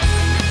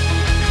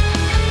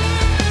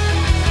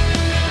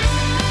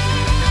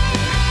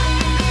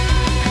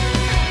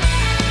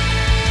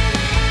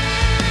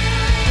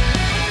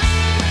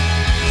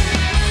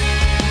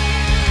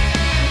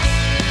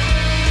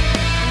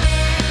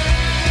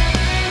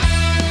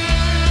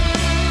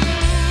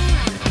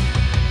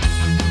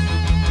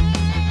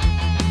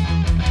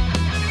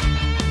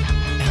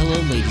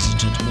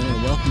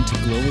welcome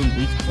to Glowing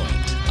Weak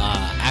Point.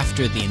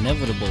 After the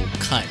inevitable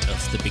cut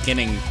of the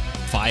beginning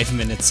 5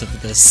 minutes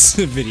of this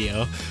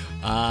video,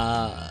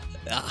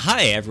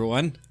 hi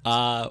everyone.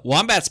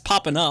 Wombat's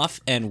popping off,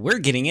 and we're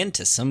getting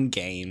into some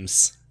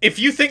games. If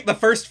you think the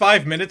first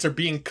 5 minutes are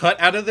being cut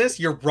out of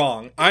this, you're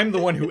wrong. I'm the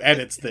one who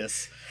edits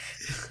this.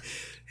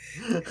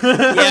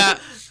 Yeah,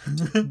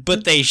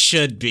 but they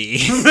should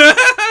be.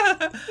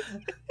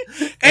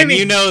 And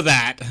you know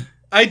that.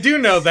 I do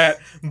know that,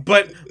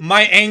 but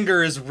my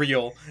anger is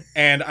real,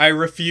 and I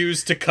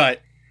refuse to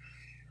cut.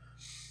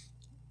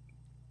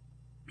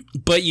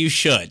 But you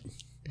should.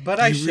 But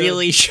I should. You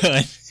really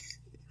should.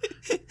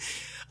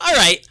 All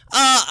right.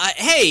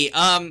 Hey,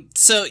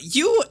 so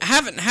you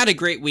haven't had a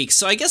great week,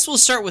 so I guess we'll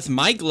start with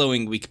my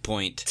glowing weak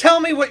point. Tell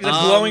me what the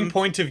glowing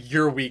point of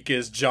your week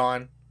is,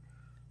 John.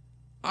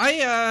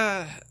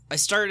 I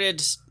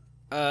started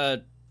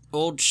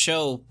old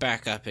show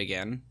back up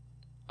again.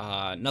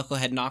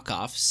 Knucklehead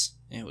Knockoffs.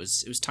 It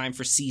was time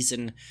for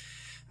season,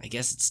 I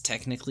guess it's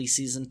technically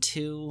season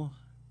 2,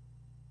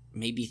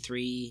 maybe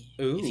 3,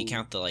 Ooh. if you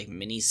count the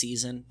mini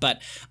season.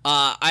 But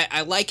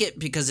I like it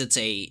because it's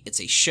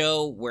a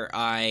show where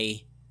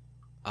I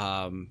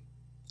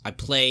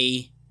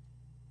play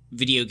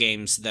video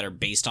games that are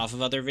based off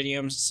of other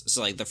video games.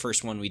 So the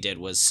first one we did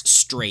was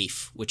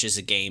Strafe, which is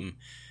a game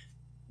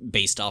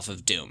based off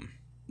of Doom,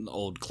 the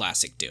old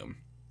classic Doom.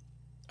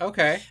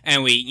 Okay.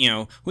 And we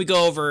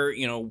go over,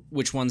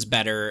 which one's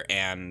better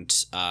and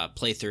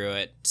play through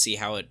it, see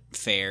how it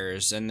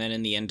fares, and then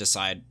in the end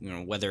decide,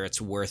 whether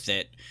it's worth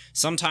it.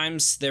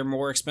 Sometimes they're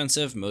more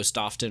expensive. Most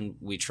often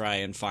we try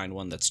and find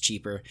one that's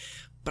cheaper.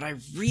 But I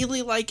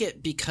really like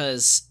it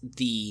because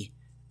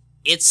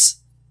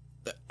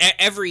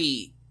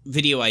every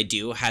video I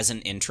do has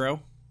an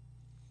intro.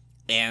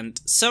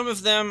 And some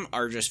of them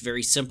are just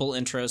very simple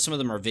intros. Some of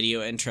them are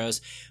video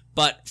intros.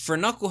 But for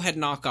Knucklehead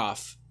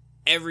Knockoff,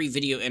 every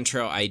video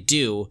intro I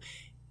do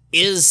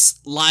is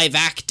live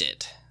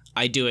acted.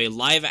 I do a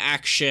live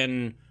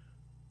action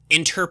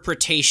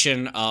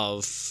interpretation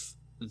of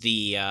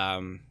the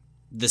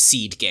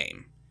Seed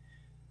game.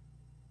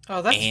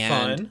 Oh, that's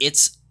fun.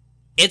 It's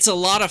a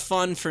lot of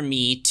fun for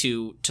me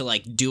to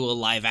do a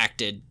live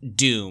acted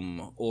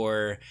Doom,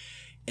 or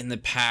in the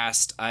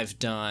past I've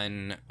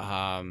done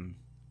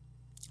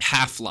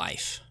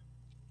Half-Life.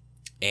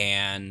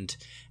 And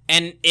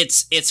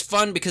it's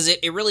fun because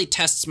it really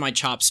tests my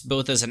chops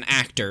both as an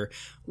actor,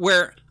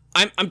 where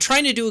I'm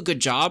trying to do a good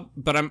job,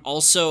 but I'm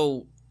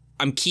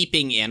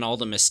keeping in all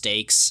the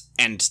mistakes,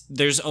 and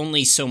there's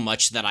only so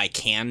much that I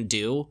can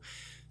do.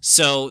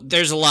 So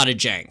there's a lot of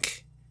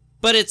jank,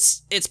 but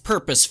it's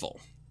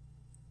purposeful.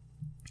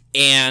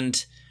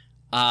 And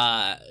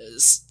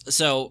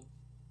so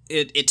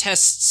it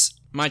tests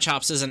my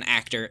chops as an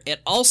actor.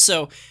 It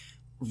also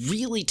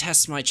really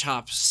tests my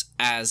chops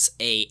as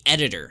a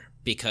editor,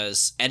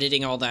 because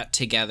editing all that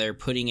together,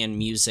 putting in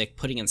music,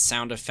 putting in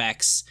sound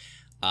effects,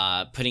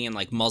 putting in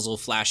muzzle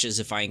flashes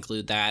if I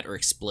include that, or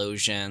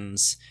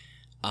explosions,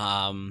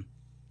 and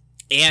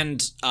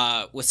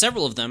with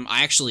several of them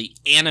I actually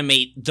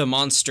animate the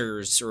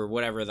monsters or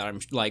whatever that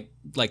I'm like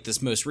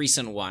this most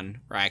recent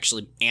one where I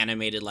actually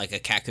animated a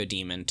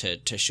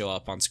cacodemon to show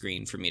up on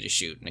screen for me to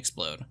shoot and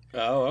explode.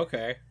 Oh,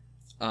 okay.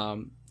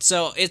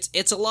 So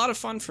it's a lot of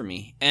fun for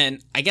me.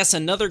 And I guess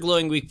another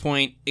glowing weak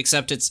point,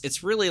 except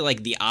it's really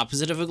the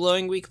opposite of a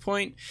glowing weak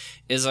point,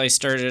 is I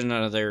started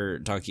another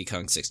Donkey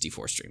Kong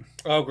 64 stream.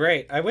 Oh,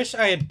 great. I wish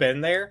I had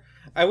been there.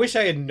 I wish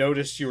I had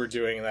noticed you were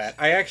doing that.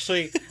 I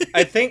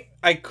think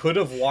I could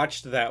have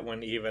watched that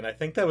one even. I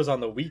think that was on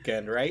the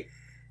weekend, right?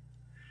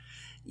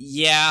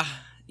 Yeah.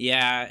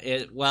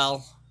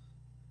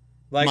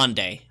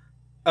 Monday.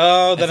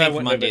 Oh, then I think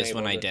wouldn't Monday have been is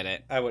able when to, I did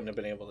it. I wouldn't have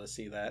been able to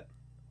see that.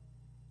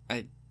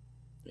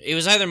 It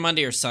was either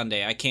Monday or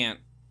Sunday. I can't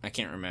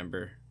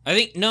remember. I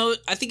think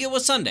it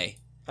was Sunday.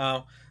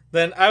 Oh,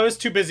 then I was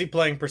too busy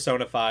playing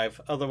Persona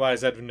 5.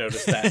 Otherwise, I'd have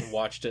noticed that and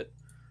watched it.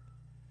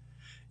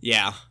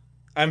 Yeah.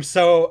 I'm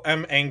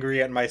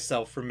angry at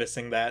myself for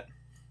missing that.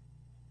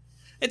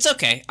 It's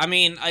okay. I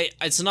mean,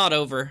 it's not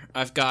over.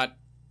 I've got,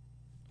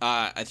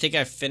 I think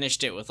I've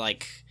finished it with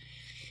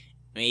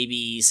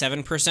maybe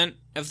 7%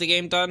 of the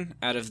game done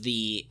out of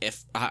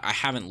if I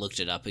haven't looked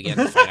it up again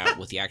to find out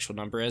what the actual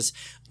number is.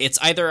 It's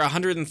either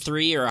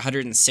 103 or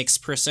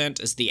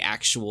 106% is the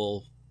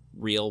actual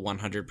real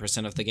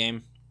 100% of the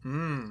game.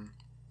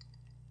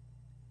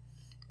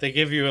 They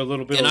give you a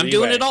little bit of leeway. And I'm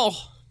doing it all.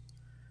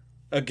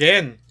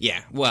 Again.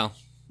 Yeah, well,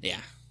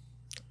 yeah.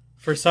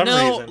 For some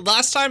reason. No,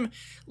 last time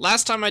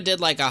I did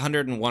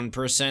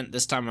 101%.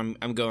 This time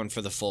I'm going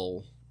for the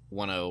full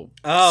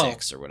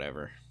 106 or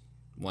whatever.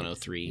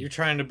 103. You're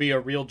trying to be a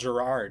real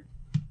Gerard.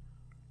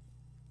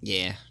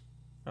 Yeah.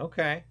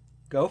 Okay.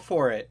 Go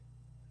for it.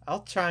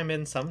 I'll chime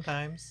in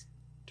sometimes.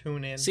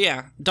 Tune in. So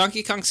yeah,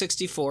 Donkey Kong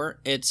 64.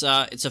 It's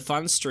a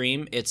fun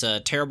stream. It's a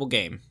terrible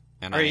game,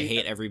 and I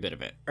hate every bit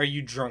of it. Are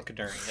you drunk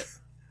during it?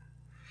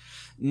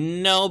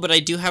 No, but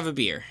I do have a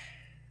beer.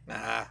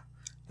 That's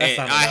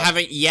I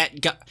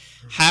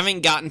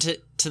haven't gotten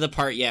to the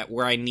part yet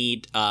where I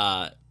need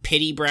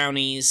pity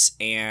brownies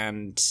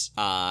and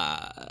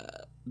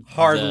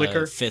Hard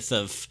liquor.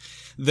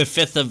 The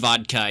fifth of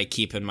vodka I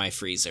keep in my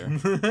freezer.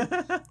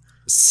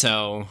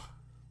 So,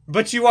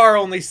 but you are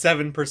only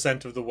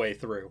 7% of the way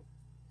through.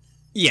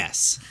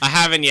 Yes, I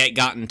haven't yet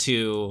gotten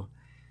to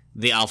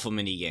the alpha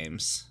mini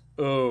games.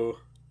 Oh,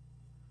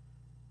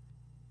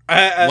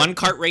 one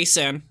cart race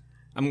in.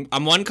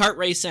 I'm one cart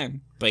race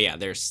in. But yeah,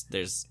 there's.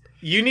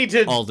 You need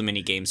to. All the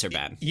mini games are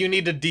bad. You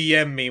need to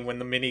DM me when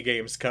the mini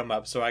games come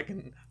up so I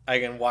can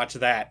watch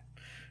that.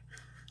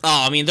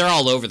 Oh, I mean, they're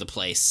all over the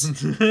place.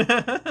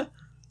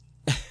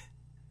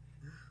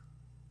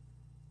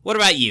 What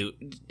about you?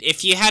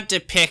 If you had to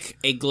pick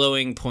a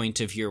glowing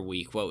point of your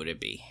week, what would it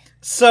be?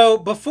 So,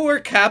 before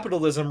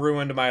capitalism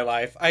ruined my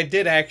life, I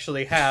did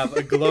actually have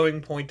a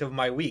glowing point of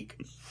my week.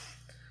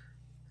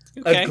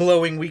 Okay. A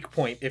glowing week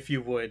point, if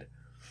you would.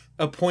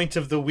 A point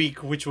of the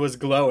week which was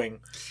glowing.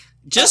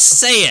 Just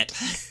say it.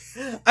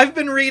 I've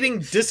been reading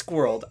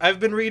Discworld. I've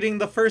been reading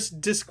the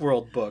first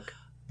Discworld book.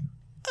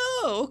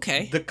 Oh,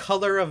 okay. The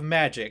Color of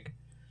Magic.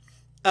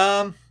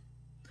 I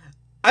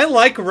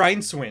like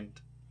Rincewind.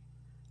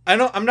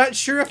 I'm not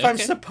sure if I'm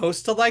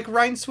supposed to like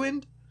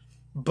Rincewind,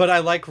 but I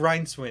like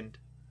Rincewind.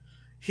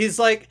 He's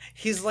like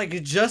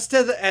just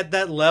at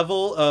that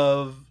level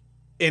of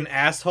an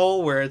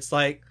asshole where it's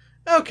like,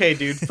 okay,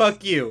 dude,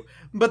 fuck you.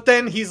 But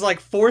then he's like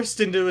forced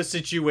into a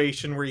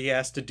situation where he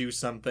has to do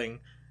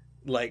something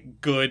like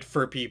good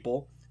for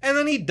people, and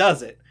then he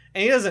does it,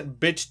 and he doesn't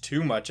bitch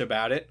too much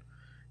about it.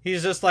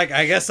 He's just like,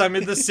 I guess I'm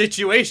in this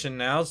situation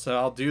now, so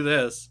I'll do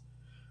this.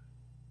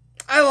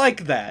 I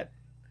like that.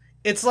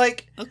 It's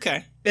like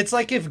It's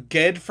like if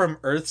Ged from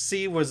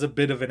Earthsea was a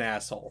bit of an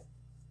asshole.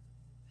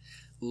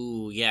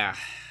 Ooh, yeah.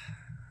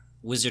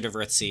 Wizard of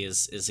Earthsea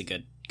is a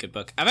good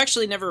book. I've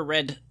actually never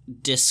read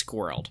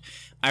Discworld.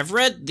 I've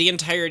read the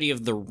entirety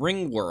of the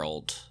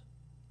Ringworld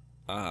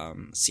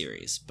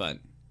series, but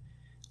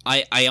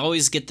I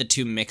always get the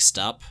two mixed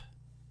up.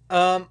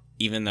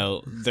 Even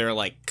though they're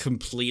like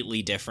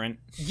completely different.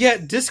 Yeah,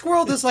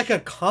 Discworld is like a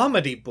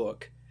comedy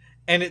book,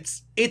 and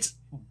it's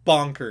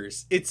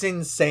bonkers. It's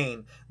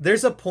insane.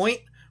 There's a point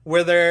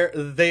where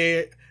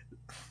the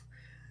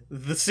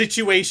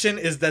situation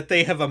is that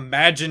they have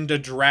imagined a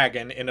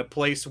dragon in a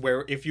place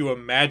where if you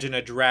imagine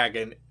a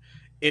dragon,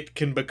 it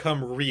can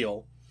become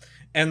real.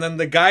 And then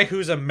the guy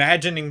who's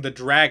imagining the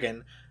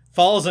dragon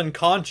falls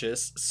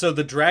unconscious, so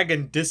the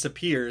dragon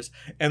disappears,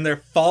 and they're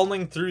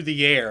falling through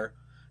the air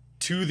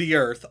to the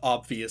earth,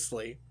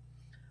 obviously.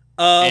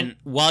 And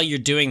while you're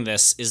doing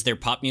this, is there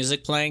pop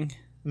music playing?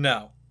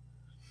 No.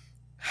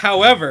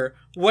 However,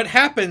 what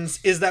happens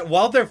is that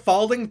while they're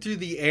falling through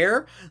the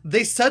air,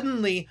 they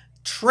suddenly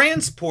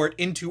transport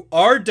into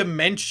our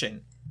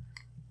dimension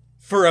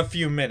for a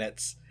few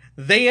minutes.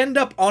 They end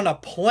up on a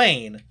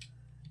plane,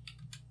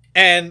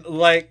 and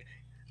like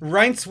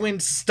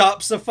Rincewind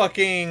stops a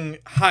fucking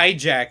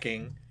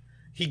hijacking.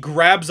 He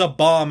grabs a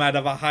bomb out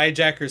of a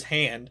hijacker's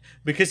hand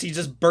because he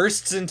just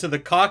bursts into the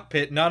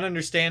cockpit, not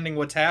understanding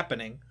what's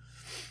happening.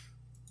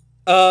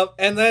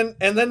 And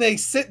then they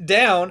sit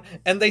down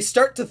and they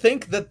start to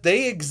think that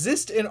they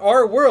exist in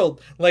our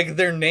world. Like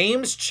their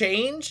names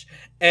change,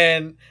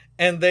 and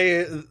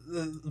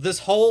this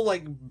whole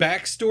like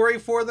backstory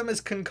for them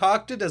is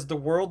concocted as the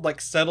world like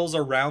settles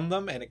around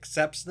them and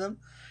accepts them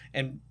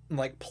and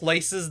like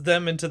places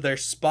them into their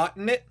spot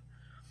in it.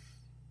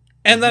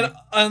 And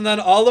then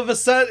all of a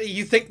sudden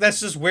you think that's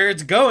just where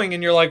it's going,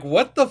 and you're like,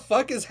 what the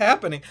fuck is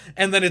happening?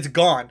 And then it's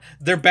gone.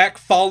 They're back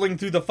falling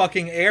through the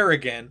fucking air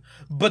again,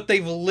 but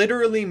they've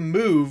literally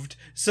moved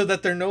so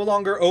that they're no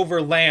longer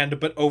over land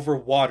but over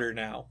water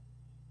now.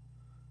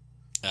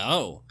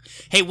 Oh.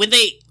 Hey, when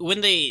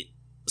they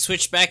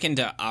switched back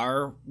into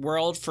our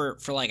world for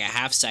like a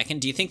half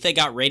second, do you think they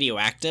got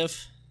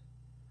radioactive?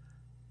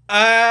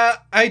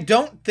 I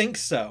don't think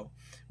so.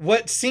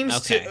 What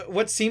seems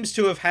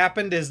to have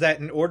happened is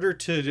that in order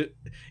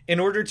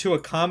to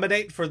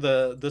accommodate for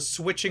the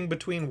switching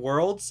between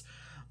worlds,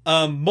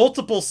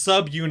 multiple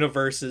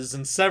sub-universes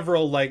and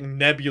several like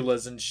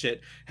nebulas and shit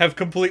have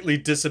completely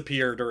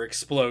disappeared or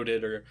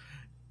exploded, or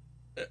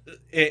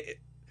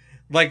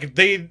like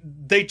they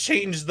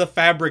changed the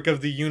fabric of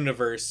the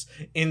universe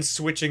in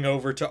switching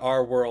over to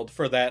our world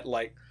for that,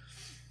 like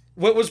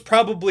what was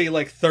probably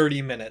like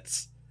 30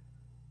 minutes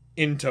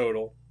in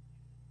total.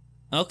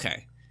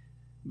 Okay.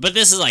 But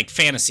this is like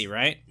fantasy,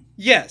 right?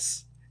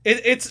 Yes.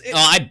 It's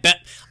I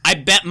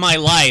bet my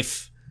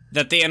life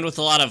that they end with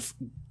a lot of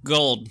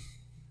gold.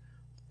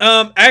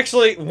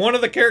 Actually, one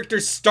of the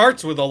characters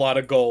starts with a lot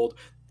of gold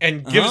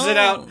and gives it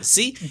out.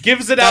 See?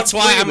 Gives it That's out.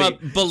 That's why freely.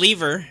 I'm a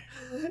believer.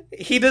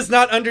 He does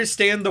not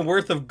understand the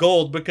worth of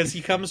gold because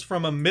he comes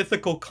from a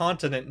mythical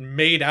continent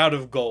made out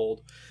of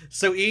gold.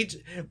 So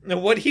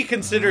what he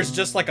considers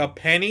just like a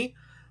penny,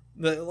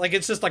 like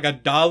it's just like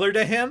 $1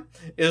 to him,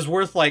 is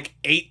worth like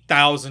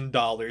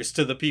 $8,000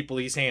 to the people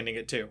he's handing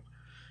it to.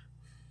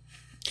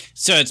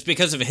 So it's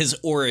because of his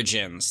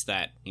origins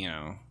that,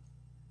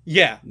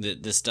 yeah,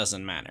 this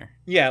doesn't matter.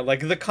 Yeah,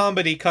 like the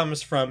comedy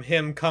comes from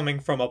him coming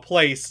from a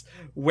place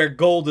where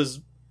gold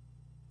is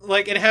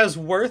like it has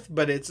worth,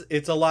 but it's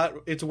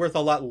worth a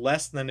lot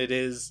less than it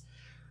is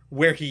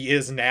where he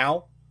is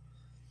now.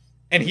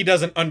 And he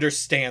doesn't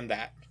understand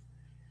that.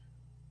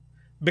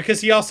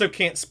 Because he also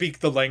can't speak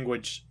the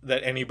language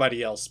that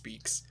anybody else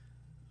speaks.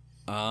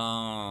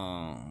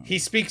 Oh. He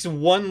speaks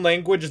one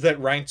language that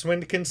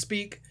Rincewind can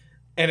speak,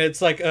 and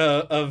it's like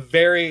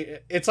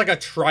it's like a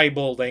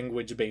tribal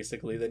language,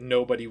 basically, that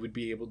nobody would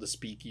be able to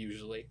speak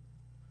usually.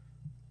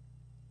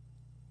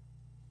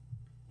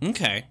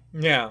 Okay.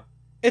 Yeah.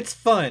 It's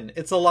fun.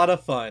 It's a lot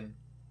of fun.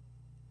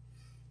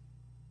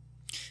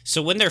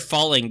 So when they're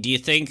falling, do you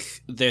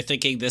think they're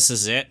thinking this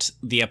is it?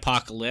 The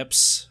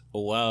apocalypse?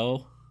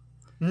 Whoa.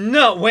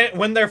 No,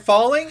 when they're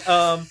falling,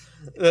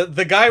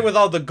 the guy with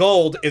all the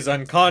gold is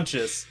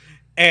unconscious,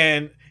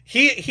 and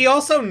he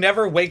also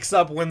never wakes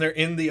up when they're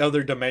in the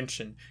other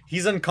dimension.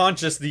 He's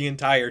unconscious the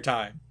entire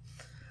time.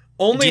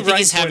 Only do you think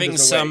he's Rincewind having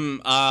is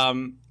some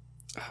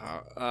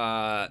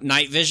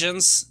night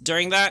visions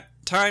during that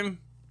time?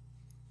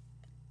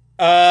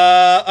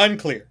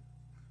 Unclear.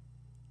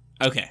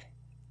 Okay.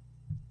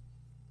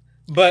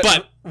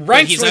 But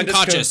when he's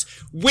unconscious,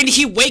 when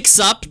he wakes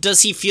up,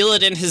 does he feel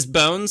it in his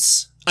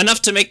bones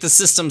enough to make the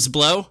systems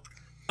blow?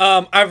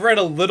 I've read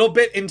a little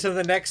bit into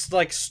the next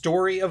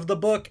story of the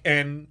book,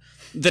 and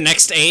the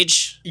next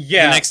age.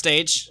 Yeah, the next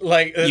stage.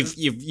 Like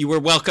you were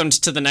welcomed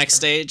to the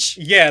stage.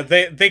 Yeah,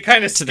 they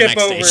kind of skip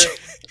over.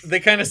 They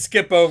kind of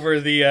skip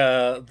over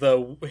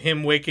the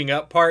him waking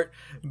up part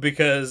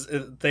because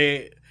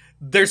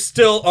they're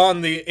still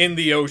in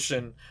the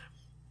ocean,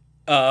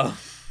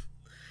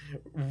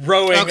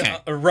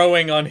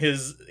 rowing on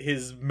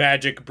his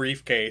magic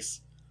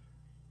briefcase.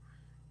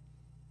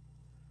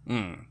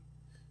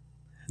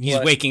 He's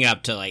waking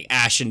up to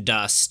ash and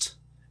dust.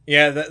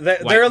 Yeah,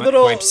 they're a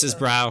little wipes his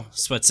brow,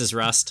 sweats his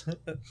rust.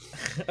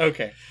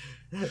 Okay,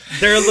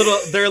 they're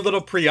a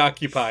little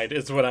preoccupied,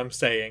 is what I'm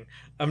saying.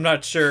 I'm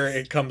not sure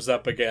it comes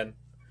up again.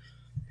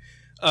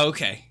 Oh,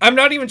 okay. I'm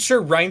not even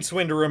sure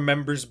Rincewind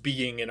remembers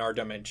being in our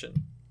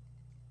dimension.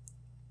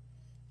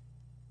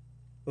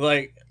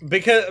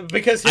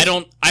 Because I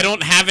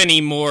don't have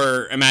any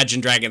more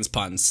Imagine Dragons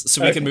puns,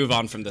 so we can move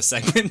on from this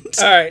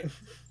segment. All right.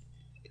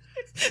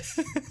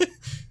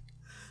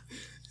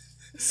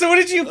 So what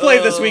did you play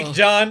this week,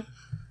 John?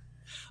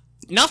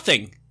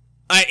 Nothing.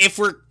 If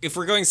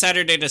we're going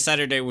Saturday to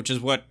Saturday, which is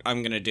what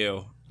I'm gonna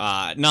do,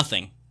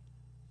 nothing.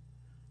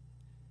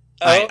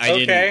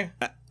 Okay.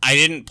 I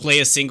didn't play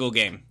a single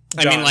game.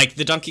 John. I mean,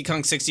 the Donkey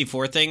Kong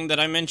 64 thing that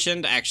I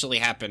mentioned actually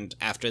happened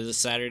after the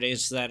Saturday,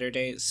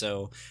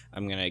 so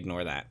I'm gonna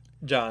ignore that.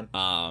 John,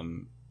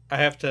 I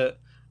have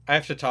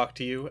to talk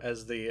to you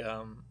as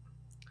the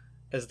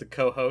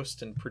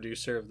co-host and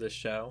producer of this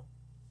show.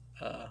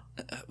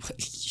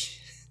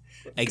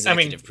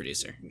 Executive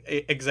producer.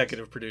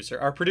 Executive producer.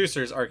 Our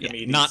producer's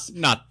Archimedes.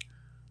 Yeah.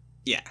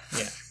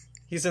 Yeah.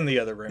 He's in the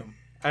other room.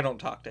 I don't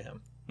talk to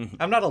him. Mm-hmm.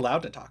 I'm not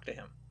allowed to talk to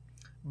him.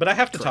 But I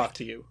have to Correct. talk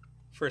to you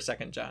for a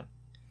second, John.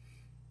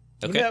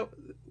 Okay. You know,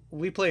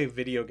 we play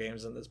video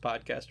games in this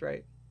podcast,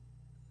 right?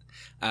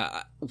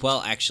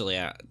 Well, actually,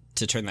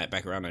 to turn that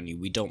back around on you,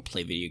 we don't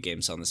play video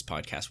games on this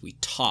podcast. We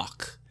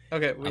talk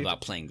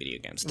about playing video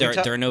games. There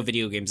are no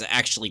video games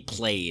actually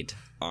played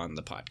on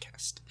the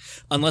podcast.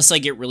 Unless I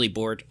get really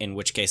bored, in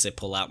which case I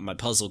pull out my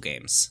puzzle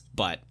games.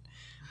 But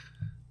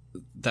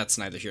that's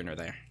neither here nor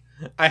there.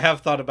 I have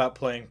thought about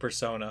playing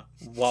Persona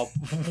while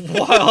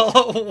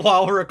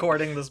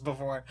recording this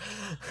before.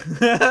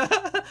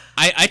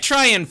 I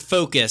try and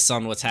focus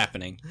on what's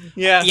happening.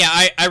 Yeah.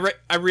 Yeah,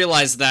 I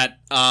realized that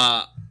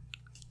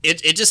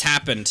it just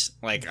happened.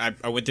 I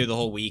went through the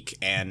whole week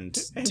and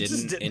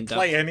didn't end up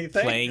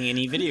playing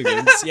any video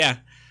games. Yeah.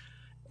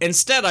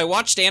 Instead, I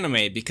watched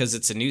anime because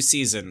it's a new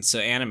season, so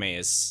anime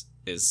is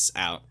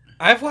out.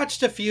 I've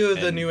watched a few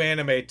of the new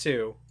anime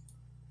too.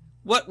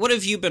 What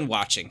have you been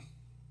watching?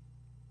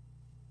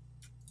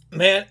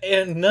 Man,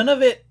 and none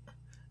of it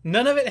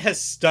has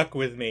stuck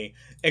with me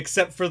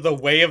except for The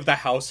Way of the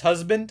House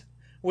Husband,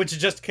 which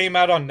just came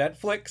out on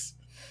Netflix.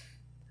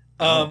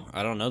 I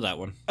don't know that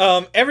one.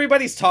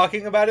 Everybody's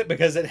talking about it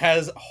because it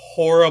has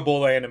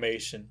horrible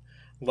animation.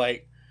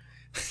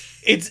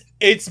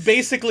 It's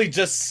basically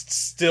just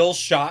still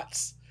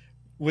shots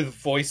with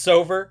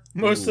voiceover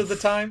most of the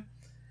time.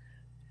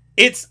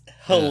 It's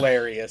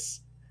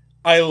hilarious.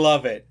 I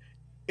love it.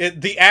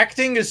 The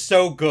acting is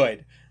so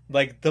good.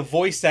 The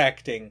voice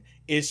acting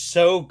is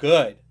so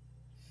good.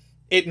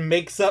 It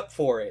makes up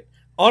for it.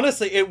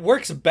 Honestly, it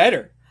works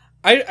better.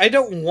 I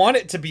don't want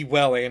it to be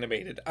well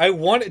animated. I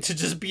want it to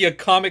just be a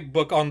comic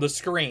book on the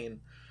screen.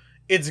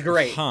 It's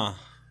great. Huh.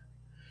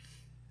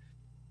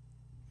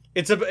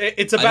 It's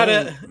about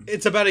a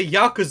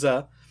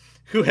yakuza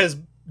who has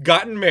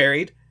gotten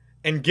married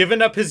and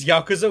given up his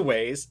yakuza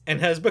ways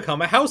and has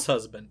become a house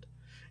husband.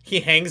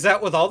 He hangs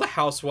out with all the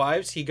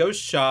housewives, he goes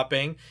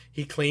shopping,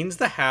 he cleans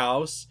the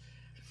house,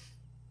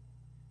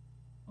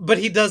 but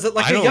he does it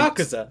like a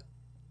yakuza.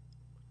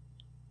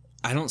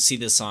 I don't see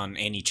this on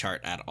any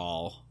chart at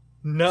all.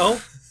 No?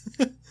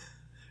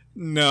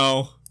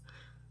 No.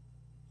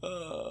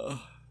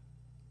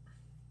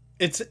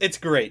 It's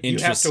great. You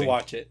have to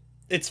watch it.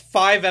 It's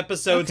 5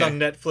 episodes on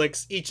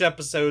Netflix. Each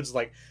episode's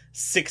like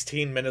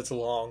 16 minutes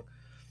long.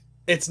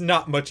 It's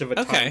not much of a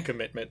time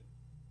commitment.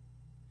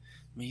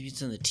 Maybe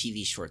it's in the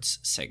TV shorts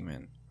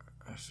segment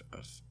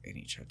of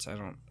any charts. I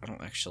don't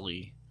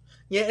actually.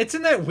 Yeah, it's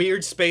in that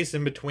weird space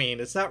in between.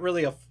 It's not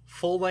really a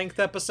full length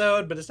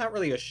episode, but it's not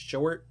really a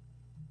short.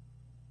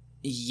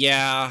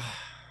 Yeah.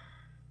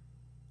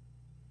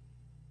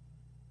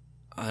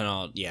 I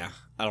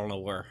don't know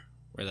where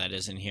that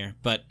is in here,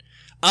 but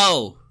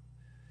Goku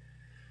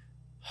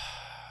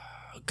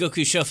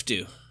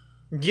Shoftu.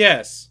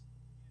 Yes.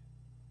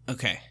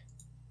 Okay.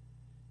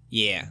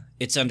 Yeah,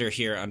 it's under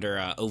here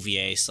under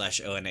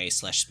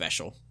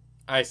OVA/ONA/special.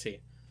 I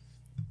see.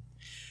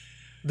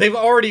 They've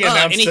already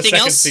announced the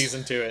second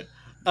season to it.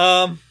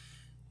 I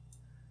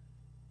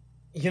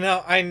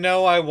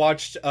know I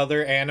watched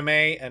other anime,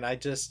 and I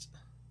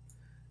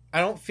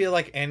don't feel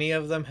like any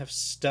of them have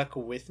stuck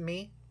with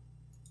me.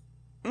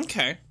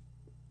 Okay.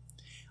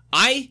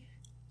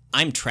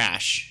 I'm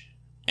trash,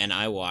 and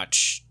I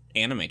watch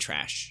anime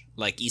trash,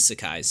 like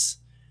isekais.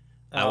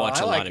 I watch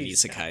a lot of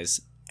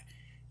isekais.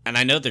 And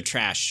I know they're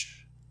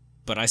trash,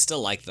 but I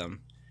still like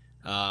them.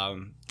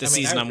 This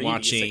season I'm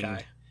watching...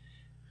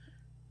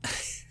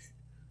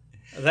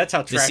 That's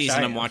how trash This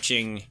season I I'm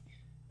watching...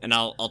 And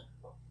I'll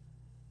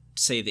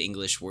say the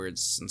English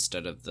words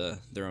instead of the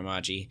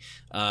Romaji.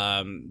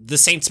 The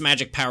Saint's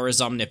magic power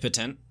is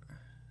omnipotent.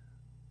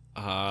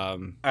 I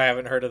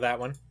haven't heard of that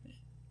one.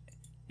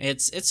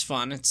 It's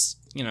fun. It's,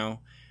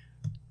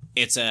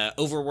 it's a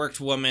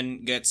overworked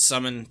woman gets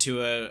summoned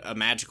to a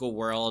magical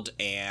world,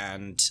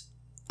 and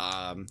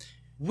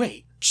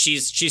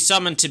she's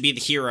summoned to be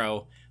the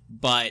hero,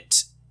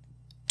 but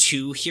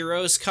 2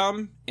 heroes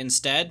come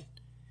instead,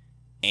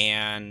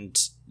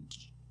 and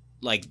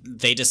like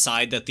they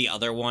decide that the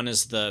other one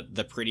is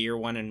the prettier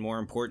one and more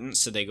important,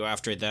 so they go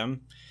after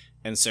them,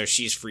 and so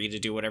she's free to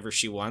do whatever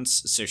she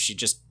wants. So she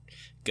just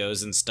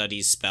goes and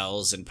studies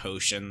spells and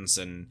potions,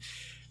 and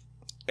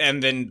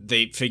then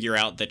they figure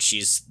out that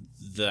she's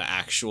the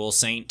actual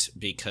saint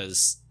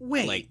because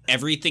like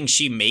everything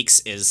she makes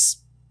is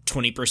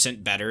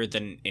 20% better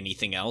than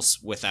anything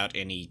else without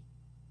any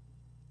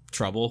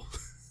trouble.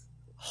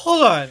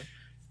 Hold on.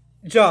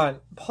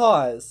 John,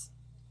 pause.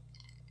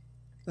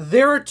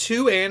 There are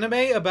 2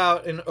 anime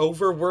about an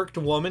overworked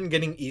woman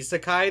getting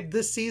isekai'd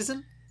this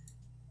season?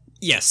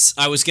 Yes,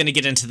 I was going to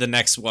get into the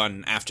next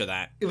one after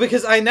that.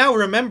 Because I now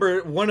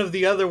remember one of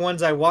the other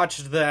ones I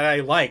watched that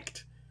I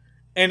liked.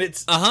 And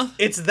it's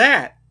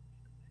that.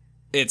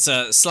 It's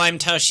Slime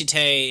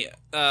Tashite.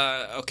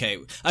 Okay.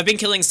 I've been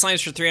killing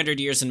slimes for 300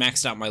 years and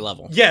maxed out my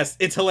level. Yes,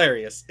 it's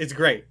hilarious. It's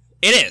great.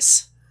 It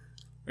is.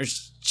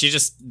 She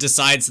just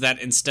decides that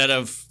instead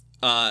of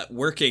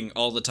working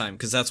all the time,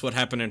 because that's what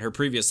happened in her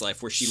previous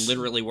life, where she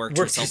literally worked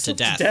herself to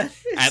death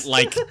at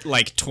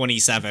like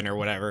 27 or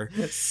whatever.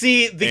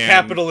 See the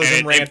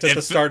capitalism rant at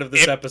the start of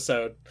this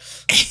episode.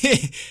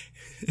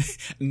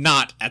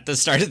 Not at the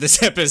start of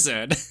this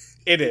episode.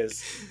 It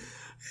is.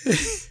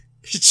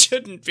 It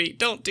shouldn't be.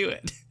 Don't do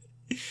it.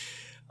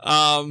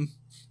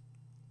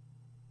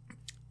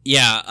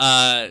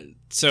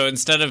 So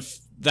instead of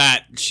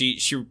that, she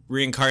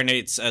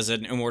reincarnates as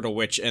an immortal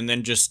witch and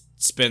then just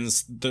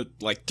spends the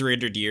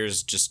 300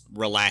 years just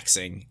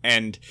relaxing,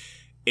 and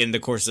in the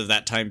course of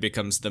that time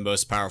becomes the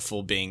most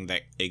powerful being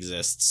that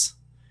exists.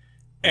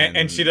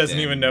 And she doesn't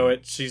even know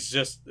it. She's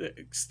just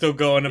still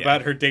going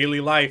about her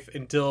daily life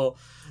until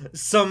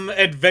some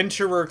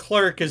adventurer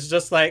clerk is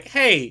just like,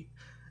 hey,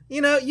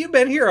 you've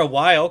been here a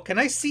while. Can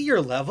I see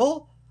your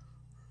level?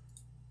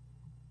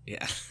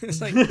 Yeah.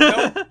 It's like,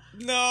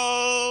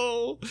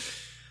 no.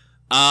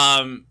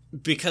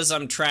 Because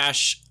I'm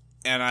trash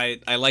and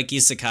I like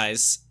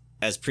isekais,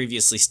 as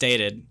previously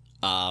stated,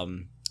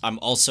 I'm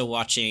also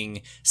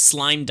watching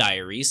Slime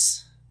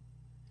Diaries.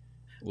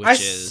 I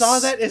saw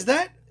that.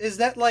 Is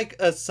that like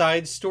a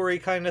side story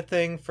kind of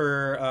thing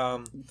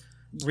for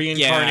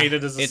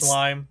reincarnated as a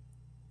slime?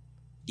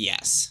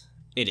 Yes,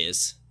 it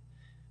is.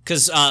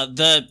 Because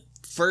the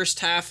first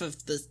half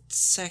of the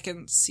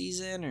second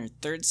season or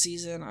third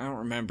season, I don't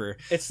remember.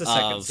 It's the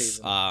second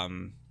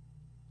season.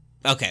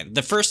 Okay,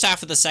 the first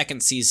half of the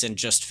second season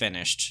just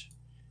finished.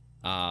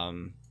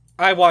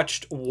 I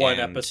watched one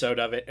episode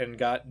of it and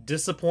got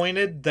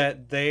disappointed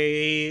that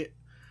they're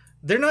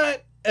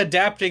not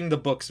adapting the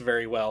books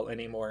very well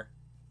anymore.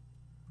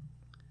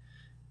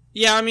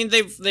 Yeah, I mean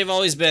they've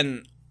always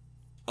been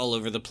all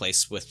over the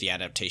place with the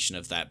adaptation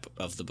of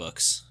the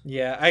books.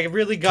 Yeah, I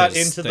really got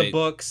into the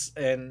books,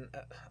 and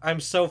I'm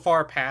so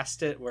far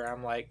past it where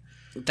I'm like,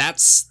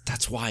 that's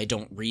why I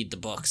don't read the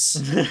books,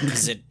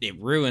 because it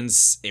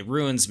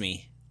ruins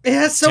me. It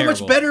has so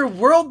much better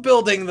world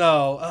building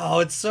though. Oh,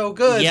 it's so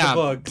good. Yeah,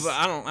 the books. But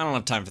I don't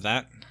have time for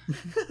that.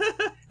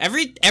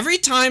 every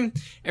time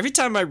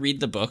I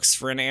read the books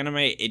for an anime,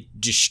 it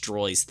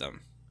destroys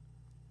them.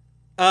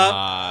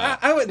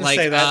 I wouldn't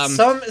say that.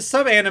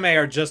 Some anime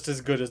are just as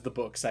good as the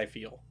books, I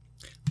feel.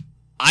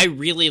 I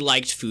really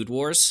liked Food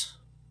Wars.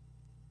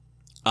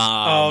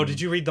 Did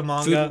you read the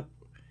manga?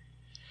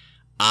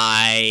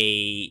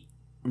 I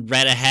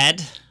read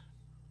ahead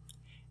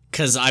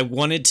because I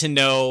wanted to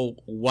know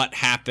what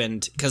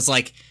happened. Because,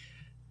 like,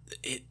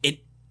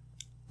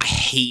 I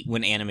hate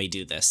when anime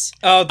do this.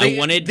 Oh,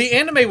 the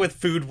anime with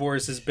Food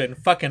Wars has been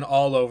fucking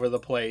all over the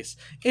place.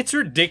 It's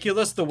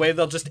ridiculous the way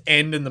they'll just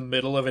end in the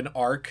middle of an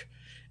arc.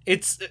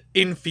 It's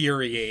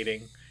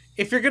infuriating.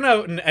 If you're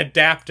gonna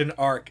adapt an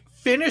arc,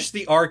 finish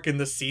the arc in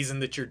the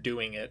season that you're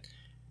doing it.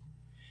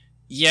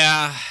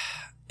 Yeah,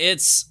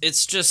 it's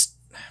just...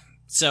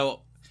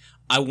 So,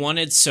 I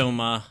wanted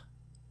Soma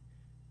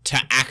to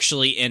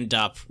actually end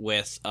up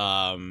with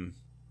Erina.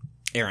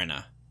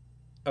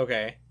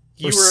 Okay.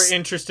 You were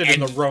interested in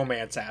the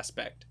romance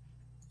aspect.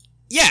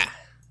 Yeah.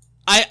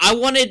 I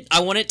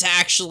wanted to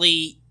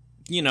actually,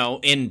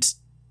 end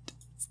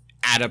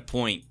at a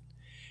point.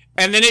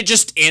 And then it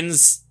just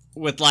ends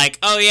with like,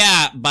 oh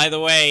yeah, by the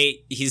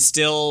way, he's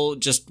still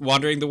just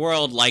wandering the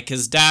world like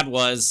his dad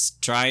was,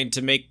 trying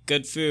to make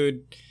good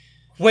food.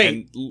 Wait.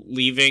 And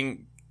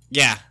leaving.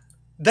 Yeah.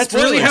 That's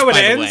spoilers, really how it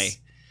ends? The way.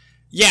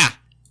 Yeah.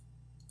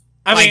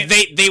 I mean,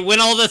 they win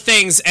all the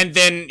things, and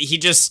then he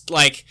just,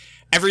 like,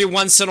 every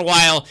once in a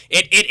while,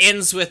 it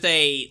ends with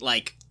a,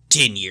 like,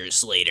 10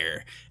 years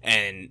later,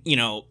 and,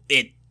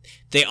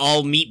 they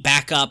all meet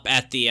back up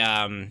at the,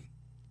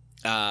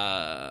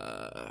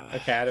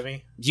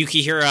 Academy?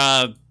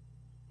 Yukihira,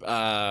 the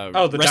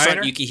restaurant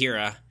diner?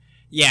 Yukihira.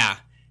 Yeah.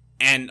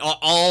 And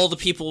all the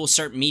people will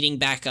start meeting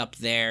back up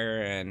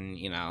there, and,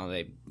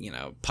 they,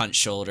 punch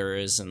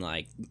shoulders and,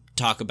 like,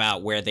 talk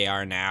about where they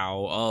are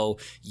now. Oh,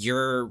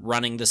 you're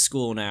running the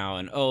school now,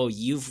 and oh,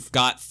 you've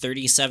got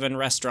 37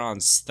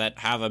 restaurants that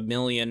have 1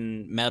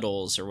 million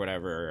medals or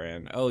whatever,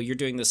 and oh, you're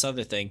doing this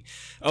other thing.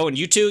 Oh, and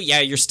you two, yeah,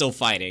 you're still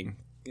fighting,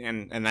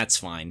 and that's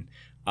fine.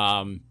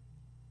 And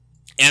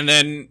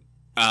then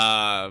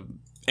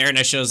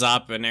Erina shows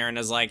up, and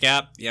Erina's like,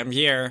 yep, I'm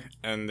here.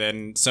 And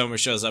then Soma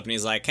shows up, and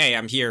he's like, hey,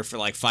 I'm here for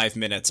like 5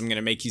 minutes. I'm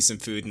gonna make you some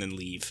food and then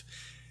leave.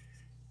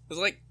 I was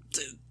like,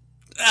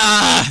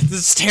 this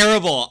is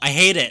terrible. I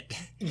hate it.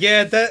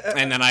 Yeah, that...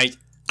 And then I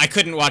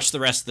couldn't watch the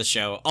rest of the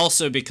show.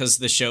 Also because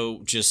the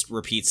show just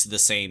repeats the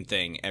same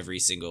thing every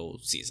single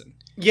season.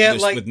 Yeah,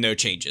 with no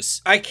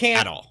changes. I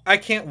can't... At all. I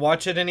can't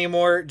watch it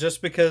anymore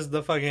just because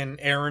the fucking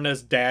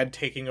Erina's dad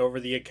taking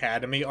over the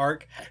Academy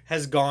arc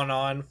has gone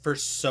on for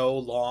so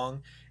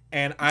long.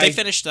 And they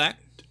finished that.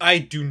 I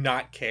do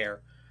not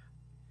care.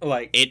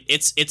 Like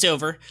it's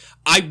over.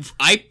 I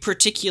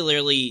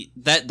particularly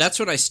that's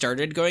when I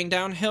started going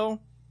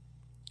downhill.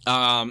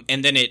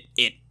 And then it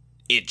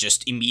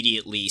just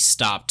immediately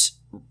stopped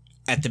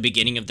at the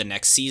beginning of the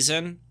next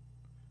season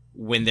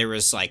when there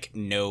was like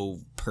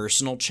no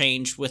personal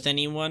change with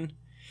anyone,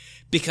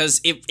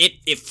 because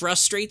it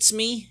frustrates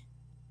me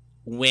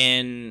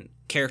when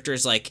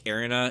characters like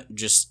Erina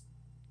just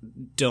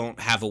don't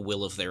have a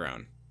will of their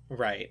own.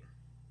 Right.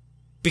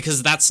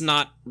 Because that's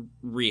not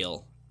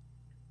real.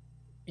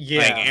 Yeah.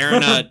 Like,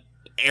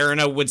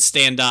 Erina would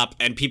stand up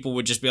and people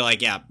would just be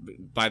like, yeah,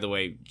 by the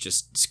way,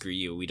 just screw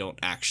you. We don't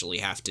actually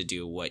have to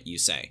do what you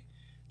say.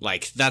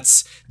 Like,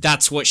 that's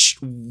what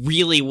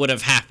really would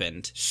have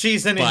happened.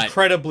 She's an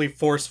incredibly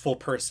forceful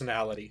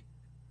personality.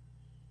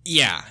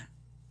 Yeah.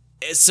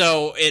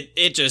 So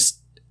it just...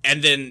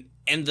 And then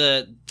in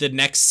the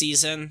next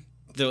season,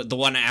 the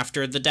one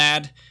after the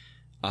dad...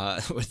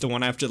 the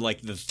one after,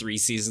 like, the 3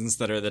 seasons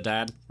that are the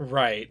dad.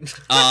 Right.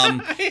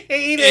 I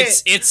hate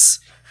it.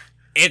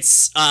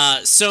 It's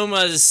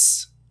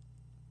Soma's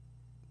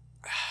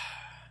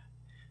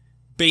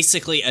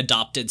basically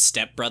adopted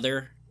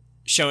stepbrother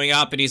showing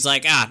up, and he's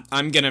like,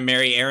 I'm gonna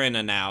marry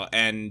Erina now,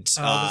 and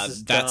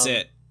that's dumb.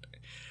 It.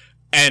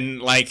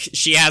 And, like,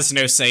 she has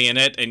no say in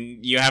it,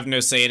 and you have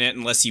no say in it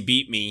unless you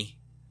beat me.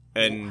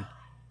 And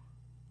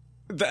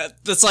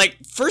that's like,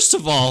 first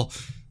of all...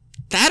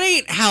 That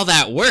ain't how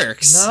that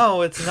works.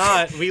 No, it's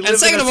not. We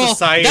live in a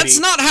society. That's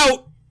not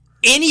how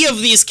any of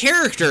these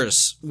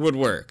characters would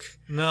work.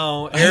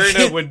 No,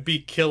 Erina would be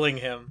killing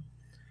him.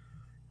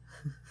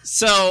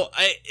 So,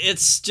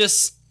 it's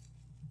just...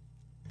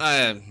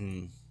 But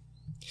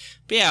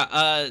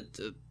yeah,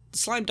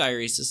 Slime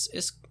Diaries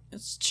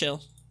is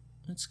chill.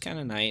 It's kind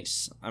of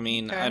nice. I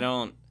mean,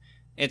 okay.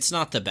 It's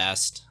not the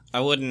best.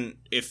 I wouldn't...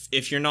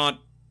 If you're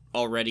not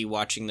already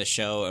watching the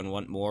show and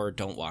want more,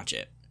 don't watch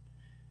it.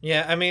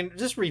 Yeah, I mean,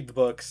 just read the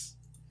books.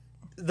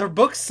 The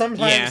books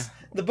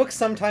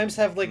sometimes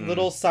have like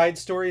little side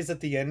stories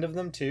at the end of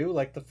them too.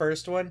 Like the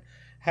first one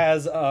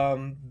has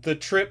the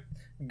trip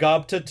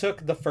Gobta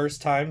took the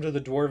first time to the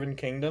Dwarven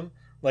Kingdom,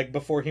 like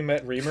before he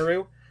met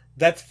Rimuru.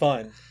 That's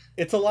fun.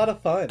 It's a lot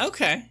of fun.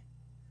 Okay.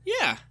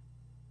 Yeah.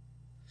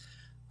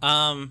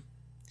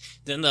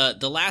 Then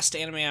the last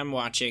anime I'm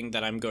watching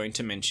that I'm going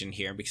to mention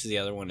here, because the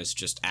other one is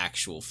just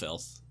actual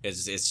filth.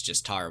 It's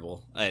just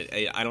horrible.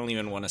 I don't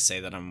even want to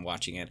say that I'm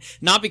watching it.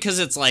 Not because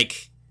it's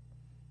like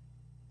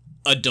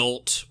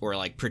adult or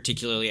like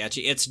particularly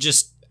ecchi. It's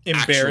just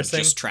embarrassing.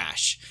 Just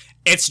trash.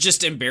 It's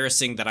just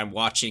embarrassing that I'm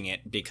watching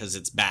it because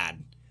it's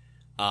bad.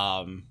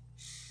 The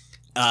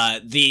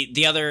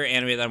other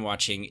anime that I'm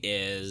watching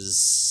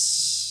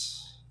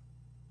is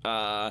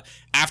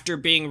after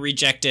being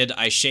rejected,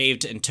 I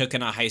shaved and took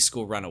in a high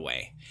school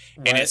runaway.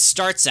 Right. And it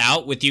starts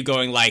out with you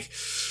going like,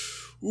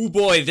 ooh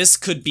boy, this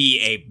could be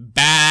a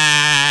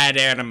bad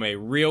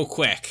anime real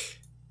quick.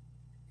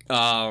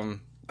 Because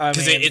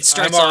it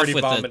starts I'm already off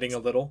with vomiting a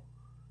little.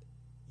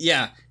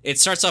 Yeah, it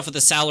starts off with a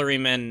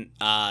salaryman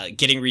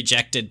getting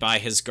rejected by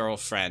his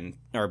girlfriend,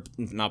 or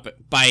not,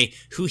 by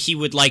who he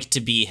would like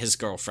to be his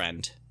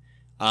girlfriend.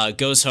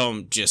 Goes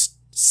home just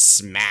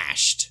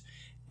smashed,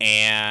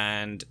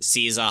 and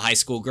sees a high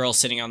school girl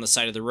sitting on the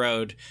side of the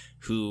road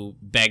who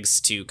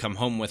begs to come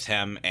home with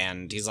him,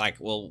 and he's like,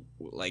 well,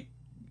 like,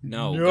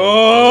 no.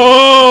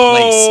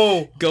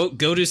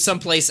 Go to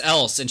someplace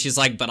else. And she's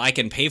like, but I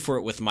can pay for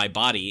it with my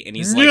body. And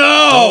he's like,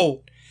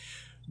 no!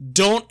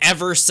 Don't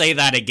ever say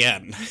that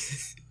again.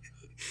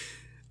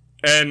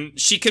 And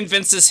she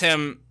convinces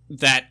him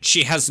that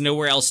she has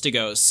nowhere else to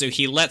go, so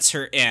he lets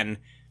her in,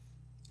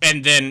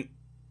 and then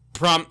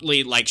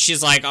promptly, like,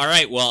 she's like, all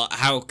right, well,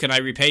 how can I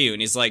repay you?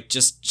 And he's like,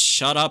 just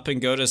shut up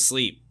and go to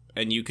sleep,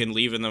 and you can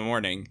leave in the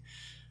morning.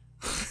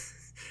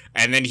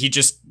 And then he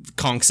just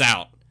conks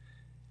out.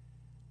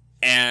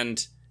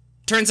 And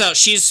turns out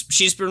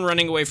she's been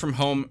running away from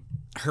home.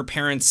 Her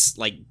parents,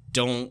 like,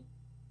 don't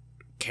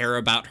care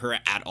about her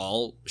at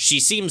all. She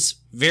seems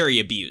very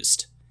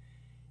abused.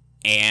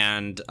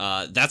 And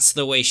that's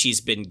the way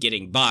she's been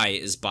getting by,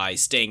 is by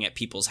staying at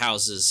people's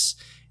houses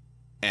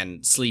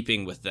and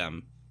sleeping with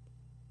them.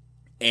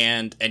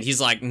 And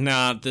he's like,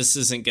 nah, this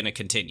isn't going to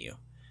continue.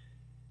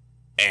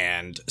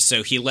 And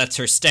so he lets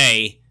her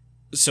stay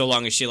so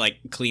long as she, like,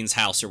 cleans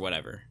house or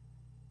whatever.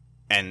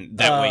 And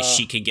that way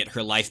she can get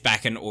her life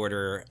back in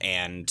order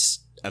and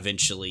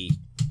eventually,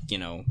 you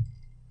know,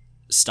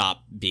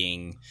 stop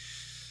being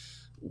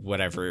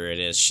whatever it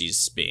is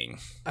she's being.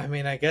 I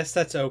mean, I guess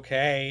that's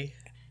okay.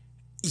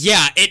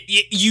 Yeah,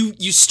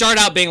 you start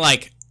out being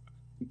like,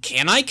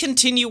 can I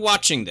continue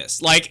watching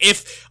this? Like,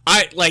 if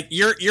I, like,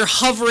 you're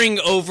hovering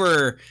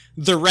over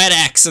the red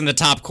X in the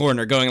top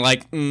corner going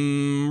like,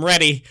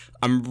 ready.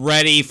 I'm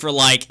ready for,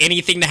 like,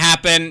 anything to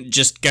happen.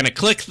 Just gonna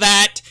click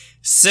that.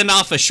 Send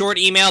off a short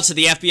email to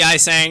the FBI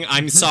saying,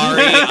 I'm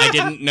sorry, I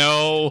didn't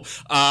know.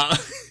 But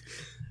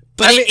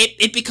I mean,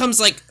 it becomes,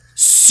 like,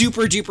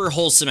 super duper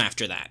wholesome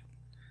after that.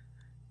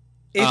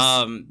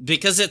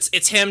 Because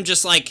it's him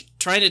just, like,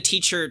 trying to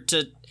teach her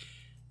to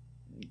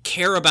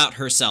care about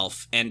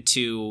herself and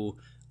to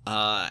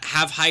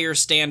have higher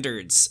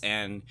standards.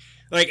 And,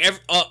 like,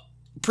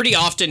 pretty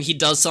often he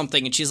does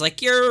something and she's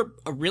like, you're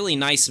a really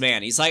nice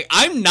man. He's like,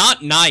 I'm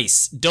not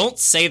nice. Don't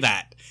say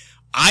that.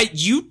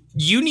 You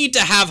need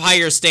to have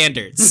higher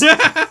standards. Okay,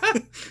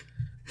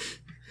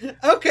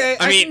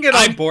 I can get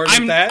on board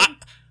with that.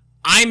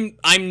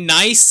 I'm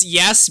nice,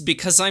 yes,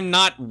 because I'm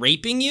not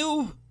raping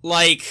you.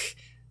 Like,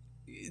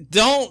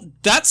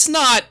 that's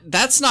not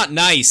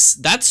nice.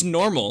 That's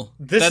normal.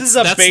 This is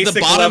a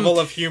basic level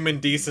of human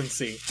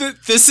decency.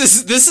 This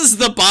is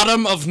the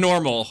bottom of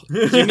normal.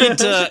 You need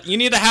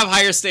to have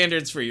higher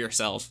standards for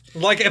yourself.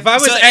 Like, if I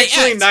was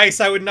actually nice,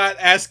 I would not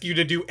ask you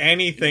to do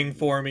anything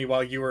for me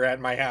while you were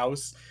at my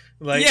house.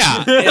 Like,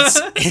 yeah,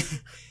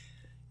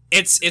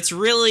 it's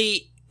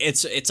really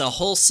a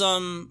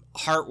wholesome,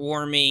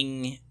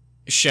 heartwarming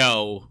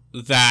show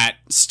that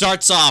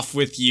starts off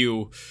with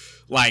you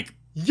like,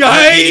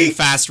 yikes!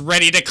 Fast,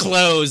 ready to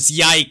close,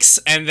 yikes,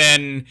 and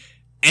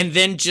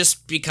then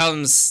just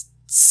becomes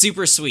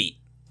super sweet,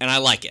 and I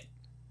like it.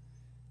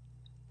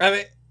 I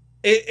mean,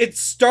 it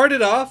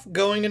started off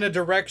going in a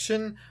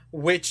direction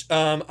which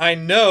I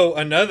know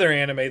another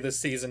anime this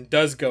season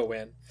does go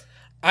in.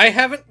 I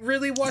haven't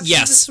really watched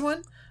this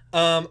one.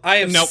 I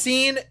have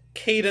seen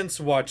Cadence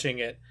watching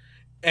it,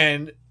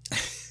 and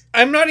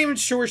I'm not even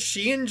sure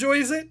she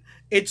enjoys it.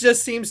 It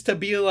just seems to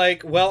be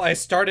like, well, I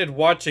started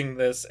watching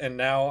this and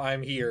now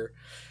I'm here.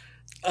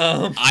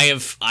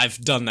 I've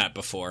done that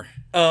before.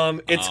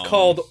 It's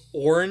called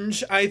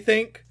Orange, I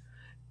think,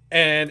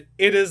 and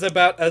it is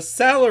about a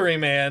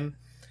salaryman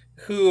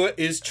who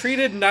is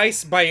treated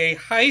nice by a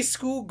high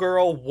school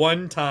girl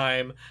one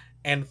time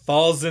and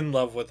falls in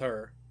love with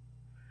her.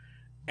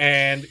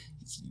 And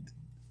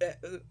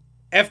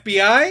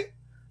FBI?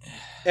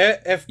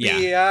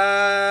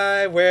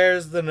 FBI,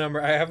 where's the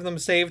number? I have them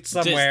saved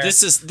somewhere.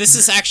 This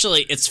is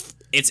actually, it's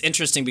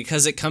interesting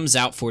because it comes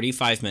out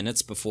 45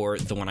 minutes before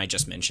the one I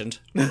just mentioned.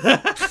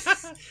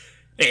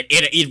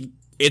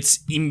 It's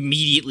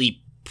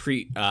immediately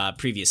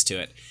previous to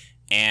it.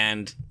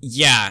 And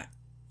yeah,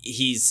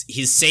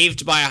 he's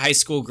saved by a high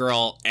school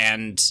girl,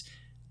 and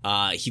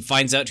he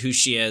finds out who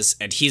she is,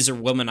 and he's a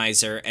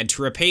womanizer, and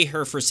to repay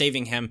her for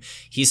saving him,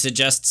 he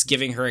suggests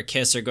giving her a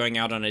kiss or going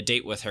out on a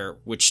date with her,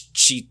 which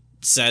she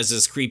says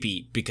is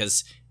creepy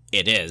because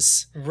it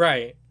is.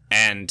 Right.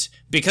 And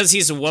because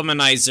he's a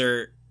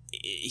womanizer,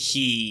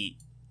 he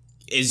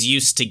is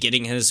used to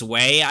getting his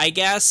way, I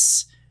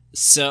guess.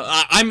 So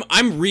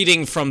I'm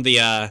reading from the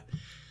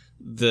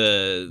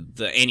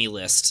Annie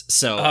list.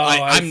 So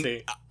I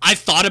see. I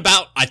thought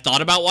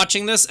about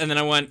watching this, and then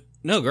I went,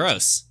 no,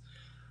 gross.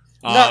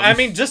 No, I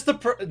mean just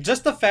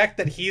the fact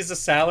that he's a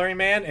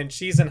salaryman and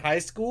she's in high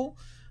school,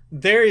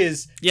 there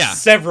is Yeah.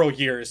 several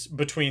years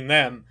between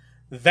them.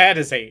 That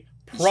is a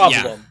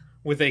problem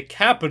with a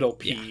capital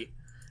P. Yeah.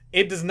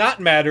 It does not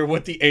matter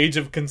what the age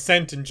of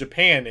consent in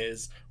Japan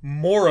is.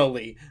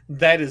 Morally,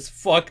 that is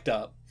fucked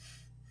up.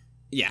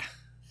 Yeah.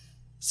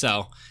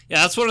 So,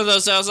 yeah, that's one of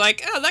those I was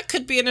like, oh, that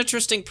could be an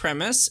interesting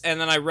premise. And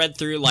then I read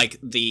through, like,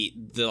 the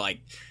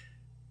like,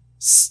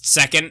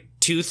 second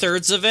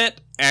 2/3 of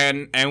it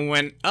and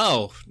went,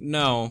 oh,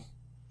 no.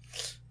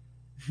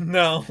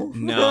 No.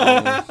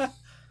 No.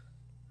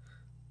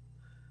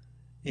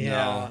 Yeah.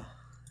 No.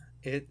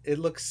 It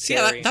looks So,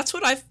 scary. yeah, that's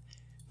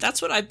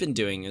what I've been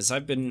doing, is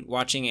I've been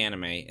watching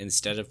anime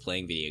instead of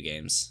playing video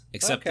games.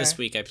 Except this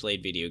week I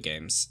played video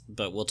games,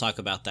 but we'll talk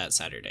about that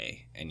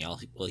Saturday, and y'all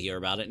will hear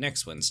about it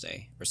next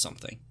Wednesday or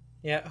something.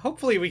 Yeah,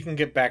 hopefully we can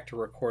get back to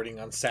recording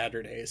on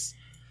Saturdays.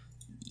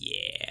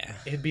 Yeah.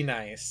 It'd be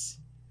nice.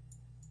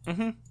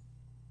 Mm-hmm.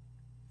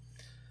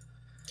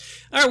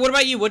 All right, what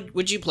about you?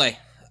 What'd you play?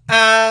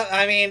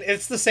 I mean,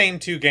 it's the same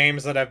 2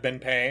 games that I've been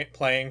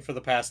playing for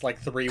the past,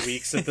 3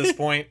 weeks at this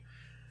point.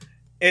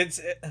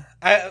 It's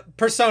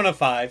Persona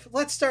 5.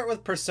 Let's start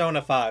with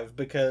Persona 5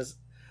 because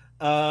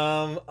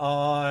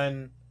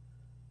on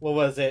what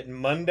was it,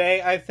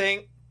 Monday, I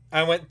think,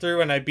 I went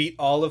through and I beat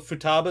all of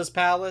Futaba's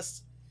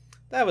Palace.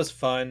 That was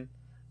fun.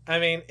 I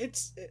mean,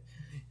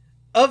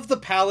 of the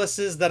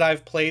palaces that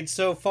I've played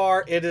so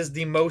far, it is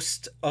the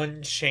most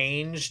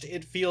unchanged,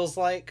 it feels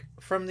like,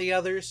 from the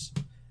others.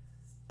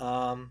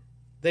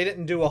 They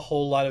didn't do a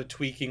whole lot of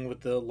tweaking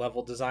with the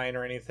level design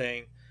or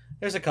anything.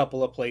 There's a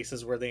couple of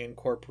places where they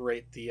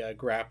incorporate the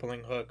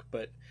grappling hook,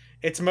 but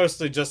it's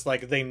mostly just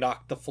like they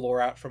knock the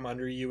floor out from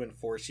under you and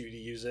force you to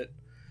use it.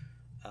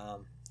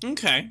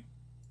 Okay.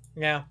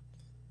 Yeah.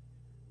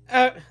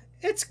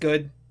 It's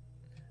good.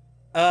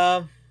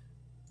 I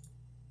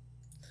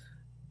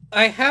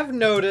have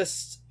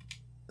noticed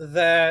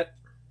that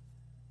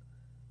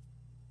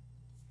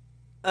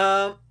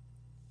I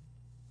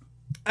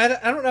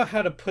don't know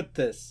how to put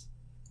this.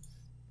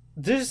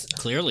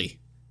 Clearly.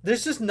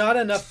 There's just not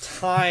enough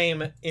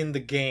time in the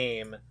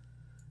game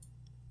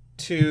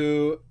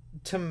to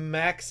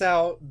max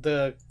out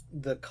the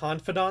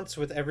confidants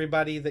with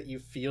everybody that you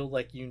feel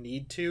like you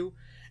need to.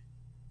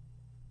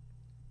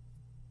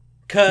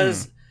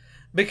 Because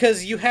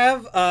you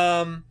have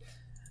the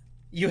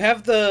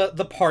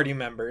party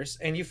members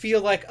and you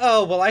feel like,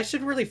 oh, well, I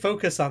should really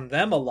focus on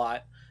them a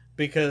lot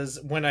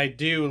because when I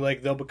do,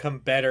 they'll become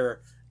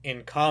better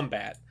in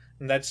combat.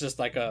 And that's just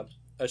like a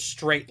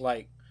straight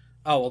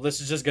oh, well, this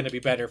is just going to be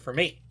better for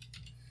me.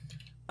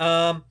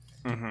 And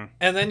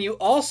then you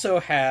also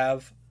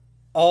have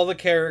all the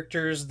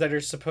characters that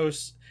are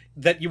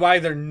that you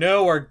either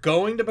know are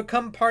going to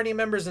become party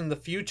members in the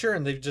future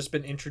and they've just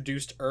been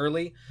introduced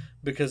early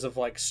because of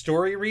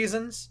story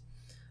reasons.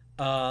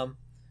 And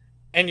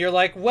you're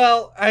like,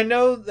 well, I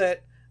know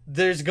that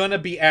there's going to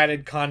be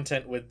added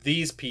content with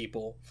these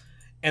people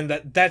and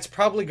that's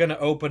probably going to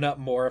open up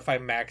more if I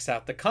max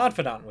out the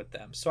confidant with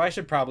them. So I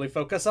should probably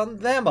focus on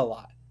them a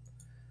lot.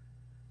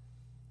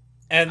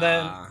 And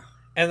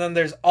then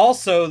there's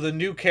also the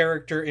new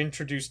character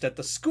introduced at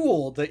the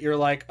school that you're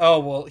like, oh,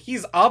 well,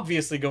 he's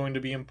obviously going to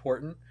be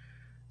important,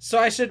 so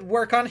I should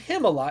work on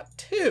him a lot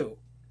too.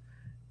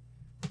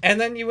 And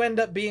then you end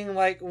up being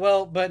like,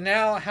 well, but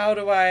now how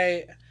do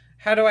I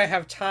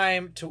have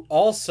time to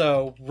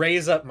also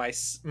raise up my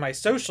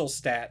social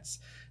stats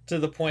to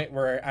the point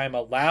where I'm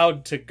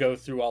allowed to go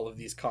through all of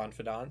these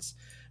confidants?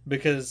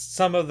 Because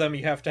some of them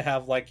you have to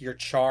have your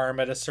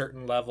charm at a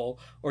certain level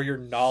or your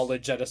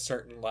knowledge at a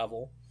certain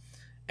level.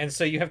 And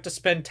so you have to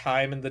spend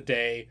time in the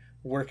day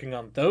working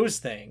on those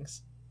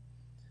things.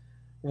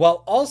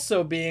 While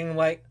also being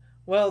like,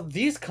 well,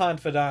 these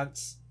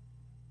confidants,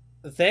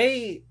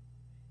 they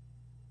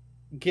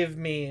give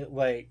me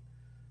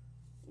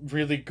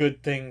really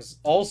good things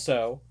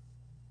also.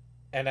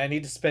 And I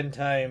need to spend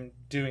time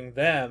doing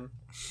them.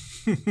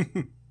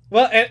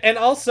 Well, and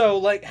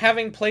also,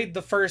 having played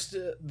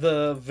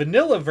the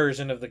vanilla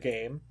version of the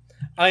game,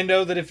 I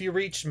know that if you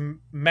reach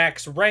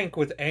max rank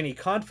with any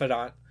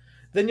confidant,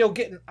 then you'll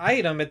get an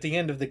item at the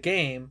end of the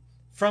game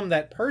from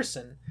that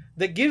person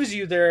that gives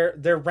you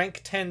their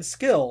rank 10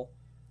 skill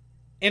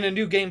in a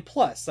new game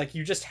plus.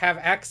 You just have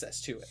access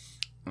to it.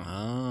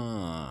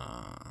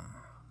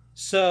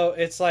 So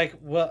it's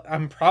well,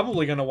 I'm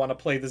probably going to want to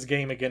play this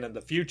game again in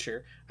the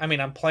future. I mean,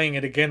 I'm playing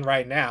it again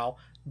right now.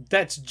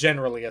 That's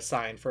generally a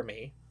sign for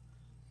me.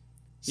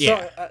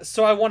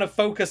 So I want to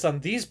focus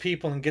on these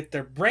people and get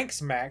their ranks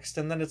maxed,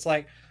 and then it's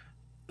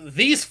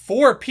these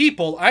 4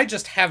 people I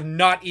just have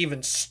not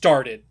even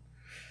started.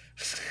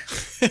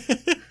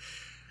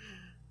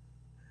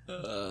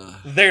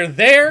 They're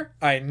there,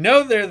 I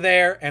know they're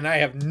there, and I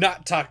have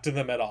not talked to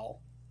them at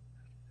all.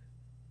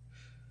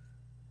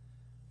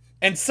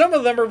 And some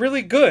of them are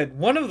really good.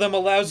 One of them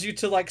allows you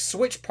to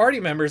switch party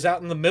members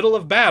out in the middle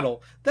of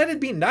battle. That'd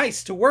be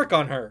nice to work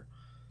on her.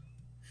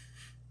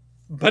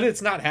 But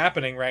it's not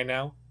happening right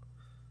now.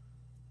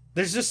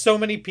 There's just so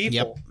many people.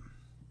 Yep.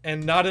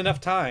 And not enough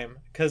time.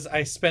 Because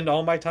I spend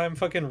all my time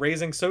fucking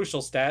raising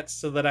social stats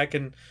so that I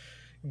can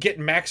get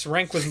max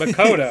rank with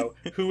Makoto,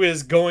 who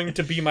is going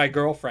to be my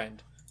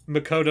girlfriend.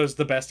 Makoto's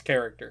the best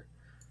character.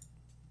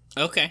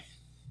 Okay.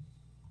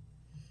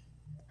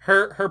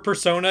 Her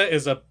persona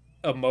is a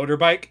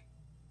motorbike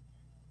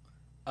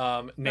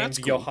named That's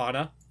cool.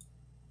 Johanna.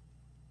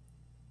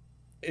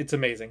 It's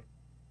amazing.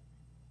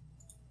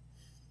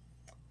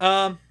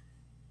 And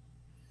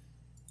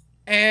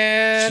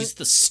she's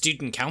the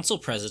student council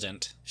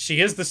president. She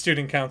is the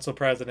student council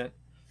president.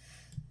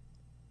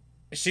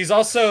 She's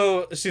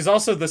also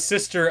the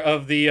sister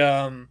of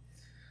the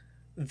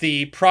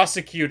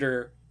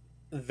prosecutor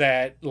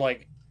that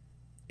like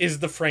is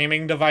the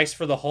framing device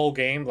for the whole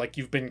game. Like,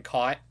 you've been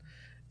caught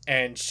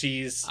and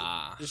she's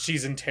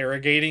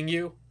interrogating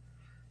you.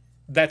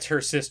 That's her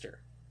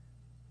sister.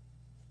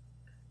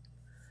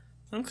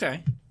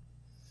 Okay.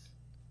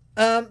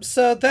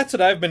 So that's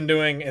what I've been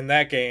doing in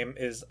that game.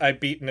 Is I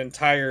beat an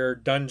entire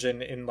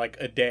dungeon in like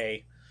a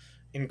day,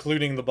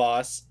 including the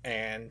boss,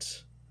 and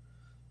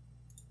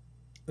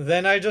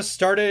then I just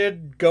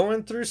started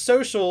going through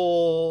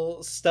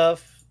social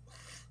stuff,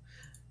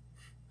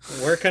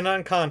 working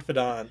on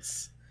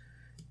confidants.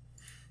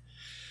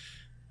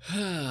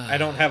 I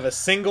don't have a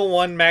single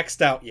one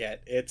maxed out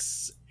yet.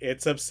 It's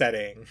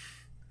upsetting.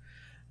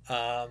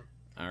 All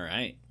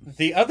right.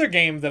 The other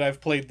game that I've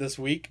played this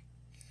week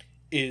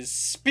is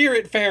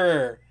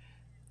Spiritfarer,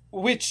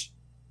 which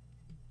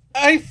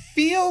I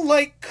feel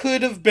like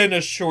could have been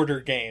a shorter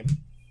game.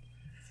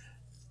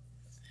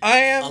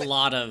 A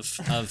lot of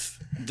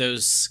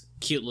those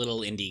cute little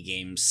indie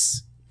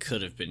games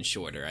could have been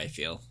shorter, I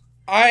feel.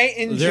 I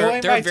enjoy my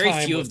time. There are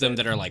very few of them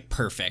that are like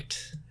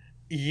perfect.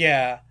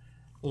 Yeah.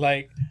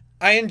 Like,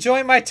 I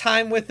enjoy my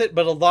time with it,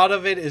 but a lot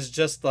of it is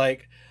just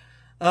like,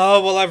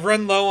 oh, well, I've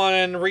run low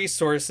on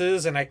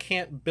resources, and I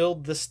can't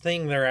build this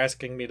thing they're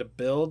asking me to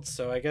build,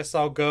 so I guess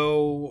I'll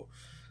go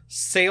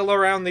sail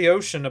around the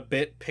ocean a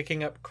bit,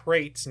 picking up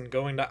crates and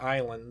going to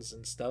islands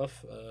and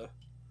stuff.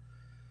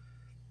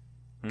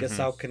 Guess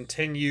I'll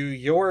continue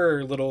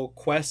your little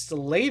quest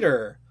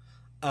later.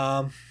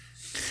 But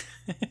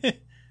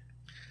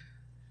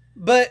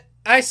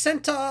I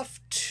sent off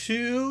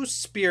 2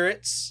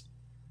 spirits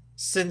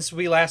since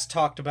we last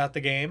talked about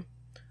the game.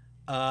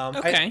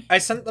 Okay. I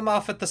sent them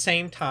off at the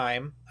same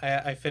time.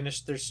 I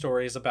finished their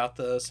stories about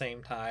the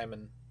same time,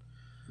 and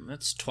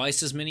that's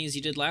twice as many as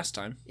you did last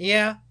time.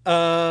 Yeah.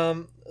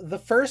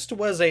 The first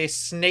was a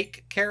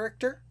snake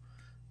character.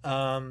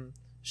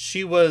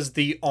 She was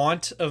the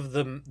aunt of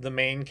the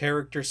main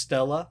character,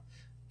 Stella,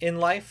 in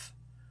life.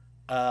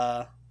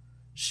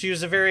 She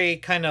was a very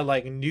kind of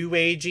like new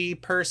agey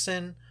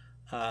person.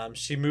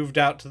 She moved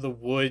out to the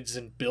woods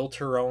and built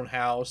her own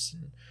house,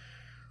 and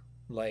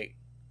like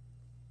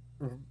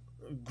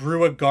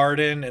grew a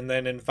garden, and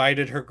then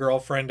invited her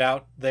girlfriend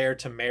out there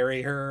to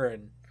marry her,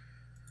 and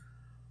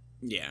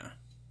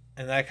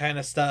that kind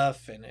of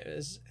stuff. And it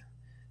was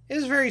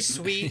very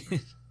sweet.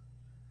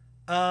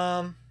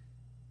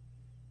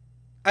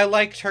 I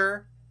liked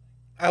her.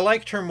 I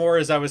liked her more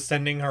as I was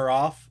sending her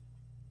off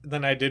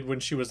than I did when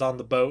she was on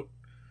the boat,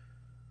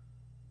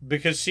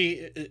 because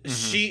she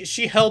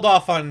held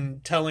off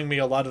on telling me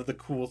a lot of the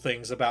cool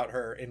things about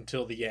her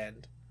until the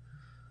end.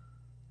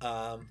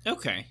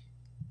 Okay.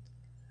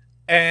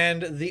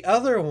 And the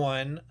other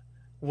one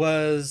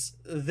was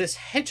this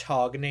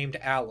hedgehog named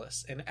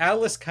Alice, and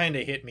Alice kind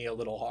of hit me a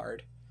little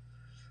hard.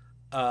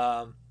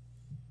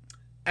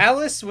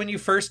 Alice, when you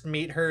first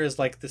meet her, is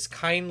like this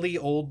kindly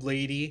old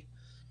lady.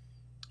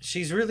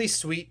 She's really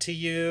sweet to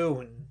you,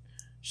 and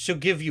she'll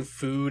give you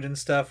food and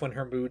stuff when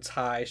her mood's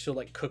high. She'll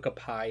like cook a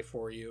pie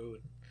for you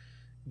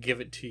and give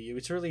it to you.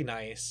 It's really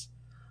nice.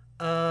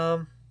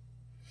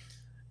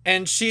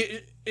 And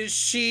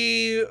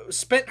she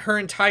spent her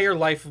entire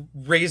life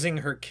raising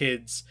her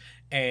kids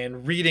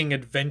and reading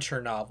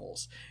adventure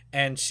novels.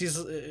 And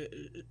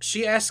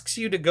she asks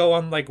you to go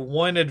on like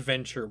one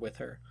adventure with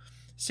her.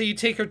 So you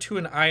take her to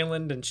an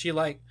island, and she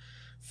like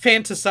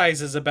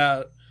fantasizes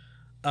about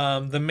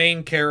the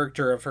main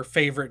character of her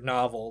favorite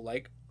novel.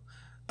 Like,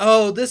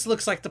 oh, this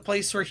looks like the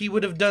place where he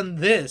would have done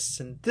this,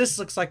 and this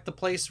looks like the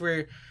place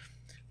where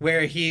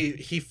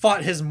he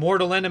fought his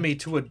mortal enemy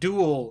to a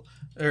duel,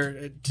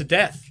 or to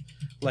death.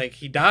 Like,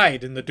 he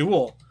died in the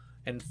duel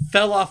and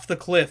fell off the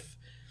cliff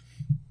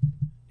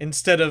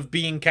instead of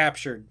being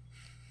captured.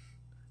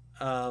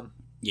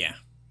 Yeah.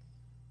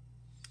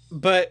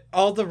 But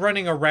all the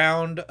running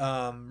around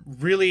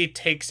really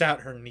takes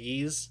out her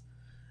knees,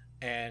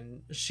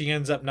 and she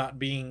ends up not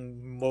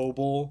being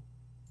mobile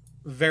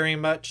very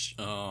much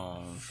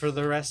for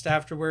the rest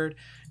afterward.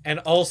 And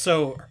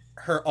also,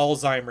 her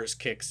Alzheimer's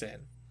kicks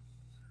in.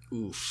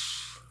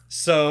 Oof.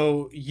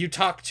 So you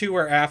talk to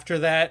her after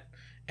that,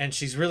 and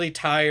she's really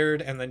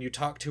tired, and then you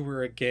talk to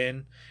her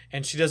again,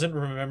 and she doesn't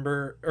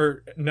remember,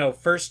 or no,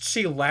 first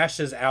she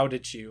lashes out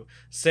at you,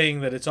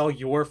 saying that it's all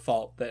your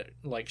fault that,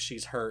 like,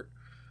 she's hurt.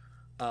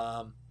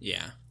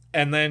 Yeah.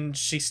 And then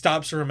she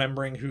stops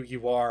remembering who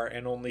you are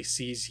and only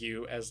sees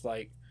you as,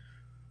 like,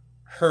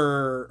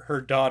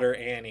 her daughter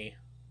Annie.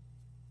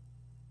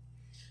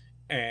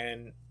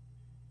 And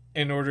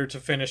in order to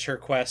finish her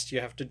quest,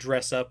 you have to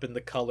dress up in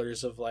the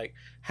colors of like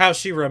how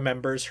she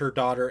remembers her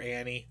daughter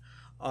Annie.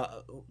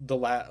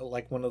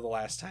 Like one of the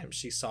last times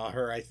she saw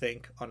her, I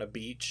think, on a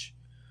beach.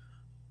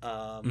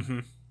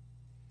 And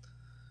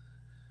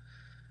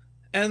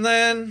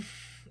then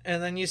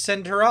you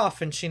send her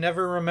off, and she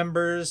never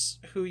remembers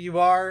who you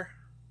are.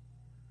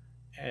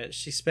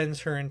 She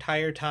spends her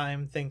entire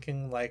time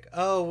thinking like,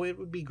 oh, it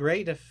would be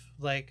great if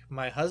like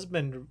my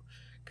husband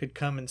could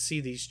come and see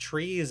these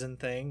trees and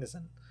things,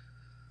 and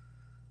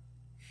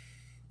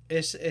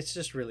it's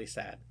just really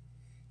sad.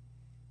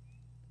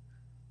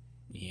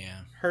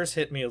 Yeah. Hers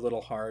hit me a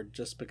little hard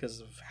just because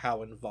of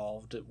how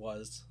involved it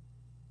was.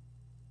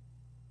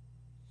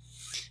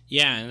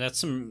 Yeah, and that's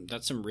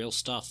some real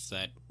stuff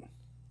that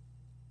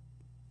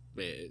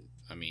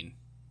I mean,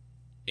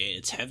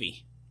 it's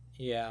heavy.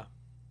 Yeah.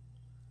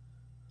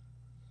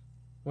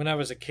 When I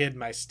was a kid,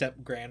 my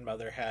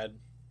step-grandmother had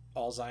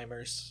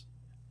Alzheimer's.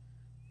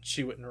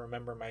 She wouldn't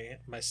remember my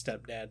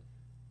stepdad,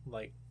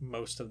 like,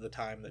 most of the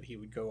time that he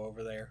would go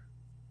over there.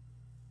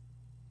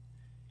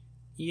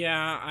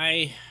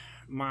 Yeah,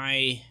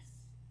 my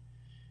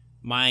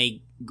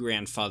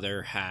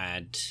grandfather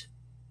had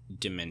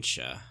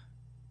dementia,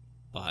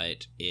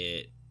 but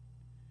it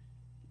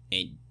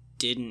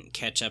didn't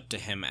catch up to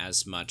him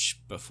as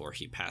much before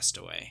he passed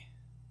away.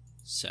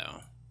 So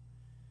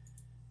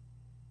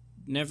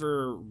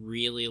never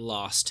really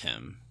lost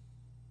him.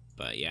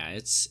 But yeah,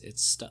 it's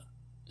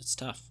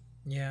tough.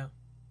 Yeah.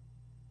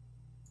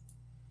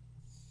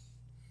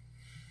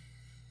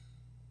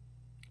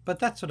 But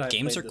that's what I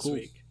Games played are this cool.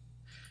 week.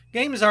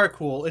 Games are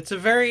cool. It's a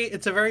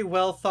very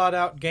well thought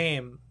out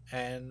game,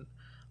 and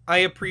I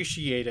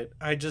appreciate it.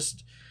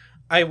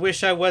 I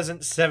wish I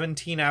wasn't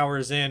 17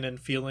 hours in and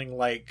feeling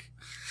like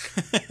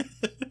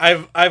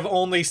I've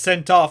only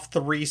sent off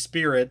 3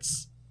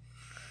 spirits.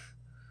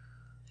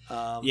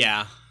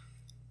 Yeah.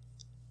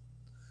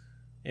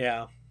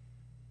 Yeah.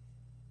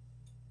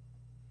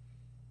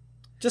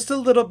 Just a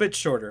little bit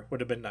shorter would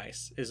have been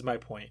nice, is my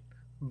point.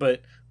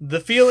 But the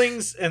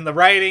feelings and the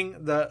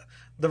writing, the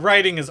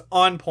writing is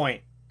on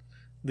point.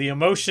 The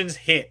emotions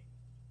hit.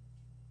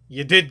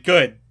 You did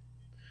good.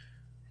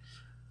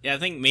 Yeah, I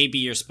think maybe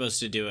you're supposed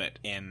to do it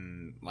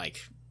in,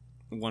 like,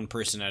 one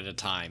person at a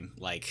time.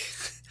 Like,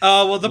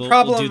 well, the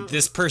problem... We'll do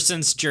this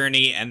person's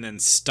journey and then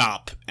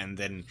stop and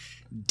then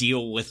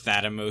deal with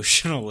that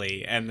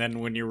emotionally. And then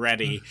when you're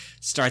ready,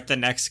 start the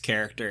next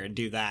character and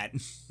do that.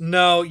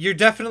 No, you're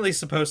definitely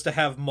supposed to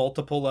have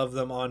multiple of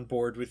them on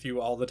board with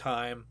you all the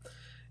time.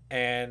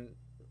 And,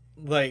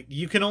 like,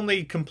 you can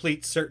only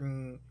complete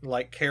certain,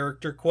 like,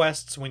 character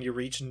quests when you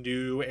reach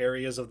new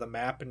areas of the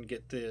map and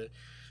get the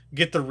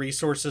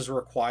resources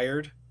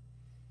required.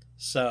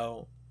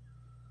 So,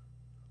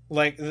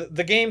 like,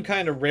 the game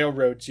kind of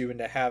railroads you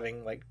into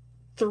having, like,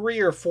 3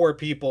 or 4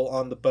 people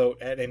on the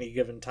boat at any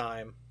given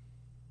time.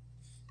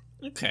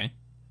 Okay.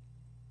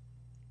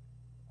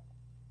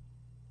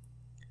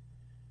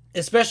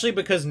 Especially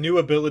because new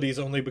abilities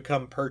only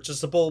become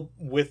purchasable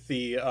with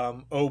the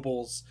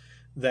obols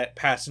that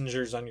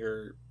passengers on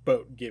your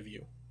boat give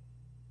you.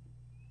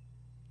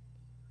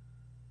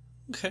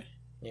 Okay.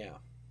 Yeah.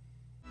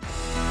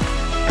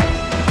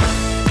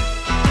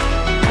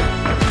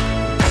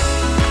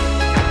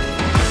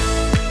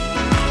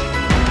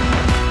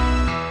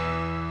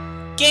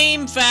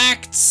 Game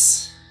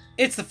facts!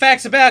 It's the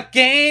facts about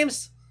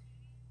games!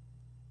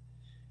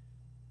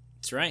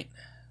 That's right.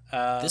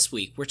 This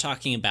week we're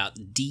talking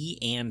about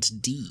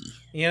D&D.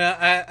 You know,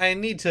 I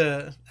need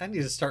to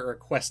start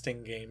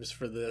requesting games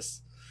for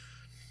this.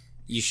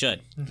 You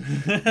should.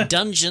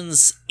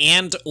 Dungeons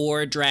and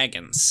or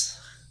Dragons.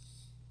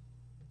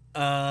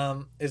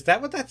 Is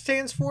that what that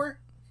stands for?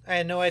 I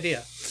had no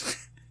idea.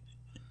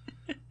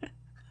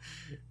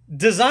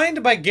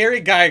 Designed by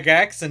Gary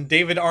Gygax and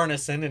David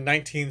Arneson in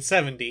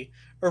 1970,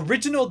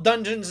 original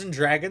Dungeons and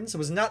Dragons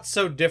was not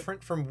so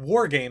different from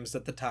war games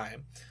at the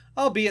time,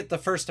 albeit the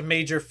first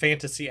major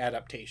fantasy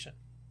adaptation.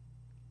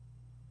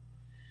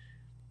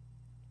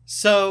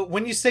 So,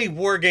 when you say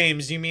war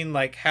games, you mean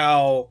like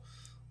how,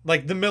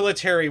 like, the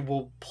military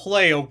will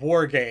play a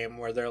war game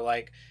where they're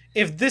like,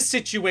 if this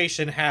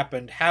situation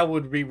happened, how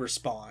would we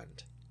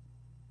respond?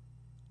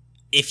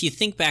 If you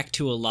think back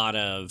to a lot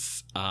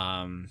of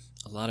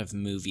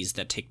movies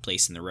that take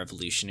place in the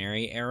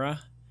Revolutionary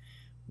era,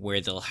 where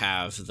they'll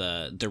have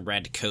the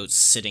red coats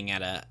sitting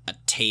at a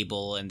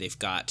table and they've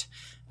got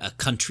a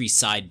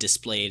countryside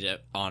displayed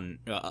on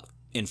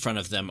in front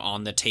of them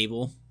on the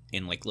table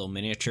in like little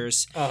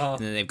miniatures. Uh-huh.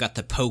 And then they've got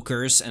the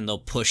pokers and they'll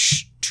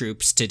push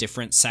troops to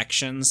different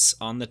sections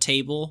on the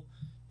table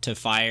to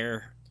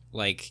fire.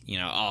 Like, you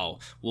know, oh,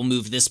 we'll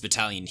move this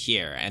battalion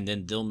here, and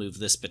then they'll move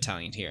this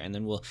battalion here, and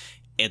then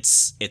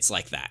it's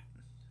like that.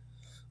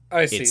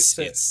 I see.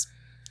 It's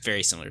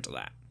very similar to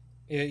that.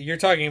 You're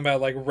talking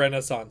about like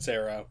Renaissance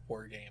era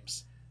war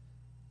games.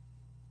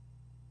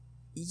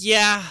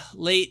 Yeah,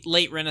 late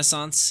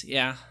Renaissance,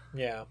 yeah.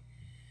 Yeah.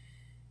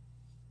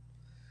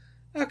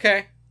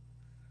 Okay.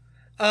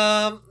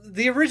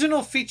 The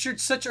original featured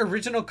such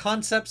original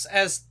concepts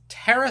as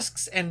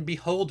Tarasques and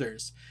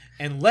Beholders,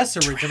 and less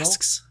original.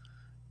 Trasks.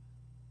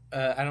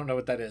 I don't know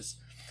what that is.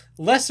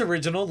 Less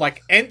original,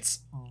 like Ents,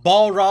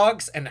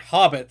 Balrogs, and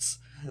Hobbits,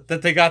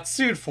 that they got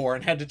sued for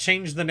and had to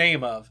change the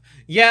name of.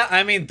 Yeah,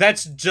 I mean,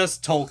 that's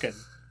just Tolkien.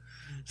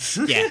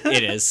 Yeah,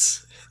 it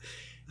is.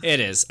 It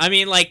is. I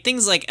mean, like,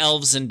 things like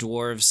elves and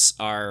dwarves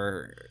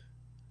are,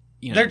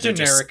 they're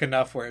generic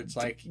enough where it's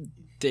like,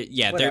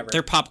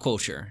 they're pop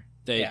culture.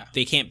 Yeah.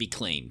 They can't be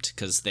claimed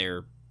because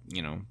they're,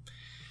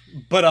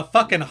 But a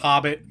fucking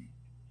Hobbit.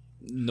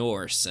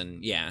 Norse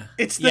and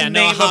it's the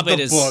name of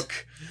the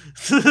book.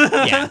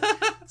 Yeah,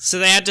 so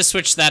they had to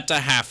switch that to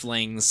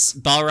halflings.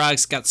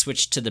 Balrogs got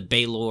switched to the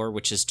Baelor,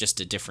 which is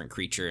just a different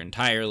creature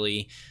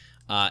entirely.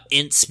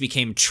 Ints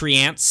became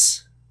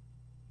Treants.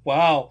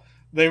 Wow,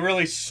 they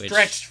really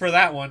stretched for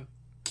that one.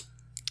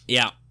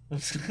 Yeah.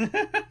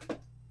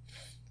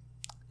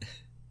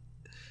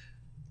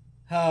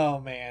 Oh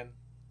man,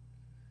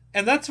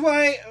 and that's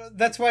why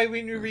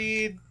when you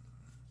read.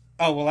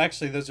 Oh, well,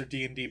 actually, those are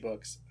D&D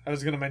books. I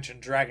was going to mention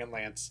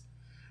Dragonlance.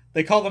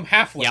 They call them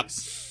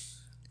halflings.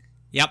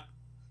 Yep.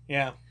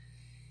 Yeah.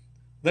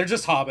 They're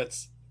just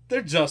hobbits.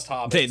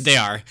 They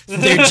are.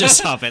 They're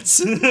just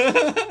hobbits.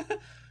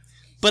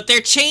 But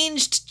they're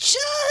changed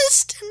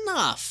just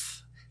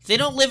enough. They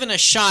don't live in a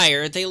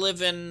shire. They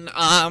live in,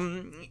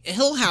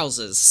 hill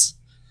houses.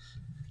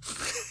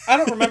 I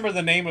don't remember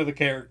the name of the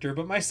character,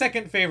 but my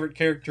second favorite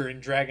character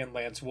in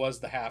Dragonlance was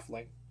the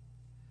halfling.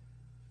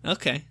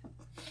 Okay.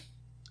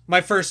 My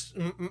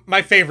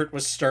favorite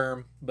was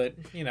Sturm, but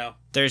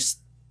there's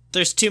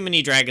too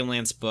many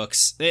Dragonlance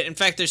books. In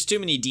fact, there's too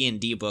many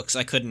D&D books.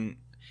 I couldn't.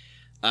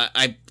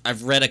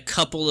 I've read a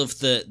couple of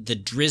the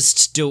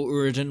Drizzt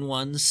Do'Urden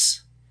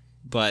ones,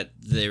 but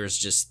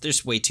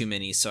there's way too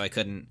many, so I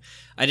didn't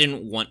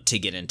want to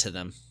get into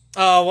them.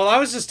 Oh well, I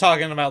was just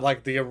talking about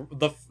like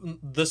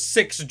the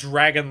 6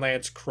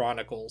 Dragonlance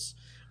Chronicles,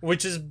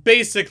 which is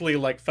basically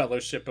like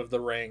Fellowship of the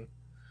Ring.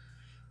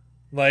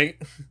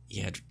 Like,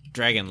 yeah,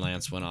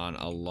 Dragonlance went on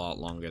a lot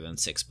longer than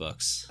 6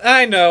 books.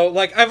 I know.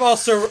 Like, I've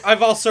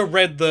also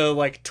read the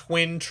like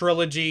Twin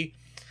trilogy,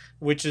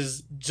 which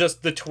is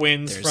just the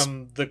twins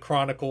from the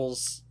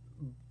Chronicles,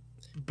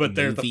 but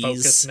they're the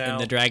focus now. In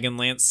the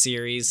Dragonlance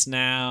series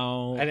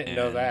now. I didn't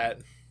know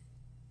that.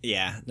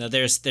 Yeah, no.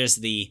 There's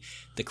the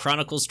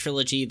Chronicles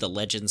trilogy, the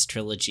Legends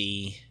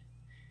trilogy.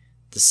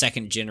 The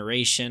Second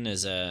Generation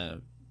is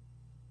a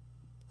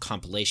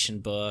compilation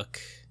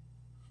book.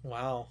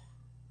 Wow.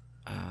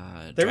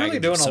 They're really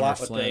doing a lot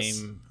with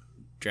this.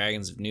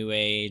 Dragons of New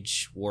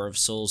Age, War of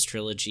Souls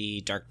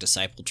trilogy, Dark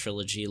Disciple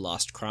trilogy,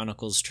 Lost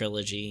Chronicles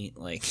trilogy.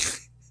 Like,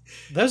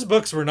 those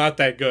books were not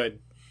that good.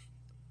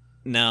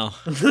 No.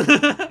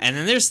 And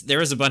then there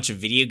was a bunch of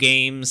video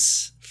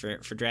games for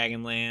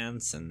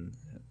Dragonlance and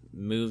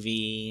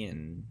movie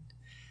and.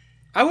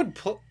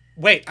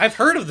 Wait, I've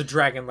heard of the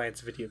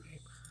Dragonlance video game.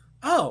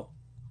 Oh,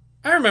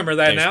 I remember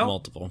that now. There's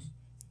multiple.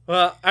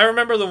 Well, I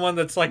remember the one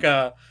that's like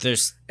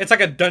it's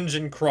like a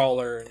dungeon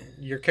crawler,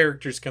 and your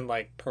characters can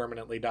like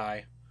permanently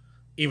die,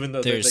 even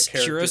though they're the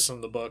characters from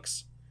the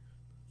books.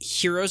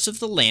 Heroes of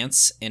the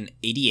Lance in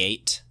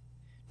 88,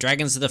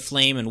 Dragons of the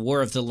Flame and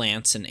War of the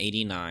Lance in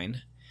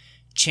 89,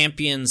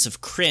 Champions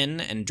of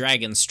Krynn and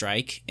Dragon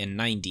Strike in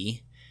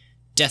 90,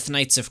 Death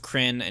Knights of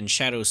Krynn and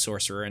Shadow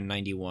Sorcerer in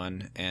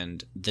 91,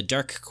 and The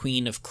Dark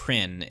Queen of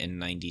Krynn in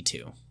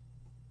 92.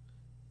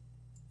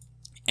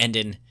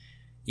 And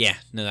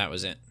that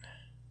was it.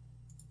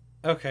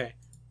 Okay.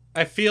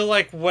 I feel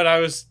like what I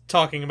was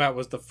talking about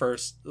was the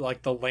first,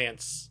 like, the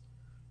Lance.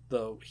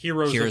 The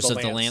Heroes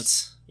of the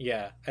Lance.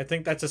 Yeah. I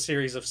think that's a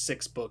series of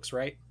 6 books,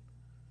 right?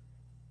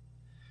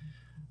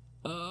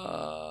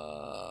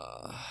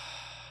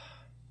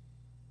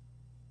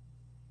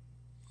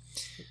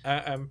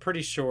 I'm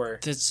pretty sure.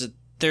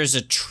 There's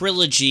a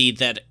trilogy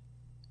that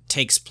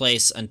takes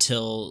place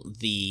until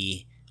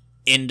the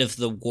end of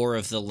the War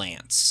of the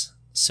Lance.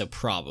 So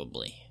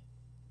probably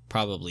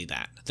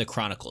that. The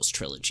Chronicles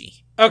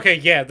trilogy. Okay,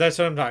 yeah, that's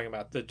what I'm talking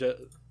about.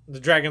 The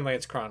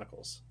Dragonlance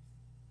Chronicles.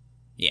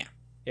 Yeah.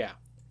 Yeah.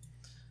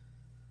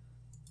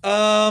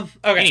 Okay.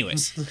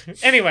 Anyways.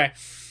 Anyway,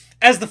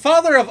 as the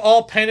father of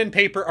all pen and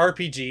paper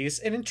RPGs,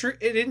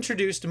 it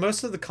introduced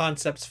most of the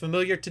concepts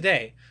familiar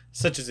today,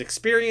 such as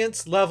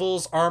experience,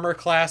 levels, armor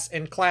class,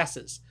 and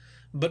classes.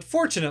 But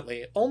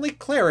fortunately, only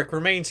Cleric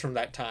remains from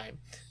that time,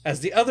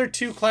 as the other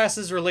 2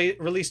 classes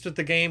released with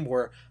the game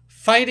were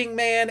Fighting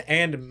Man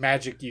and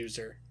Magic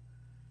User.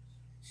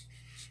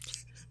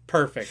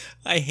 Perfect.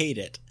 I hate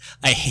it.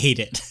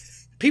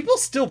 People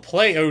still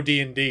play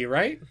OD&D,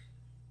 right?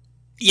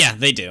 Yeah,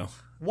 they do.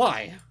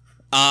 Why?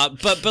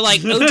 But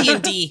like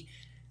OD&D,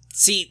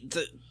 see,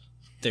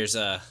 there's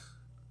a...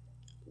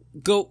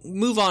 Go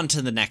move on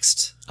to the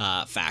next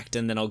fact,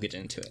 and then I'll get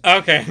into it.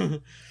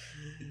 Okay.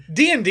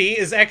 D&D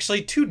is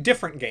actually 2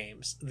 different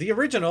games, the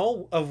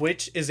original of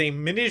which is a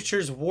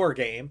miniatures war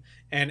game,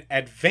 and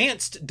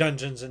Advanced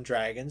Dungeons &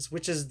 Dragons,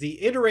 which is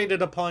the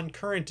iterated upon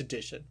current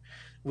edition,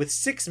 with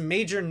 6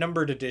 major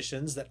numbered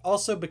editions that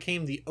also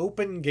became the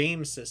open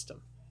game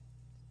system.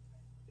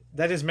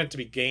 That is meant to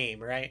be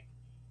game, right?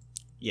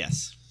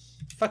 Yes.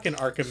 Fucking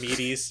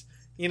Archimedes.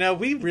 You know,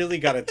 we really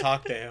got to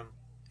talk to him.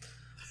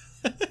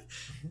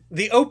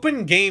 The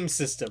open game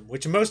system,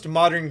 which most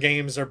modern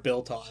games are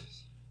built on.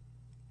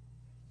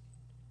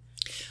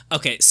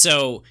 Okay,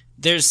 so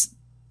there's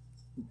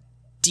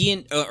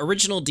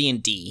original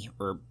D&D,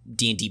 or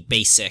D&D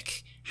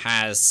Basic,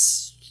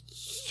 has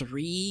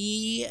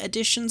 3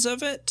 editions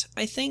of it,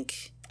 I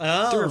think.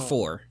 Oh. 3 or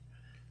 4.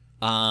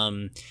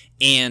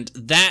 And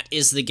that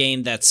is the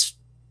game that's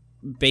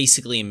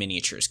basically a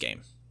miniatures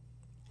game.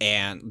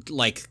 And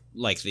like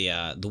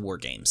the war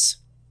games.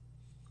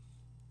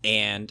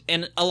 And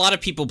a lot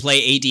of people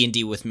play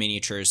AD&D with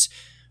miniatures.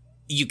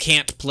 You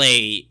can't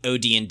play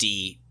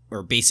OD&D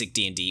or basic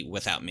D&D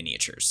without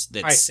miniatures.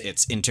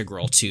 It's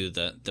integral to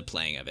the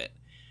playing of it.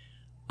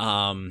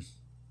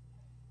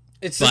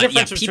 It's the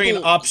difference between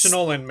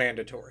optional and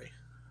mandatory.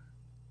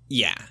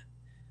 Yeah.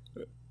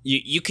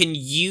 You can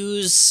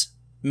use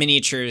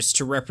miniatures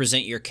to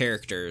represent your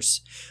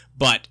characters,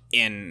 but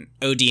in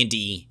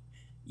OD&D,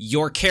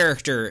 your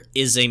character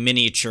is a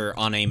miniature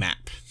on a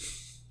map.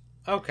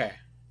 Okay.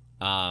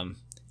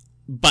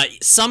 But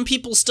some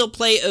people still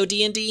play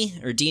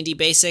OD&D or D&D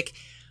Basic,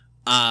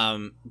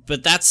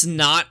 but that's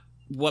not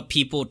what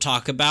people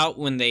talk about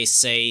when they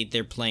say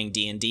they're playing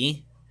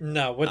D&D.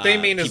 No, what they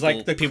mean is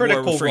like the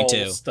critical role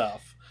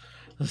stuff.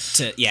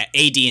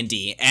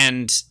 AD&D,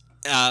 and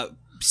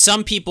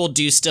some people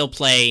do still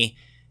play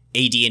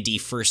AD&D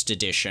First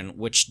Edition,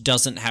 which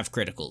doesn't have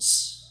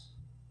criticals.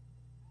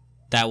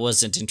 That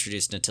wasn't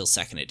introduced until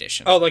 2nd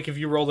edition. Oh, like if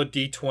you roll a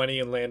d20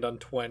 and land on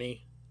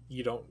 20,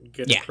 you don't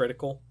get a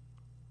critical?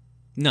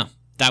 No,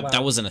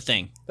 that wasn't a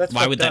thing.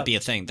 Why would that be a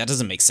thing? That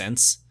doesn't make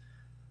sense.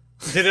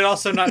 Did it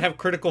also not have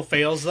critical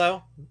fails,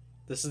 though?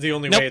 This is the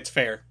only way it's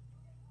fair.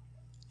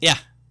 Yeah.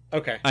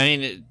 Okay. I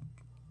mean,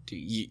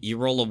 you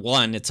roll a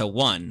 1, it's a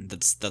 1.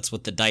 That's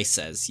what the dice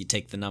says. You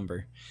take the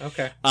number.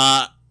 Okay.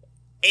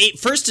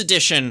 First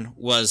edition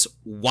was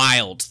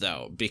wild,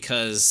 though,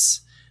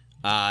 because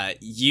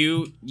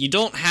you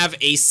don't have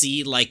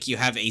AC like you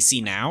have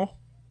AC now,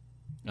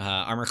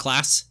 armor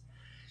class.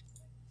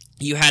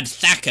 You had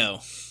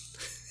THAC0,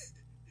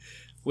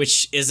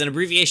 which is an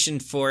abbreviation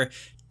for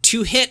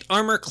to hit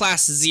armor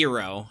class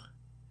 0.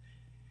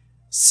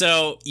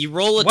 So you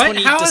roll a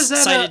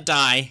 20-sided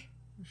die.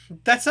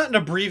 That's not an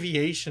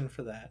abbreviation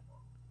for that.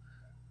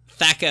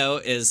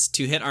 THAC0 is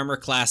to hit armor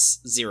class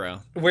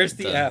 0. Where's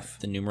the F?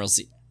 The numeral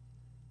Z.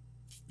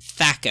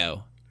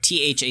 THAC0. THACO.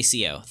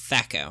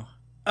 THAC0.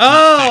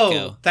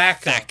 Oh!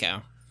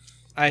 THAC0.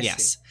 I see.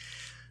 Yes.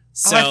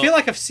 So I feel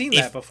like I've seen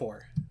that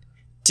before.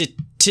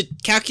 To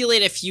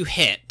calculate if you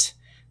hit,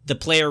 the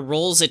player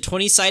rolls a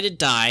 20-sided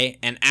die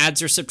and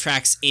adds or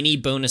subtracts any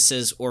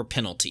bonuses or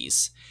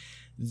penalties.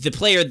 The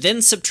player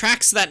then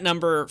subtracts that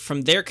number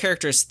from their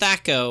character's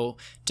THAC0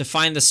 to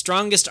find the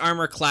strongest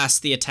armor class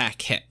the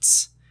attack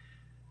hits.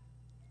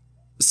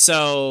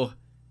 So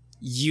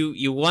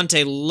you want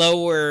a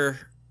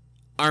lower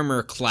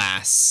armor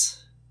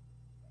class,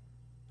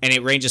 and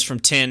it ranges from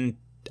 10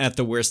 at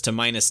the worst to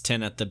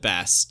 -10 at the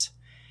best.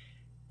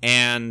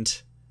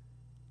 And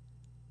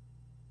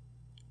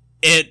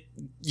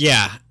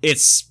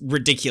it's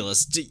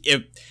ridiculous.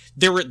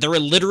 There were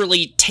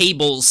literally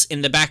tables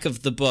in the back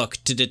of the book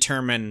to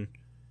determine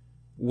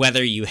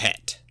whether you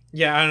hit.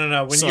 Yeah, I don't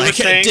know. When you were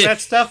saying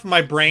that stuff,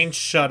 my brain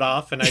shut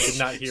off and I did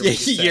not hear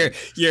what you said.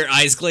 Your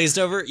eyes glazed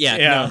over?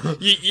 Yeah. No.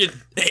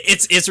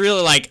 It's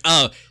really like,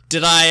 oh,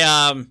 can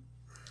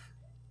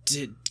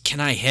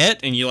I hit?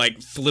 And you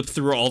like flip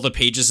through all the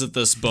pages of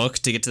this book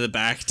to get to the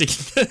back to get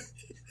the...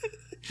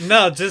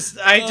 No,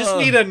 I just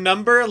need a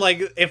number.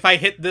 Like, if I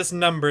hit this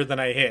number, then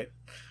I hit.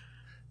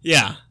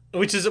 Yeah.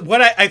 Which is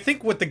what I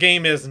think what the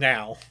game is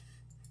now.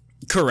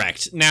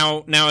 Correct.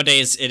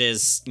 Nowadays, it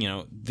is,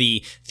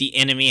 the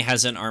enemy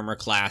has an armor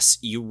class.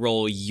 You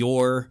roll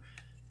your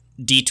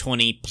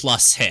d20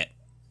 plus hit.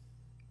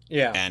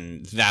 Yeah.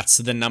 And that's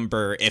the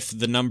number. If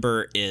the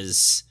number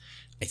is,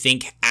 I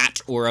think,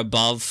 at or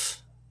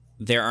above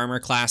their armor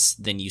class,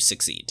 then you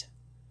succeed.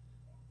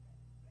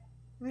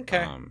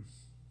 Okay.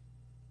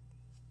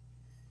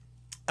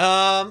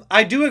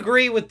 I do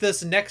agree with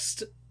this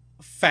next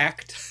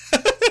fact.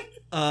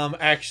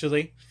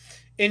 Actually,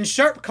 in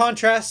sharp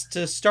contrast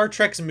to Star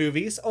Trek's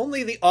movies,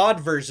 only the odd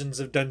versions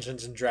of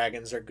Dungeons and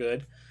Dragons are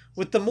good.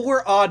 With the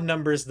more odd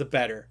numbers, the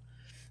better.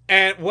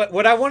 And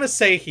what I want to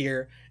say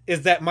here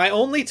is that my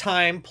only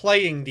time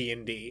playing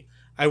D&D,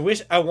 I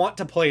want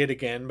to play it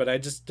again, but I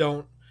just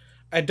don't.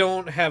 I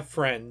don't have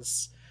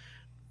friends.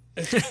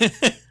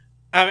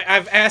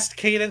 I've asked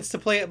Cadence to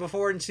play it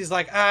before, and she's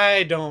like,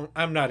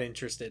 I'm not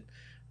interested.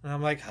 And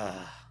I'm like,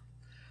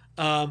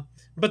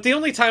 but the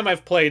only time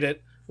I've played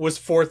it was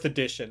 4th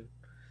edition.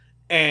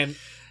 And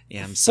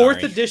I'm sorry.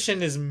 4th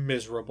edition is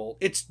miserable.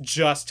 It's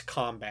just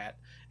combat.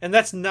 And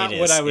that's not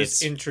what I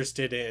was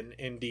interested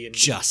in D&D.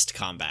 Just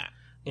combat.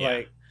 Yeah.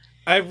 Like,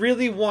 I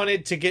really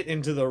wanted to get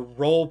into the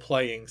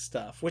role-playing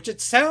stuff, which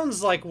it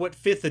sounds like what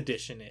 5th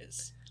edition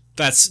is.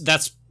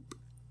 That's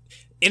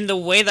in the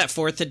way that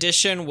 4th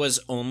edition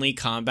was only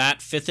combat,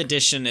 5th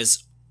edition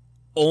is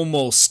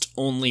almost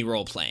only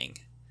role-playing.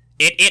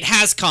 It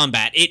has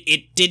combat.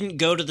 It didn't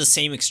go to the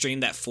same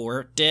extreme that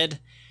 4 did,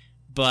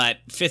 but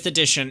 5th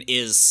edition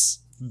is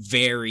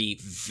very,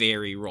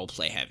 very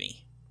roleplay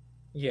heavy.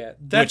 Yeah,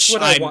 that's which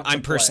what I want.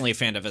 I'm personally a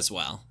fan of as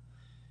well.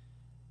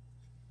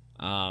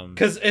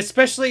 Because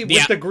especially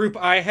with the group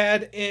I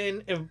had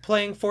in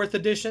playing 4th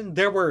edition,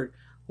 there were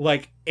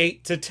like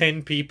 8 to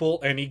 10 people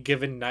any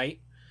given night.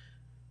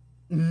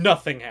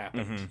 Nothing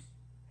happened.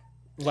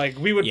 Mm-hmm. Like,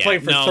 we would play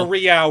for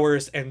 3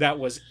 hours, and that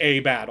was a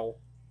battle.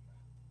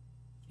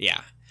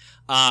 Yeah.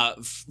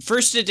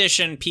 1st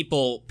edition,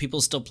 people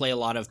still play a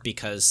lot of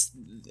because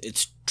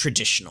it's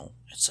traditional.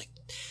 It's like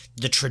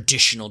the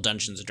traditional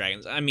Dungeons and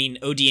Dragons. I mean,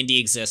 OD&D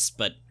exists,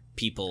 but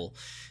people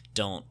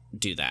don't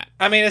do that.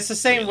 I mean, it's the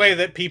same way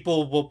that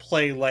people will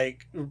play,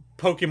 like,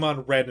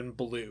 Pokemon Red and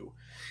Blue.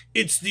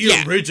 It's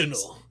the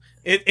original.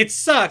 It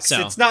sucks.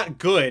 So, it's not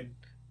good,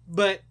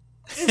 but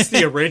it's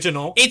the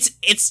original. It's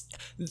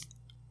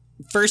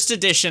 1st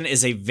edition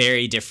is a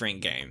very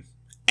different game.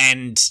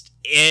 And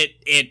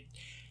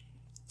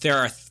there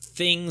are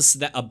things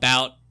that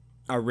about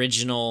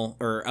original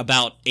or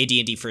about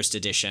AD&D 1st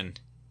edition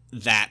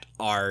that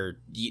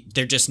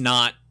they're just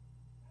not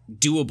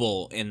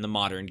doable in the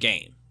modern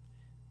game.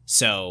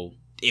 So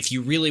if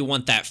you really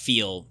want that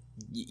feel,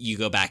 you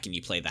go back and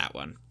you play that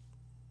one.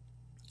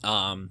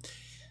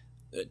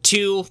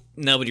 2,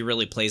 nobody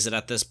really plays it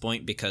at this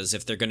point because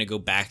if they're going to go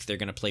back, they're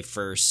going to play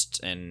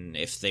 1st, and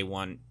if they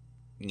want,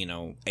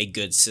 a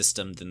good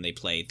system, then they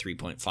play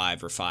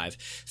 3.5 or 5.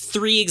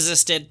 3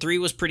 existed. 3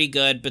 was pretty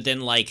good, but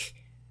then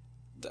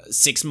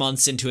 6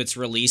 months into its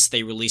release,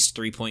 they released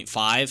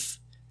 3.5,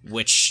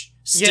 which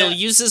still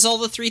uses all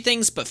the 3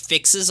 things, but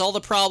fixes all the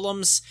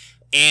problems,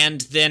 and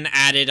then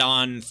added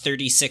on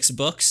 36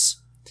 books.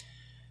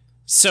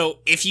 So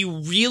if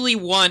you really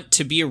want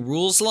to be a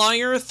rules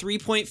lawyer,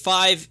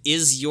 3.5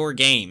 is your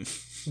game.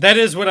 That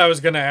is what I was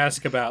going to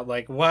ask about.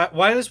 Like,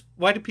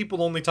 why do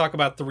people only talk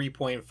about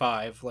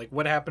 3.5? Like,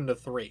 what happened to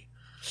 3?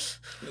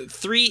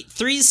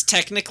 3's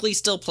technically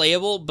still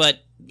playable,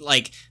 but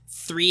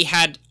 3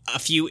 had a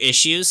few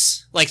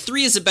issues.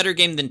 3 is a better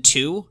game than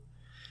 2,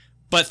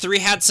 but 3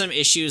 had some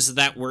issues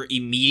that were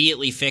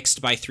immediately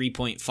fixed by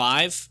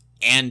 3.5,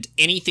 and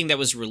anything that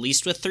was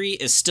released with 3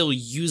 is still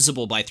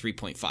usable by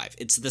 3.5.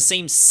 It's the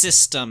same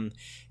system,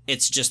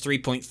 it's just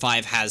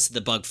 3.5 has the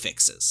bug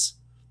fixes.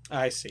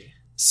 I see.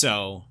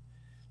 So,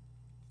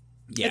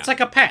 yeah. It's like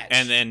a patch.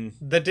 And then...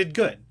 that did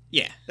good.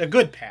 Yeah. A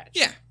good patch.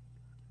 Yeah.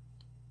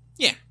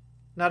 Yeah.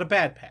 Not a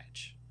bad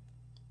patch.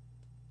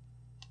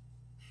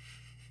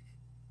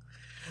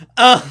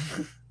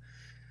 I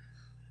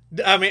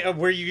mean,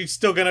 were you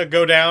still going to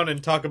go down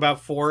and talk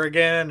about 4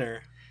 again,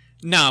 or...?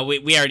 No,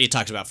 we already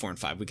talked about 4 and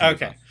 5. We can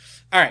okay.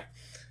 All right.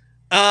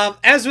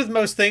 As with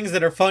most things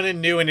that are fun and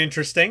new and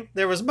interesting,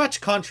 there was much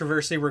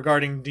controversy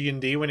regarding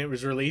D&D when it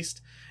was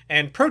released,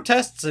 and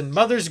protests and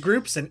mothers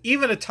groups and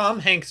even a Tom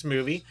Hanks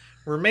movie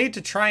were made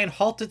to try and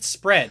halt its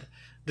spread,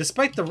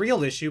 despite the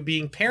real issue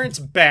being parents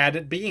bad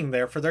at being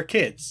there for their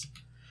kids.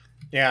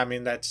 Yeah, I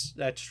mean, that's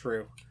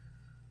true.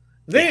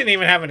 They didn't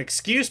even have an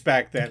excuse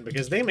back then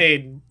because they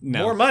made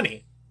more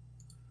money.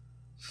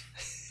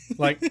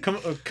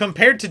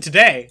 Compared to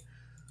today,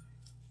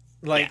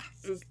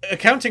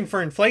 accounting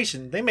for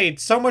inflation, they made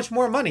so much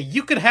more money.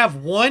 You could have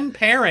one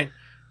parent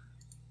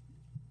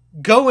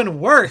go and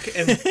work,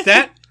 and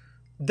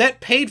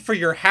that paid for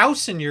your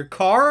house and your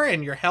car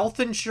and your health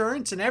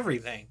insurance and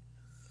everything.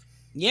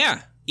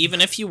 Yeah, even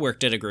if you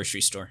worked at a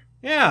grocery store.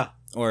 Yeah.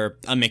 Or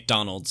a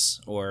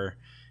McDonald's, or,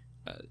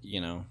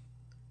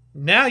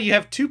 Now you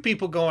have 2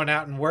 people going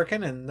out and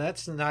working, and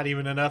that's not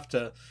even enough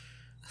to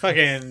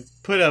fucking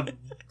put a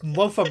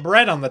loaf of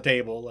bread on the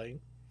table.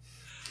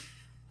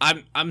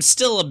 I'm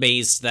still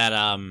amazed that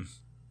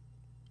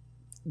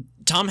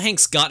Tom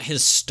Hanks got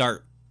his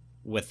start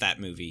with that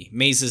movie,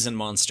 Mazes and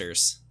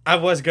Monsters. I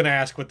was going to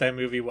ask what that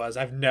movie was.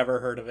 I've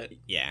never heard of it.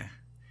 Yeah.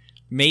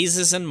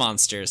 Mazes and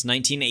Monsters,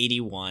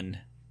 1981.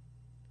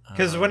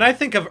 Because when I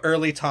think of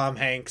early Tom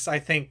Hanks, I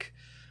think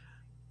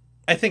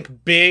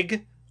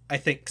Big, I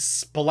think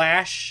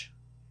Splash.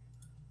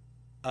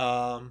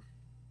 Those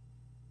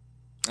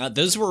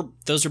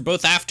were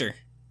both after.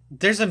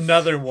 There's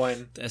another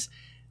one.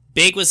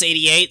 Big was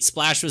 88,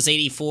 Splash was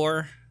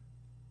 84,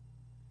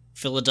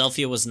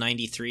 Philadelphia was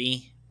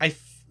 93.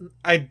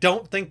 I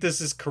don't think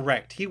this is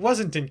correct. He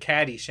wasn't in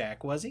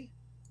Caddyshack, was he?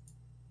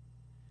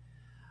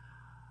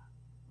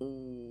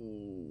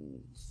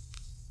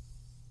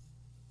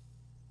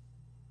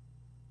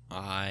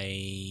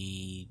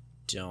 I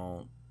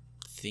don't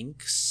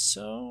think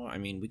so. I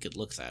mean, we could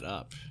look that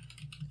up.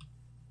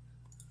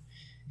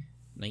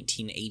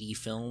 1980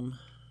 film.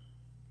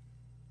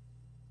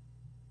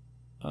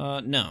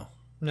 No.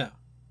 No.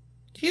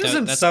 He was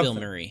in that's something.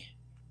 Bill Murray.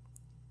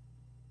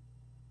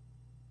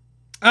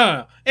 I don't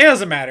know. It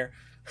doesn't matter.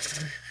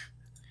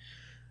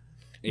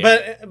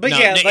 Yeah. But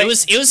yeah, it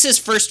was his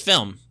first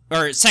film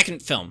or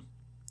second film.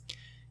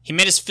 He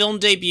made his film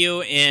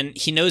debut in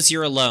He Knows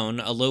You're Alone,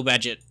 a low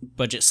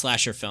budget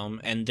slasher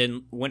film, and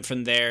then went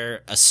from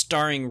there a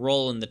starring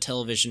role in the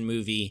television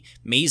movie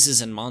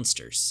Mazes and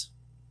Monsters.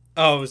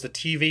 Oh, it was a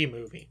TV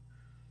movie.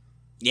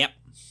 Yep.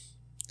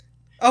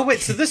 Oh, wait,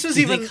 so this was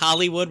You even... think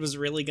Hollywood was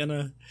really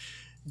gonna...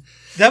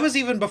 That was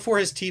even before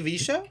his TV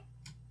show?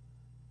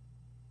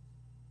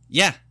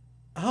 Yeah.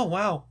 Oh,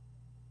 wow.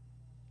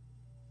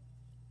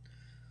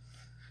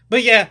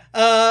 But yeah,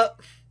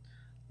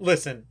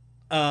 listen,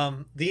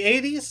 the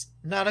 80s,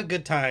 not a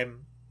good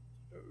time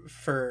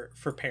for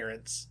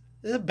parents.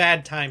 It's a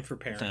bad time for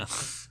parents. No.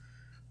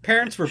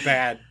 Parents were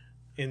bad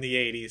in the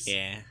 80s.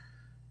 Yeah.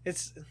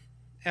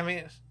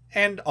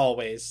 And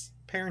always.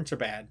 Parents are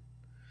bad.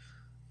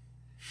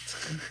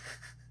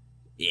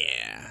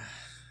 Yeah.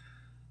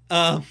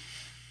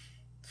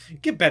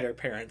 Get better,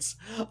 parents.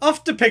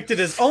 Oft depicted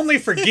as only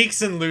for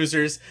geeks and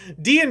losers,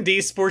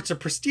 D&D sports a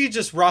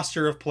prestigious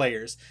roster of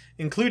players,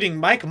 including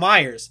Mike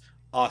Myers,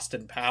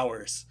 Austin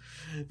Powers,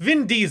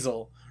 Vin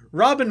Diesel,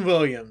 Robin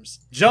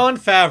Williams, Jon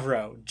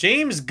Favreau,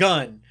 James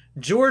Gunn,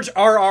 George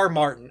R.R.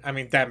 Martin. I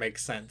mean, that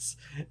makes sense.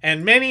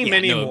 And many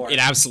more. It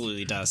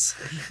absolutely does.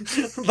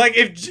 Like,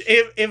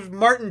 if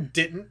Martin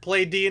didn't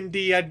play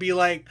D&D, I'd be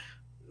like,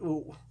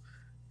 ooh,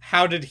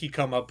 how did he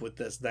come up with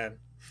this then?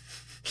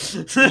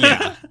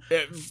 Yeah,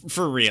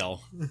 for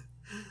real.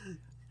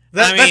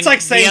 That's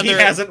like saying he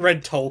hasn't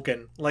read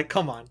Tolkien. Like,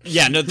 come on.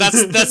 Yeah, no,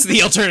 that's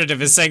the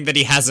alternative, is saying that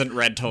he hasn't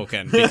read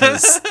Tolkien,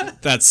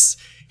 because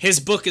his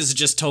book is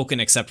just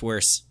Tolkien except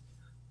worse.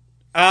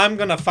 I'm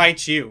gonna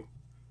fight you.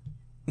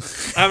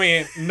 I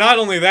mean, not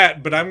only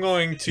that, but I'm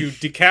going to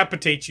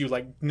decapitate you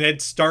like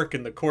Ned Stark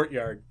in the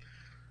courtyard.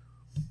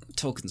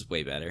 Tolkien's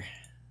way better.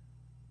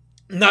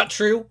 Not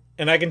true,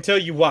 and I can tell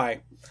you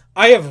why.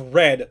 I have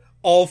read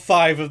all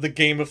 5 of the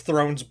Game of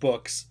Thrones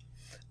books.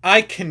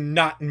 I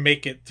cannot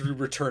make it through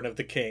Return of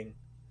the King.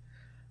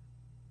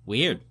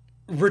 Weird.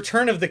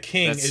 Return of the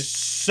King is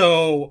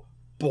so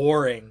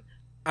boring.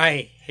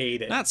 I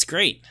hate it. That's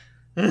great.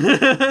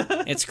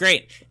 It's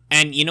great.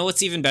 And you know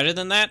what's even better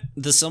than that?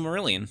 The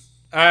Silmarillion.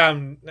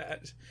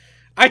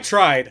 I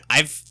tried.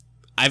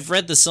 I've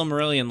read the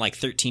Silmarillion like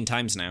 13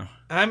 times now.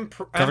 I'm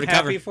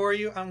happy for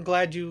you. I'm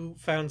glad you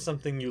found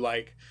something you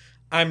like.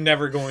 I'm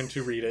never going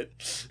to read it.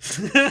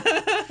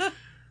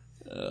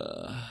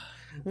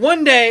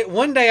 One day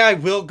I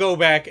will go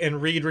back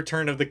and read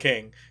Return of the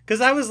King.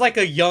 Because I was like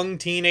a young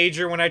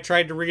teenager when I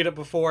tried to read it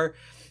before.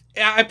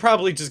 I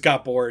probably just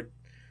got bored.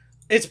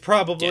 It's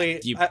probably...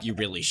 Yeah, you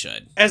really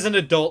should. As an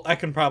adult, I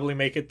can probably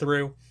make it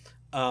through.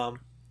 Silmarillion.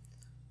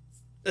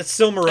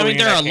 I mean,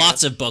 there are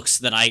lots of books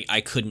that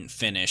I couldn't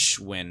finish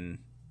when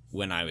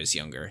I was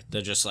younger.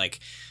 They're just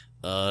like,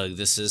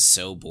 this is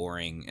so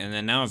boring. And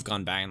then now I've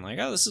gone back and like,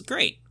 oh, this is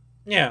great.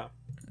 Yeah.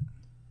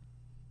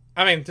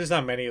 I mean, there's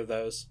not many of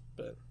those,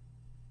 but...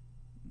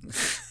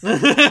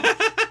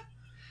 But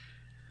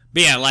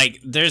yeah, like,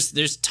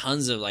 there's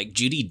tons of, like,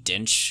 Judi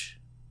Dench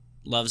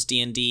loves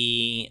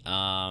D&D,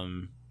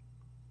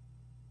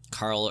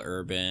 Carl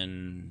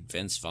Urban,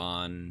 Vince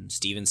Vaughn,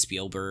 Steven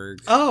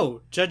Spielberg.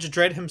 Oh, Judge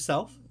Dredd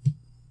himself?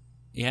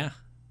 Yeah.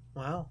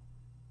 Wow.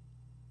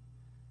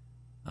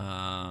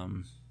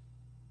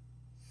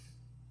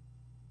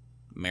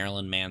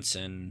 Marilyn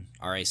Manson,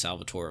 R.A.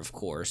 Salvatore, of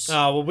course.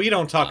 Oh, well, we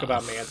don't talk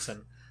about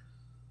Manson.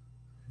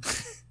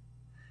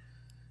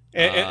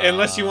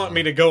 Unless you want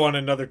me to go on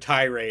another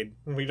tirade.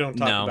 We don't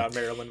talk about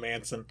Marilyn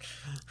Manson.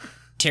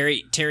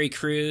 Terry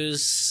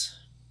Crews.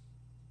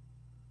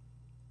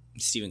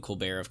 Stephen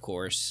Colbert, of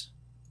course.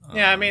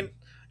 Yeah, I mean,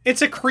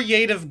 it's a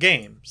creative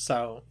game,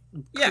 so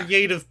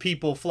creative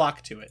people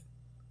flock to it.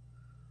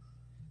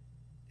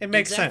 It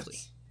makes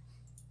sense.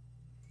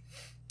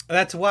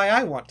 That's why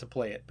I want to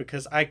play it,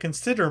 because I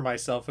consider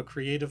myself a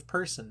creative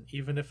person,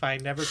 even if I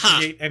never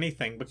create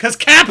anything, because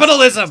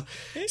capitalism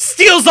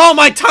steals all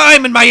my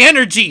time and my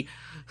energy!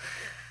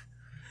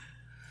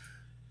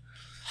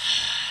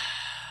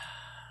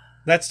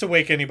 That's to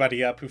wake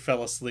anybody up who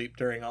fell asleep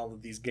during all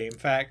of these game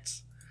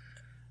facts.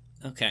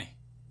 Okay,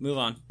 move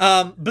on.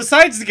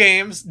 Besides the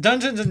games,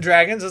 Dungeons &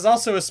 Dragons is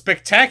also a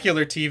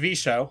spectacular TV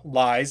show,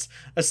 lies,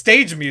 a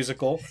stage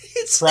musical,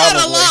 it's probably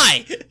not a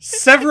lie!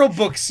 Several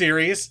book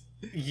series,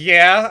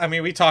 yeah, I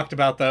mean, we talked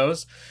about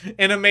those,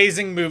 an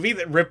amazing movie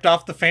that ripped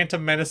off the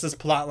Phantom Menace's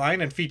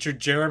plotline and featured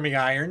Jeremy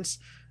Irons,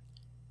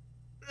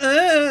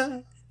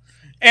 and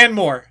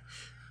more.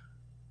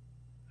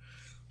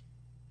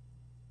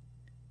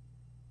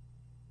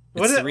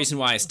 It's the reason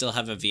why I still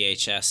have a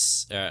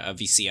VHS, a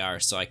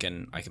VCR, so I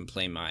can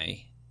play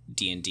my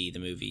D&D the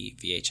movie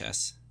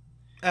VHS.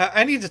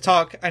 I need to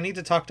talk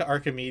to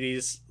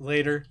Archimedes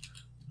later.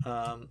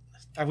 I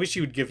wish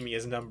you would give me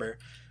his number,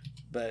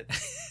 but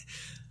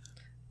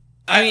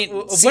I mean,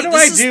 what do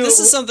I do?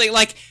 This is something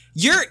like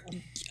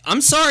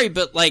I'm sorry,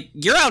 but like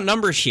you're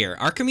outnumbered here.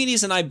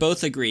 Archimedes and I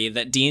both agree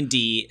that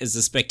D&D is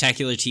a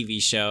spectacular TV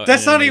show.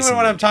 That's not even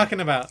what I'm talking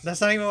about.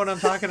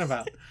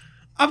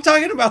 I'm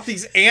talking about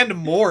these and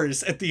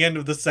mores at the end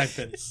of the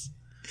sentence.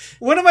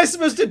 What am I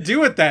supposed to do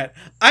with that?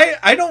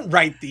 I don't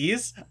write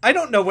these. I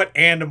don't know what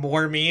and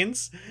more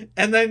means.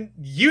 And then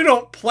you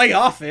don't play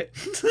off it.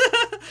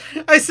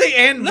 I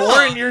say and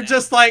more and you're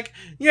just like,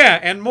 yeah,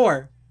 and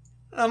more.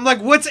 I'm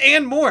like, what's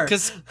and more?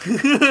 Because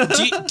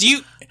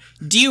do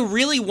Do you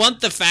really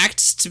want the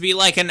facts to be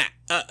like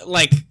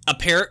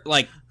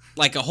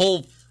like a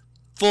whole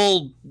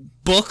full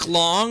book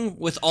long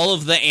with all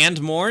of the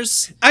and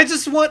mores? I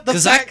just want the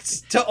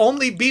facts to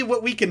only be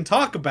what we can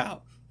talk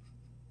about.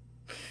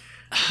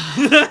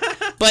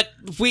 But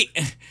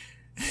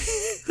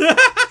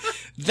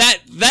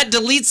that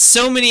deletes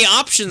so many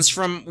options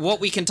from what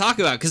we can talk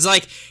about. Because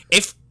like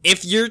if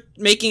you're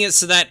making it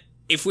so that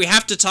if we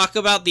have to talk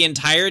about the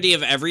entirety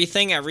of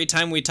everything every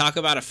time we talk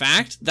about a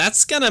fact,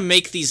 that's gonna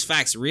make these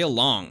facts real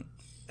long.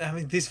 I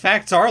mean, these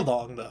facts are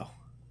long, though.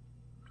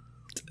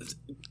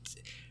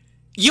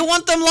 You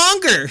want them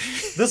longer.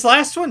 This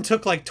last one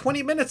took like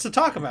 20 minutes to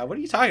talk about. What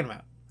are you talking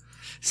about?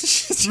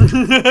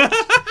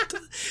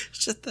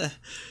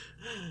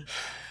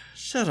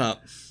 Shut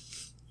up.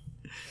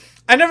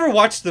 I never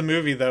watched the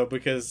movie, though,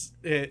 because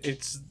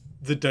it's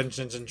the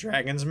Dungeons and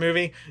Dragons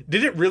movie.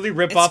 Did it really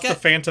rip off the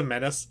Phantom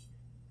Menace?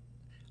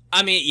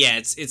 I mean, yeah,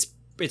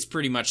 it's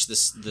pretty much the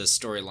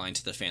storyline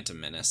to the Phantom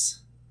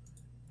Menace.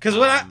 Because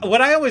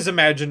what I always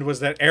imagined was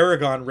that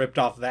Aragon ripped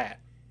off that.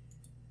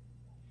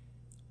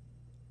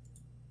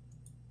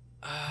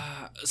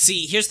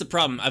 See, here's the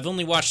problem. I've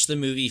only watched the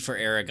movie for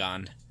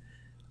Aragon.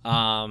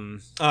 Oh,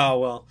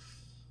 well.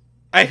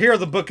 I hear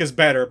the book is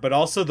better, but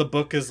also the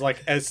book is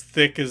like as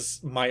thick as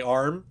my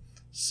arm,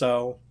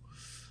 so...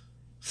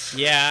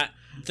 Yeah,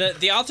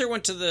 the author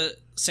went to the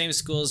same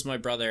school as my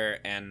brother,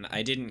 and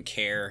I didn't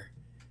care.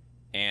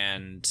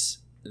 And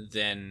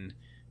then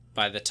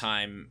by the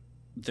time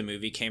the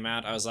movie came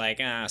out, I was like,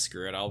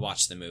 screw it, I'll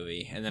watch the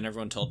movie. And then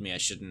everyone told me I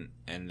shouldn't,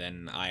 and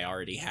then I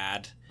already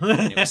had,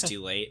 and it was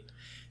too late.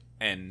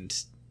 And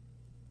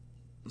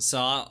so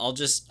I'll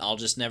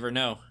just never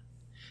know.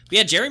 But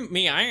yeah,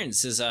 Jeremy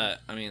Irons is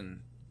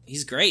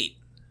he's great.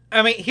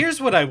 I mean, here's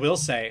what I will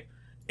say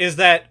is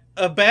that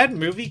a bad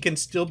movie can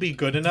still be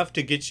good enough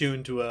to get you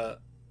into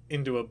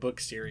a book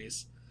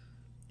series.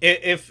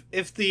 If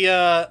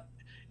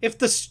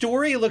the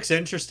story looks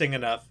interesting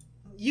enough,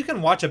 you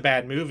can watch a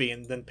bad movie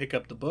and then pick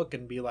up the book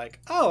and be like,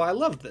 "Oh, I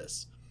love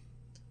this."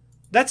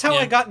 That's how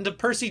I got into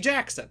Percy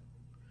Jackson.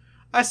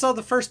 I saw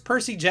the first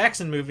Percy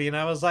Jackson movie and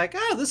I was like,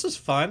 "Oh, this is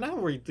fun. I'll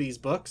read these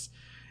books."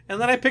 And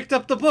then I picked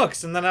up the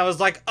books and then I was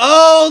like,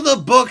 "Oh, the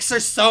books are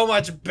so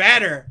much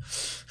better."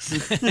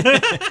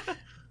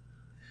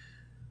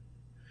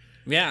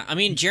 Yeah, I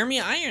mean, Jeremy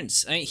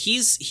Irons,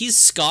 he's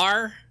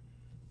Scar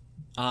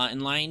in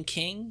Lion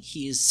King.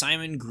 He's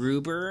Simon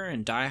Gruber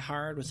in Die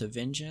Hard with a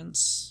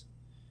Vengeance.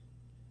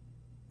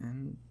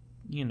 And,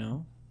 you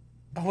know.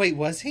 Oh, wait,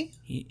 was he?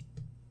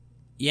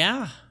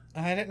 Yeah.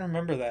 I didn't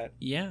remember that.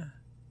 Yeah.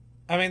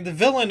 I mean, the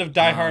villain of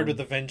Die Hard with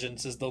a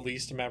Vengeance is the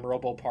least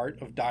memorable part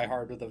of Die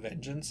Hard with a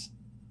Vengeance.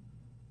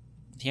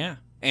 Yeah.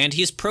 And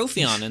he's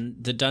Protheon in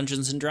the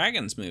Dungeons and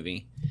Dragons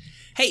movie.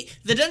 Hey,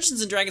 the Dungeons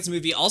and Dragons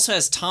movie also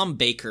has Tom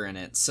Baker in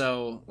it,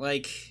 so,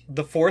 like...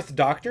 The Fourth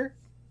Doctor?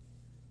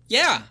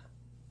 Yeah.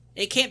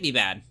 It can't be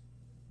bad.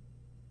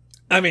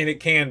 I mean,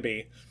 it can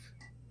be.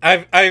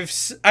 I've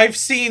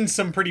seen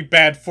some pretty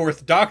bad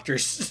Fourth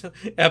Doctor's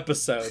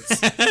episodes.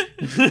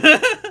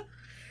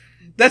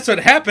 That's what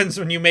happens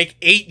when you make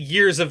 8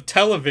 years of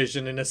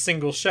television in a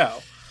single show.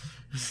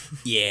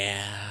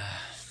 Yeah.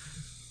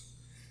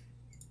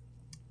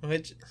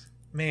 Which,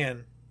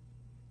 man,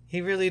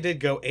 he really did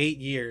go 8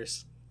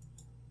 years.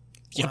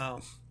 Yep.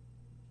 Wow.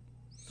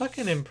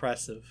 Fucking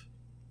impressive.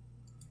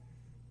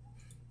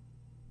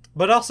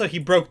 But also, he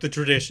broke the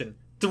tradition.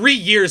 3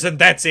 years and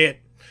that's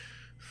it.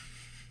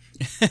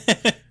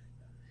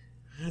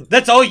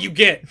 That's all you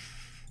get.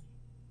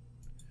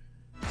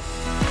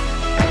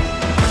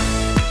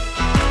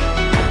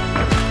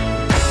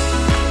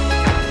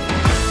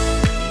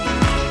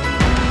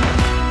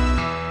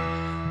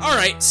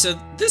 Alright, so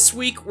this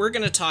week we're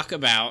going to talk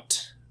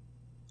about...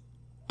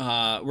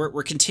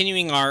 We're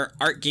continuing our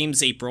Art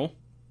Games April.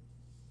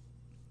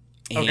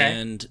 Okay.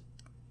 And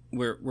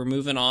we're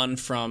moving on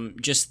from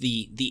just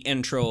the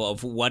intro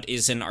of what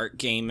is an art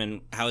game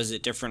and how is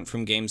it different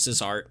from games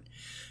as art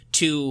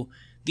to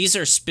these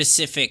are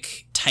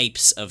specific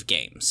types of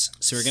games.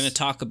 So we're going to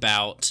talk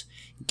about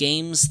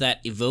games that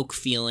evoke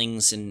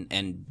feelings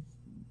and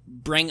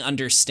bring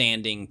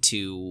understanding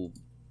to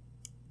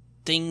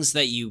things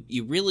that you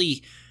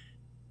really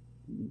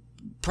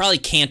probably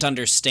can't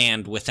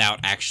understand without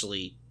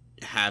actually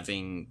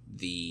having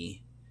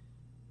the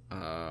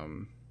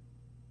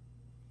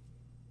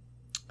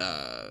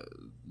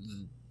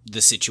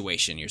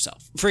situation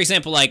yourself. For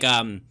example, like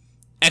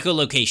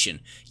echolocation.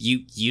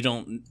 You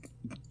don't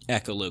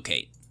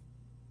echolocate,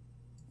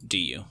 do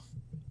you?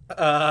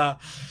 I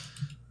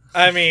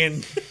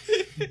mean,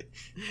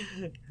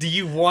 do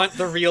you want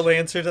the real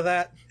answer to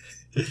that?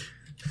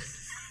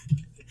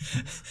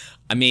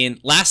 I mean,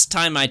 last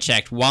time I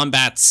checked,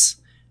 wombats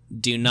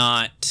do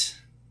not.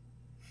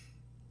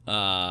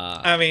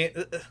 I mean,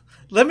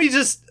 let me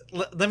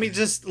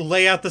just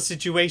lay out the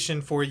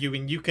situation for you,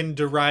 and you can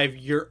derive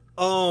your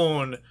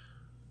own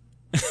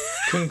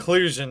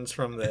conclusions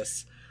from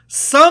this.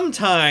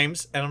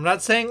 Sometimes, and I'm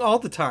not saying all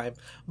the time,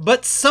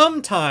 but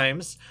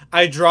sometimes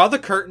I draw the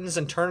curtains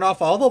and turn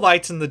off all the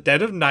lights in the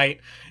dead of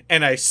night,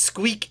 and I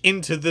squeak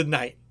into the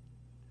night.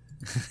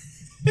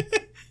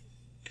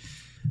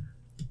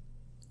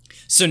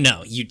 So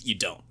no, you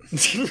don't.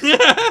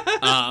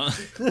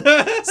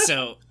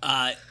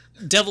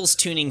 Devil's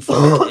Tuning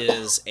Fork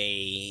is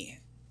a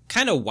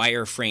kind of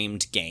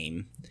wireframed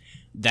game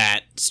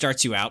that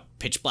starts you out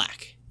pitch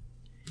black,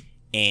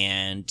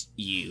 and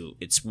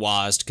it's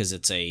WASD because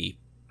it's a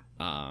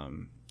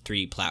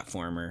 3D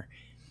platformer,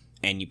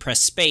 and you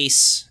press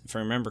space, if I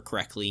remember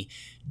correctly,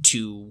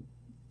 to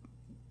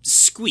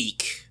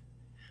squeak,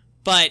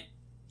 but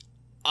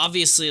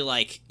obviously,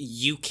 like,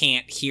 you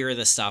can't hear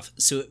the stuff,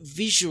 so it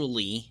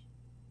visually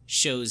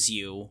shows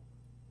you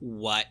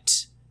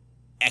what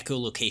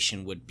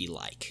echolocation would be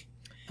like.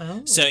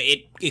 Oh. So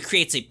it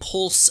creates a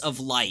pulse of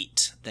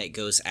light that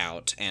goes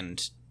out,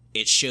 and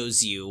it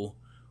shows you,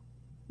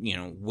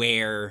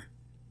 where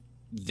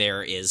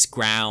there is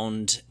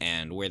ground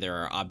and where there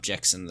are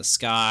objects in the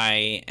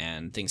sky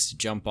and things to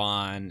jump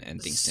on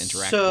and things to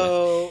interact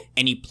with.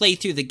 And you play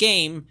through the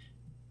game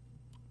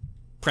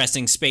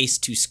pressing space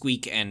to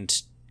squeak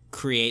and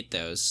create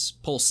those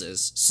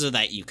pulses so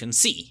that you can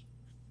see.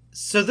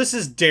 So this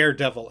is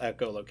Daredevil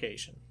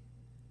echolocation.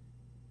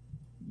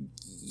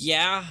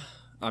 Yeah,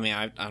 I mean,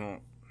 I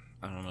don't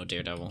know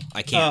Daredevil.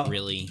 I can't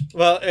really.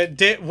 Well,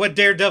 what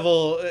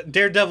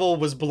Daredevil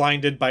was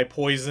blinded by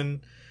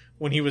poison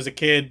when he was a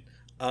kid,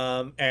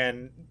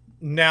 and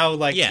now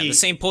the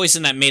same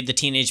poison that made the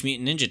Teenage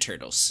Mutant Ninja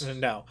Turtles.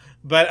 No,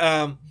 but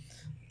now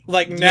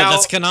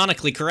that's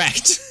canonically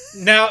correct.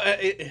 Now,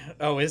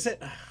 is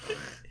it?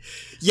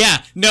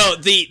 Yeah, no,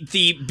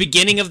 the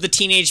beginning of the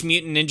Teenage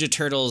Mutant Ninja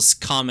Turtles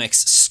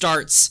comics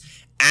starts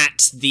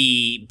at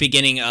the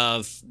beginning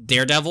of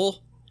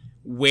Daredevil,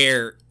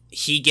 where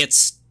he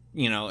gets,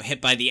 hit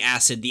by the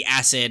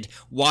acid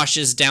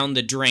washes down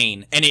the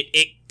drain, and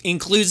it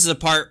includes the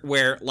part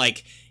where,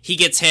 like, he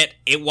gets hit,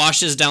 it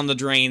washes down the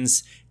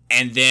drains,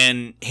 and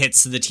then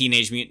hits the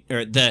Teenage Mutant,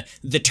 or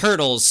the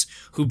Turtles,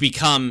 who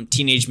become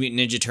Teenage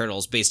Mutant Ninja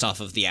Turtles based off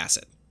of the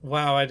acid.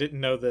 Wow, I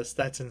didn't know this.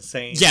 That's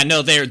insane. Yeah,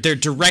 no, they're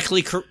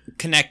directly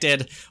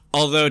connected,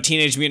 although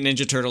Teenage Mutant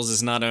Ninja Turtles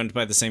is not owned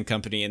by the same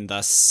company, and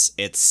thus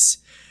it is.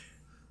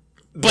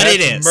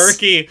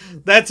 Murky.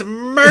 That's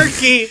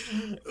murky.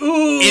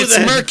 Ooh, it's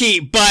murky,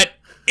 but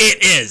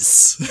it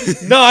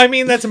is. No, I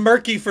mean that's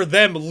murky for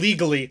them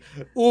legally.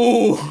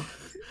 Ooh.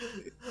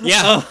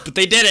 Yeah, but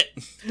they did it.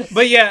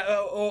 But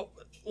yeah,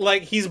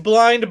 like he's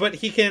blind, but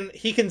he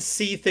can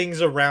see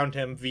things around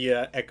him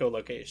via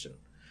echolocation,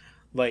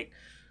 like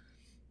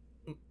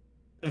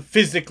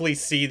physically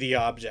see the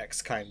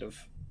objects, kind of.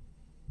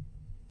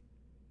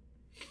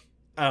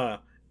 I don't know.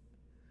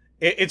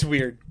 It's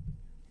weird.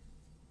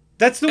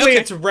 That's the way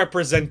it's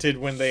represented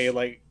when they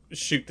like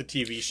shoot the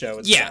TV show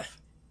and stuff.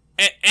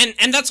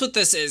 And that's what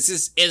this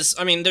is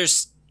I mean,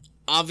 there's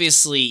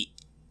obviously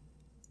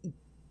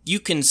you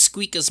can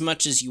squeak as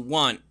much as you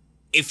want.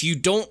 If you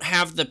don't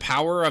have the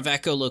power of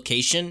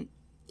echolocation,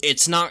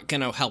 it's not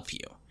going to help you.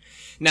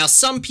 Now,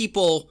 some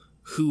people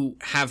who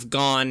have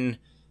gone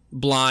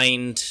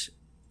blind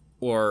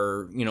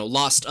or,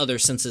 lost other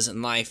senses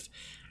in life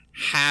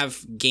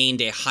have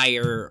gained a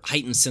higher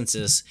heightened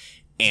senses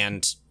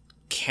and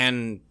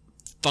can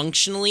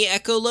functionally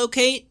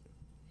echolocate.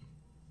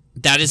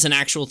 That is an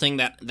actual thing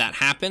that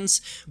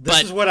happens.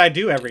 This is what I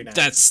do every night.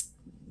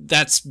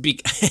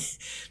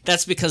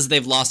 That's because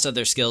they've lost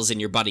other skills, and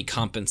your body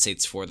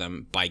compensates for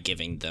them by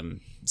giving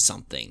them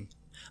something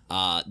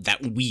that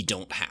we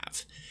don't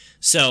have.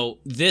 So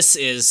this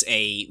is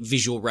a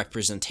visual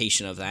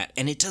representation of that,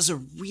 and it does a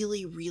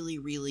really, really,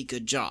 really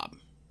good job.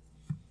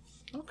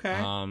 Okay.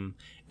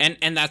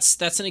 And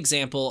that's an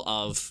example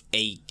of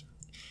a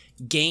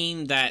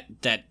game that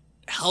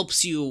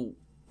helps you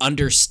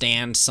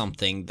understand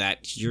something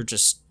that you're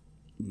just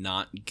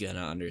not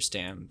gonna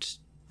understand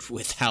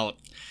without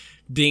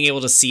being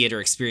able to see it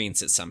or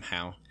experience it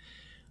somehow.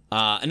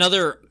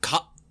 Another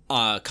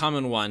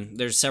common one,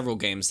 there's several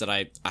games that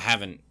I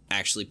haven't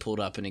actually pulled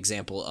up an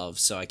example of,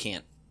 so I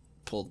can't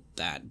pull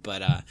that,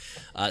 but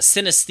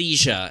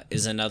synesthesia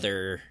is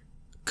another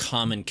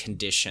common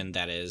condition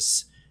that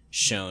is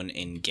shown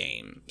in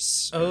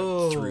games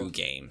through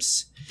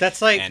games. That's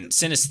like, and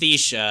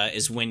synesthesia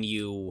is when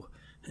you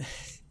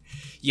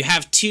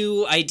have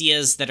two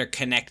ideas that are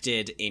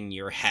connected in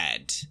your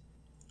head.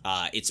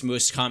 It's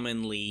most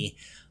commonly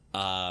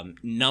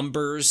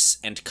numbers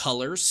and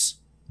colors.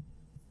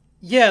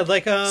 Yeah,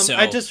 like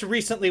I just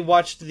recently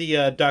watched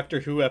the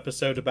Doctor Who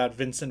episode about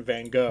Vincent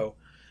van Gogh,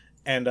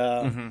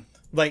 and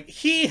like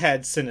he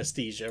had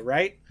synesthesia,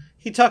 right?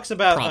 He talks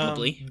about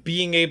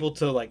being able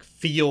to like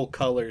feel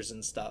colors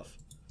and stuff.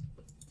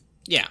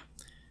 Yeah.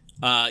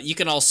 You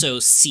can also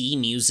see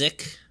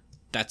music.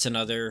 That's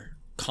another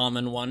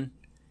common one.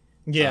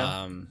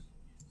 Yeah.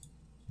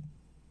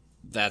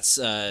 That's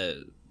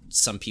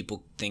some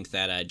people think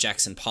that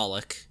Jackson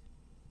Pollock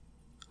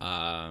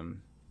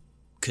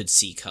could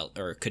see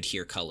or could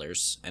hear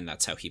colors, and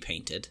that's how he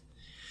painted.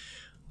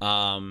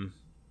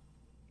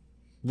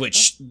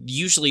 which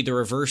usually the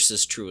reverse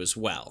is true as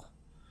well.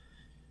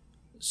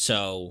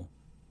 So,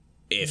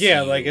 if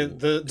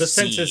the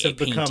senses have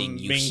become painting,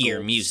 you hear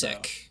mingled,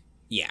 music.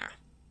 so.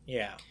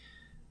 Yeah.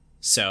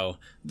 So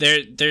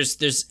there's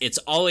it's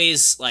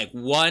always like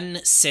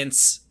one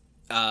sense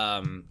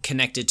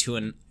connected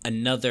to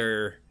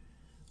another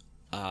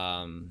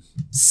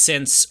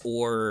sense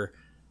or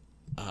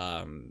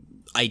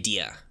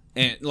idea.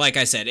 And like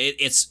I said,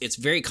 it's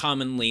very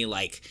commonly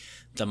like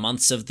the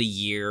months of the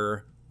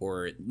year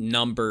or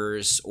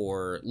numbers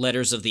or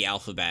letters of the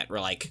alphabet, or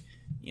like,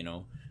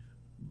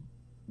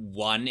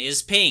 1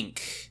 is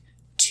pink,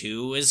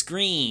 2 is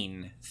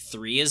green,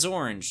 3 is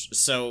orange.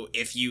 So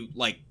if you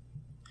like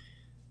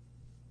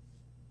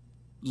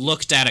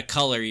looked at a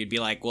color, you'd be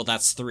like, well,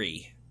 that's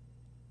 3.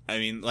 I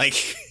mean,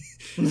 like,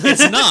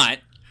 it's not,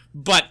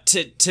 but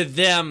to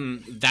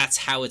them, that's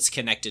how it's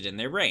connected in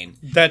their brain.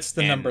 That's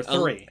the number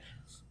 3.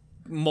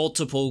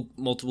 Multiple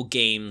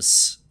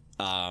games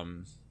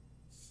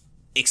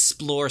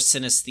explore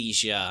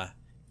synesthesia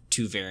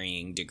to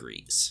varying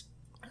degrees.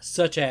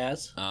 Such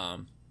as?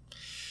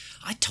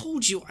 I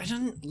told you I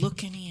didn't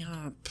look any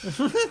up.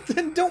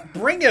 Then don't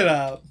bring it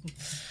up.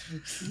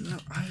 No,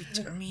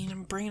 I mean,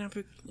 I'm bringing up...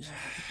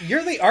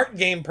 You're the art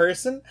game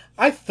person.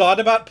 I thought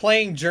about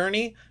playing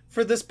Journey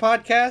for this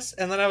podcast,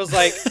 and then I was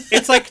like,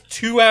 it's like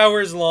 2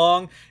 hours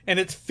long, and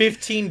it's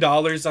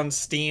 $15 on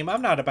Steam.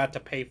 I'm not about to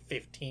pay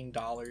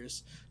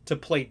 $15 to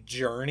play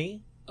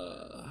Journey.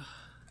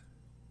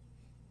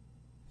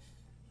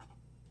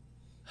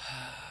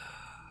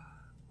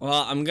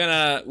 Well, I'm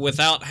gonna,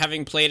 without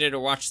having played it or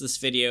watched this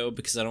video,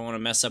 because I don't want to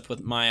mess up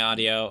with my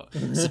audio,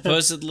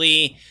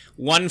 supposedly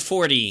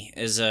 140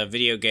 is a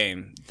video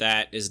game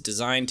that is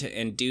designed to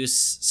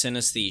induce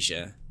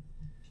synesthesia.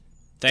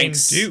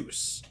 Thanks.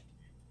 Induce?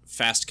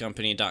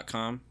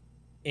 Fastcompany.com.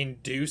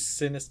 Induce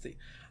synesthesia.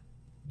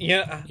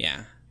 Yeah.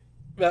 Yeah.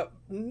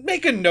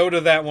 Make a note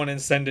of that one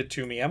and send it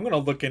to me. I'm gonna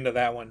look into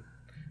that one.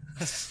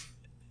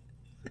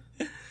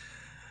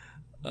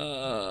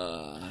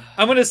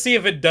 I'm gonna see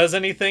if it does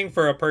anything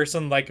for a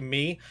person like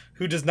me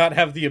who does not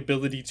have the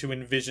ability to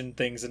envision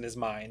things in his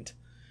mind.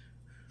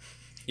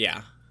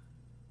 Yeah.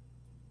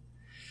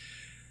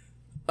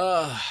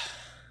 Well,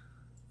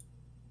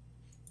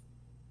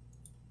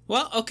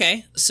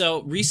 okay.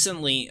 So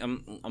recently,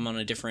 I'm on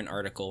a different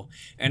article.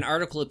 An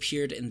article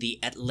appeared in The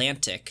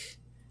Atlantic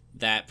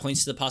that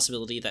points to the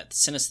possibility that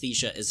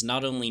synesthesia is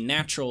not only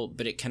natural,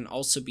 but it can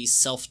also be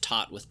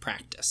self-taught with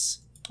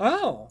practice.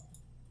 Oh.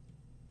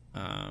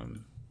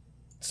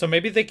 So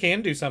maybe they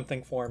can do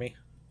something for me.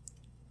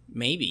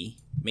 Maybe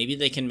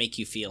they can make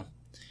you feel.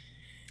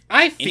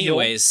 I feel.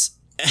 Anyways,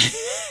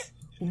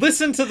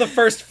 listen to the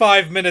first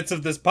 5 minutes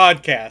of this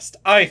podcast.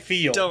 I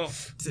feel.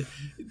 Don't.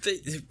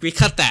 We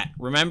cut that.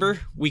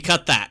 Remember? We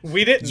cut that.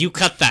 We didn't. You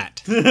cut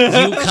that. You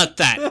cut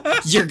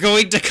that. You're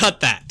going to cut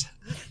that.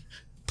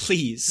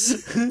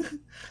 Please.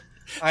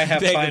 I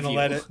have final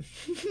edit.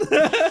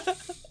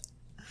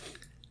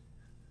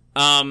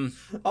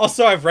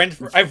 Also, I've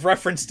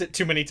referenced it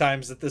too many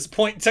times at this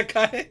point to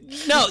cut it.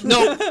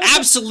 No,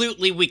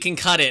 absolutely we can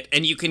cut it,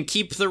 and you can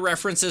keep the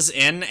references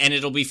in, and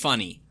it'll be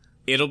funny.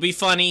 It'll be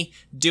funny.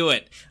 Do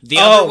it. The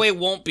other way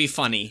won't be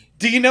funny.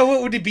 Do you know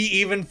what would be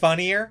even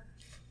funnier?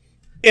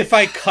 If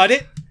I cut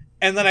it,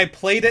 and then I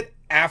played it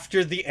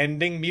after the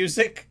ending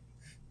music.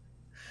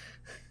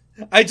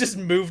 I just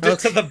moved it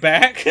to the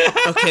back.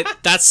 Okay,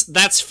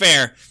 that's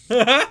fair.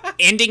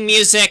 Ending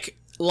music,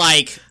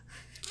 like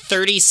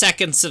 30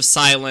 seconds of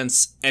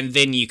silence, and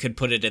then you could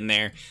put it in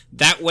there.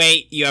 That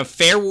way, you have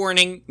fair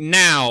warning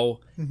now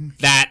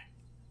that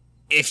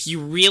if you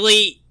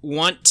really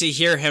want to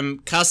hear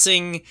him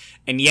cussing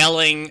and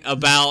yelling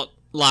about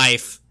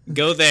life,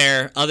 go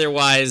there.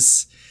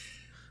 Otherwise,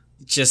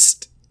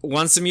 just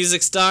once the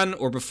music's done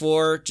or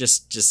before,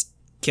 just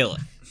kill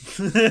it.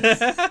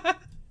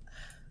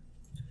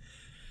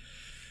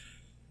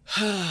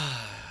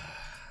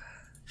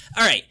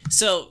 All right,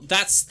 so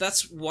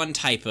that's one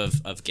type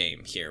of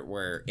game here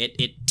where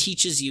it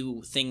teaches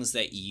you things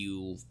that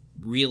you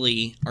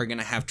really are going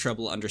to have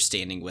trouble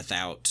understanding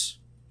without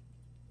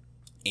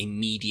a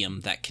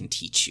medium that can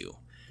teach you.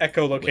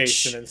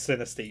 Echolocation and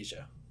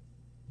synesthesia.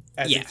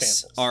 As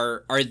examples.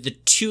 are the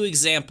two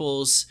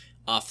examples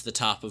off the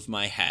top of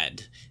my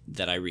head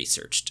that I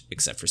researched,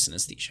 except for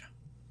synesthesia.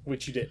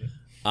 Which you didn't.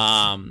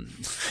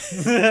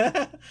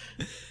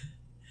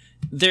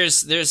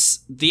 There's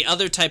the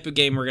other type of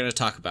game we're going to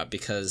talk about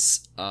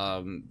because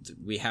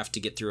we have to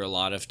get through a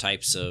lot of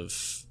types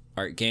of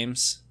art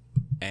games,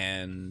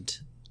 and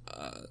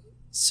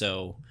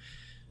so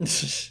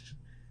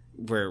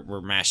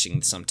we're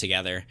mashing some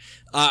together.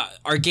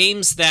 Are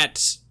games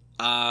that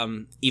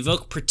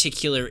evoke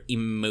particular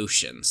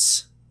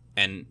emotions,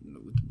 and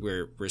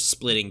we're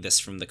splitting this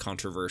from the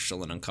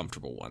controversial and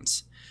uncomfortable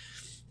ones.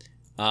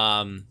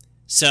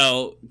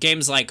 So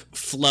games like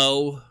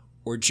Flow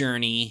or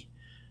Journey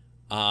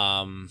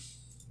are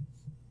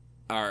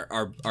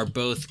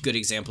both good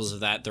examples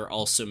of that. They're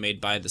also made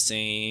by the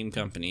same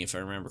company, if I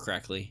remember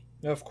correctly.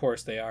 Of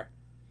course they are.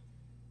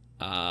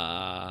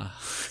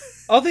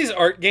 All these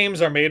art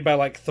games are made by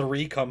like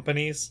 3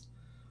 companies.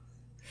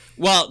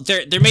 Well,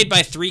 they're made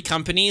by 3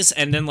 companies,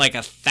 and then like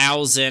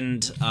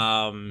 1,000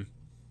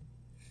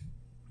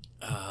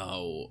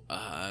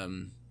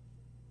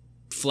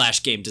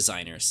 Flash game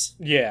designers.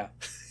 Yeah.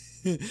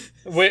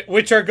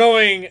 Which are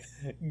going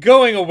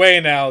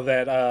away now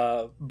that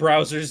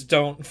browsers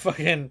don't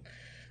fucking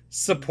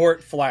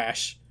support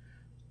Flash.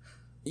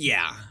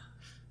 Yeah.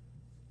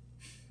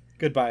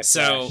 Goodbye,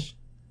 So, Flash.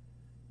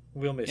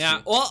 We'll miss yeah.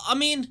 you. Well, I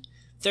mean,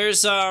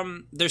 there's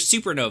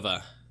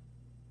Supernova.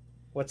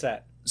 What's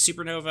that?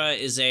 Supernova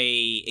is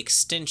a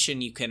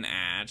extension you can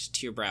add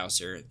to your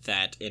browser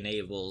that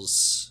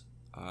enables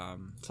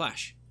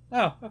Flash.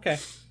 Oh, okay.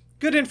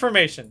 Good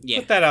information. Yeah.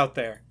 Put that out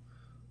there.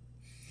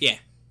 Yeah.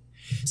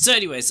 So,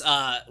 anyways,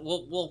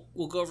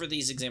 we'll go over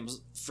these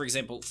examples. For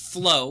example,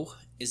 Flow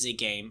is a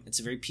game. It's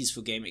a very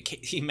peaceful game. It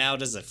came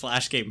out as a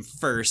Flash game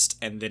first,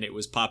 and then it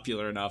was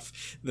popular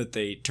enough that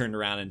they turned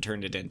around and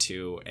turned it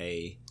into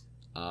a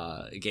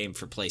game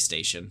for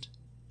PlayStation.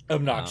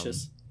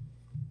 Obnoxious.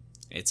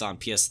 It's on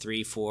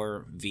PS3,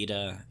 4,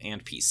 Vita,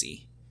 and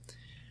PC.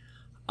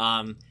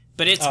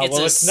 But it's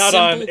it's not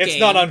on it's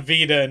not on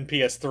Vita and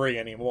PS3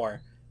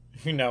 anymore.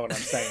 You know what I'm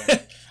saying.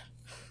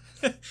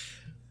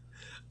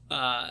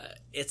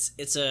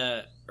 It's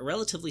a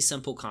relatively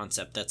simple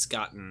concept that's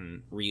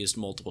gotten reused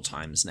multiple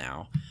times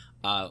now,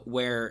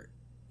 where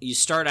you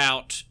start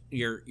out,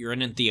 you're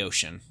in the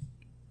ocean,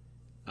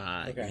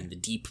 you're in the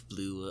deep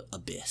blue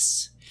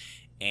abyss,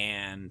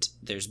 and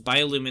there's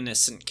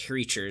bioluminescent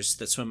creatures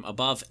that swim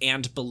above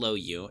and below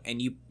you,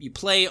 and you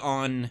play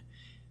on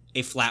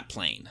a flat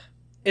plane.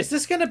 Is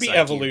this going to be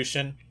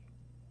Evolution?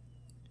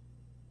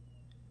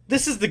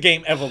 This is the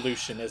game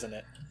Evolution, isn't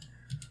it?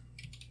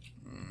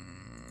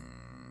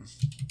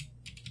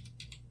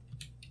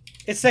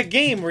 It's that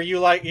game where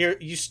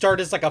you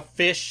start as like a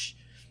fish,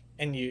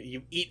 and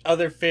you eat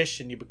other fish,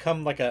 and you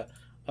become like a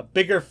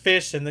bigger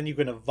fish, and then you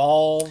can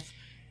evolve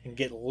and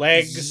get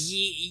legs.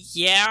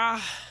 Yeah.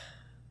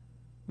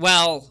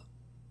 Well,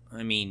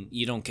 I mean,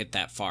 you don't get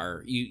that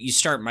far. You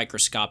start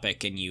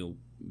microscopic, and you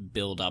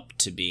build up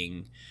to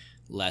being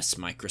less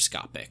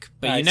microscopic,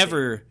 but you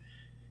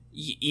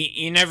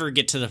never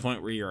get to the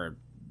point where you're a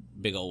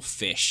big old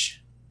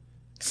fish.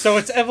 So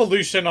it's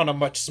Evolution on a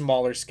much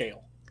smaller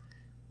scale.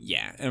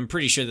 Yeah, I'm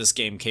pretty sure this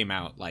game came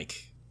out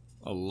like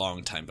a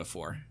long time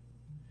before.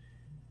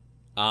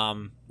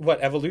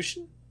 What,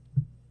 Evolution?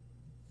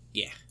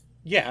 Yeah.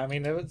 Yeah, I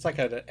mean, it's like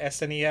a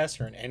SNES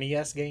or an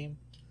NES game.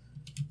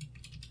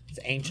 It's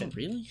ancient. Oh,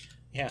 really?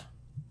 Yeah.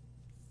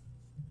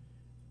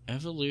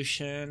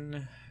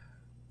 Evolution.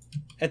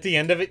 At the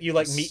end of it, you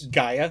like meet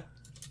Gaia.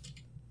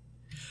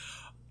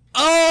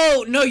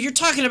 Oh, no, you're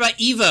talking about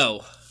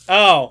Evo.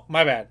 Oh,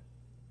 my bad.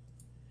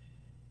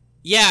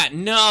 Yeah,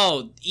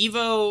 no,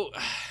 Evo,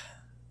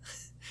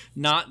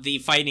 not the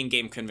fighting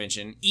game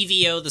convention.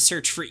 EVO, the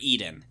Search for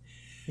Eden.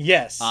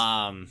 Yes.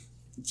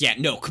 Yeah,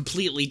 no,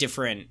 completely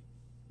different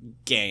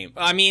game.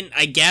 I mean,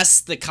 I guess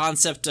the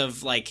concept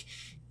of like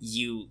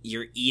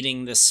you're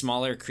eating the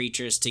smaller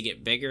creatures to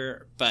get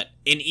bigger, but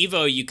in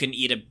Evo you can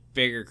eat a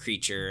bigger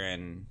creature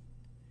and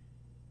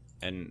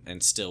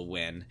still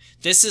win.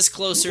 This is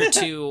closer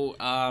to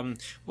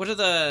what are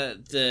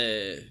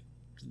the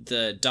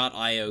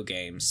 .io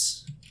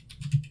games?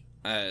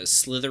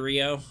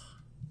 Slitherio.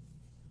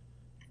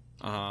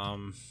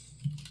 I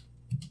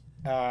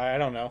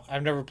don't know.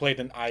 I've never played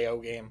an IO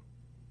game.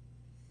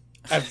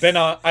 I've been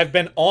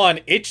on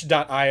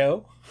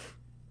itch.io.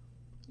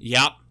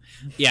 Yep.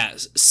 Yeah,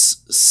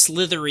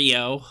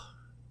 Slitherio.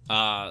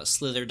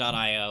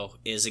 Slither.io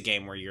is a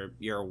game where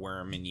you're a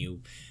worm and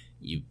you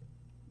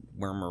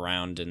worm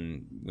around,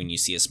 and when you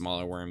see a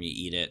smaller worm you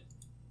eat it,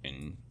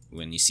 and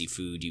when you see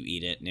food you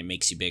eat it, and it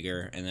makes you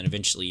bigger, and then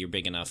eventually you're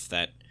big enough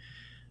that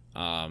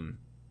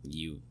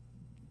you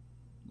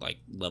like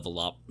level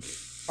up.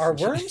 Are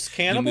worms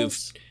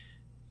cannibals?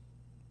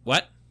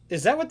 What?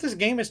 Is that what this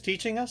game is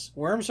teaching us?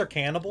 Worms are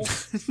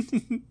cannibals?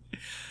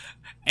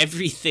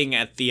 Everything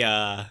at the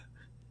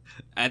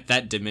at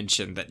that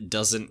dimension that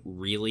doesn't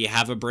really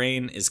have a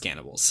brain is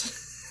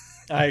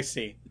cannibals. I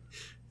see.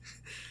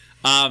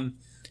 But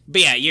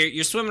yeah,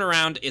 you're swimming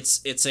around.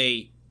 It's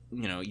a,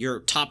 you're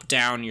top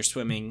down, you're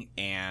swimming,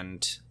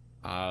 and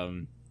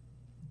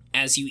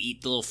as you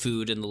eat the little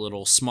food and the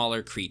little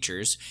smaller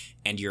creatures,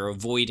 and you're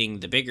avoiding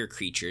the bigger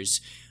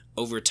creatures,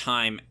 over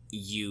time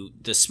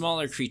the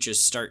smaller creatures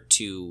start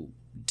to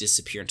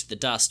disappear into the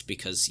dust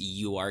because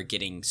you are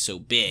getting so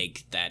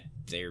big that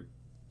they're,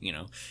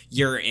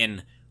 you're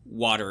in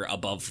water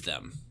above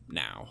them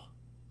now.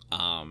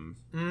 So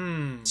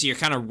you're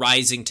kind of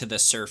rising to the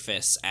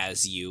surface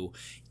as you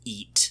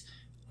eat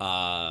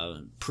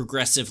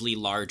progressively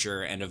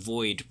larger and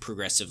avoid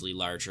progressively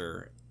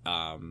larger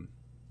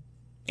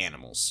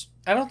animals.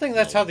 I don't think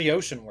that's how the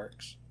ocean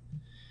works.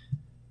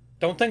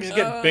 Don't things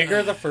get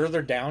bigger the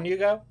further down you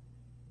go?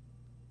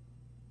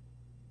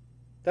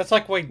 That's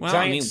like why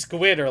giant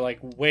squid are like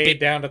way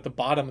down at the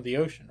bottom of the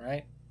ocean,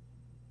 right?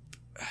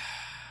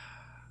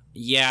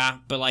 Yeah,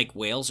 but like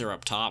whales are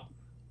up top.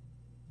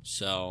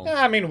 So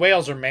I mean,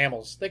 whales are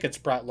mammals. They could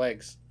sprout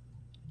legs.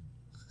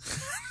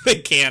 they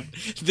can't.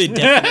 They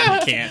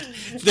definitely can't.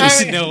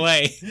 There's no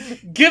way.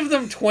 Give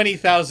them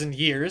 20,000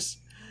 years.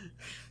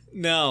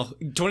 No,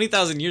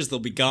 20,000 years they'll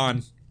be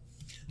gone.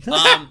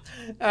 I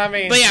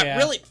mean, but yeah,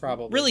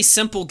 probably. really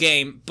simple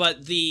game.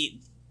 But the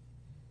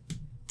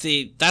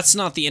that's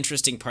not the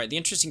interesting part. The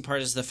interesting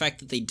part is the fact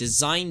that they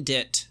designed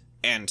it,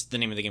 and the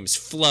name of the game is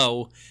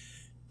Flow,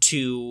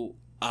 to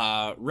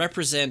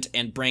represent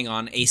and bring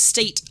on a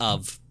state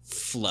of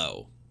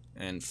flow.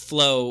 And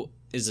flow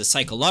is a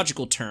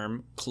psychological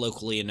term,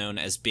 colloquially known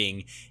as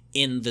being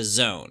in the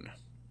zone.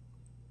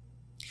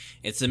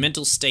 It's the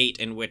mental state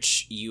in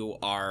which you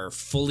are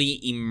fully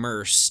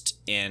immersed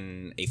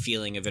in a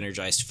feeling of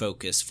energized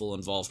focus, full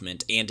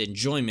involvement, and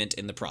enjoyment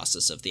in the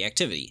process of the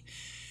activity.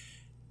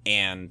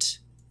 And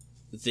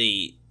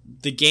the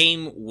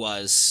game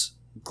was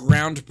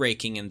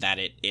groundbreaking in that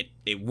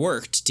it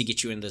worked to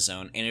get you in the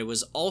zone, and it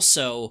was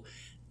also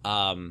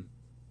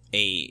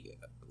a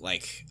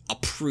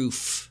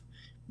proof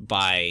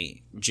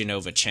by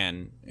Genova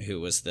Chen,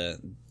 who was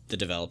the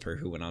developer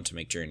who went on to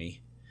make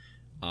Journey,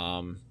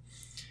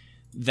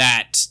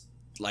 that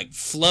like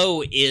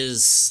flow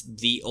is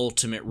the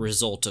ultimate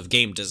result of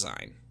game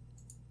design.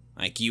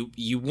 Like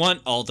you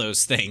want all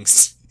those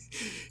things.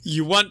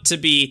 You want to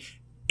be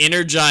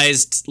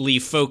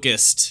energizedly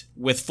focused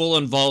with full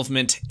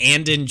involvement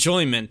and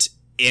enjoyment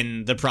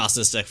in the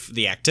process of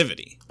the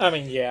activity. I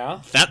mean,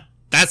 yeah.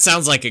 That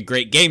sounds like a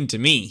great game to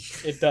me.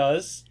 It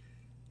does.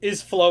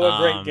 Is Flow a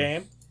great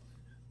game?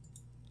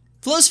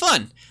 Flow's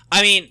fun.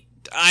 I mean,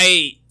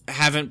 I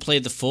haven't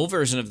played the full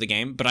version of the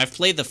game, but I've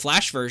played the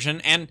Flash version,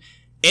 and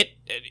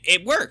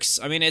it works.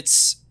 I mean,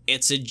 it's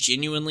a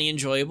genuinely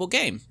enjoyable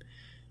game.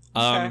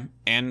 Okay.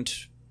 And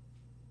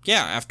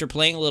yeah, after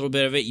playing a little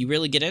bit of it, you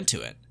really get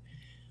into it.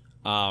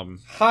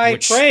 High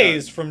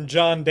praise from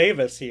John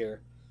Davis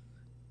here.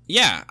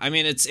 Yeah, I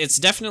mean, it's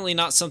definitely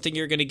not something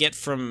you're going to get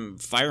from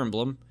Fire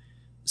Emblem.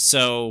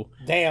 So,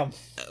 damn,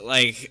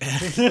 like,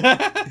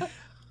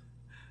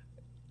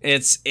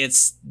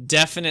 it's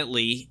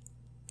definitely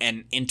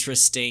an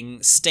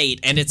interesting state,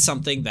 and it's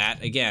something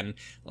that, again,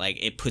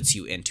 like, it puts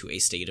you into a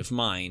state of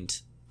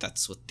mind.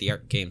 That's what the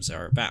art games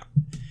are about.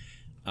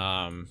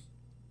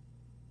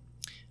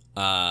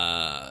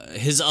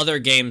 His other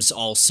games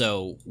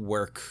also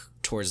work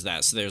towards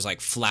that. So there's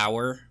like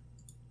Flow.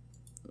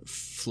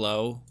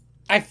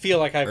 I feel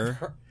like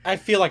I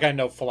feel like I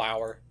know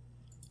Flower.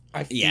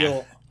 I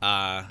feel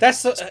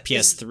that's the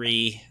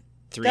PS3.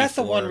 That's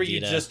the one where Vita. you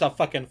just a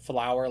fucking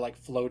flower like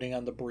floating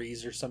on the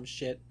breeze or some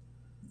shit.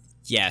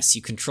 Yes,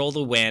 you control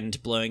the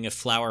wind, blowing a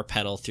flower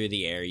petal through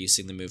the air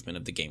using the movement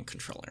of the game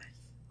controller.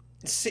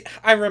 See,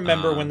 I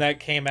remember when that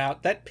came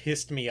out. That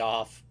pissed me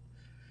off.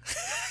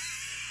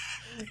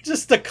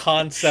 Just the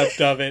concept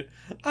of it.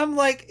 I'm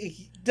like,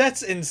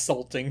 that's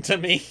insulting to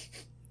me.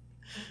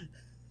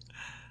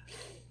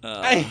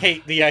 I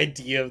hate the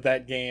idea of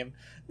that game.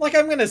 Like,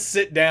 I'm gonna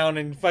sit down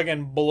and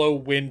fucking blow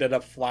wind at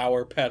a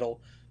flower petal.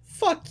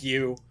 Fuck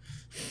you.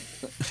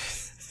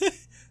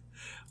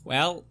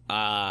 Well,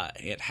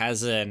 it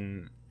has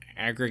an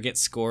aggregate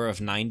score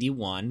of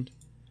 91.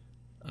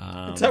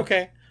 It's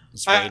okay.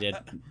 It's rated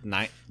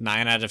 9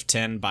 out of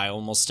 10 by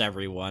almost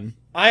everyone.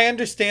 I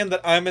understand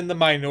that I'm in the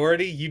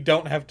minority. You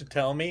don't have to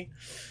tell me.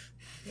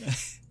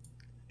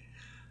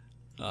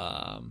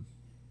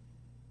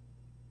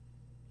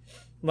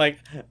 Like,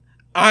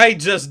 I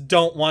just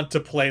don't want to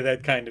play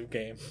that kind of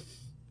game.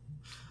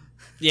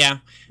 Yeah,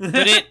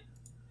 but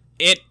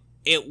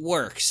it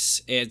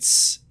works.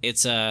 It's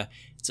a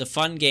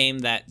fun game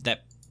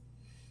that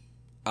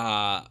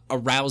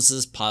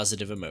arouses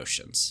positive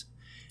emotions,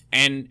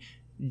 and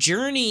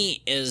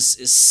Journey is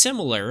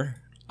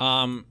similar.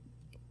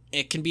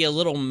 It can be a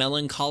little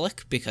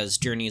melancholic because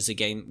Journey is a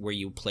game where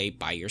you play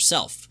by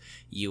yourself.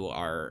 You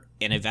are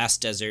in a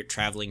vast desert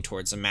traveling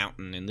towards a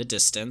mountain in the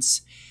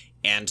distance,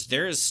 and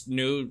there's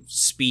no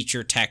speech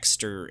or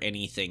text or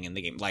anything in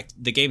the game. Like,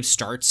 the game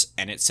starts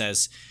and it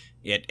says,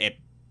 it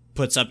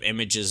puts up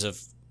images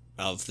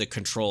of the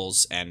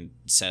controls and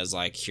says,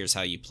 like, here's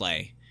how you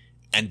play.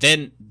 And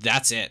then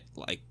that's it.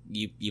 Like,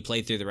 you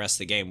play through the rest of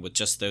the game with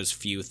just those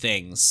few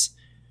things.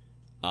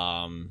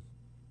 And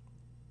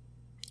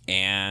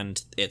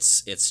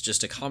it's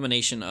just a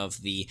combination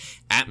of the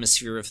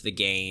atmosphere of the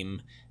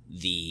game,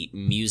 the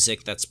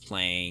music that's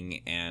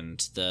playing, and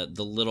the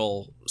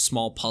little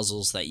small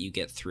puzzles that you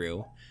get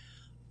through.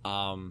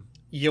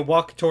 You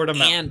walk toward a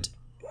mountain. And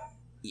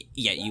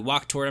yeah, you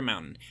walk toward a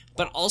mountain.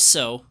 But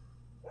also,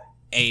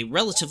 a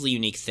relatively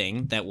unique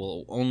thing that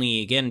will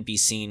only again be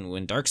seen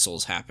when Dark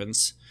Souls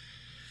happens,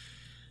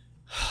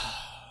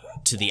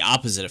 to the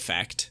opposite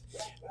effect.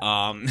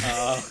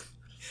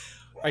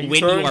 Are you when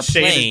throwing you are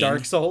shade playing, at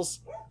Dark Souls?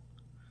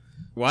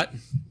 What?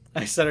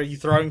 I said, are you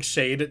throwing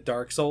shade at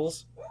Dark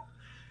Souls?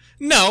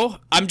 No,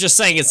 I'm just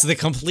saying it's the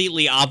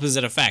completely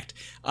opposite effect.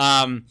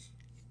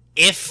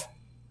 If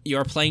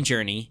you're playing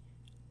Journey,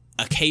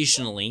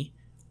 occasionally,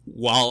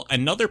 while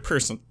another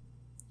person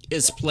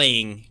is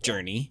playing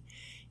Journey,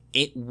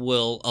 it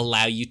will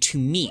allow you to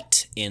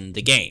meet in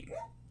the game.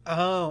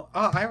 Oh,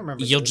 I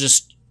remember. You'll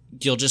just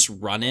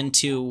run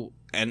into,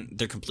 and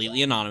they're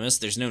completely anonymous.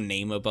 There's no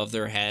name above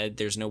their head.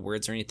 There's no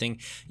words or anything.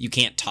 You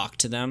can't talk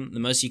to them. The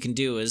most you can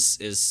do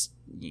is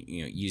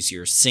use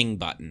your sing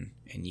button,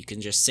 and you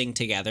can just sing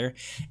together,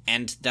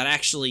 and that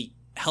actually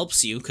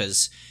helps you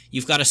because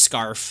you've got a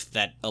scarf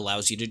that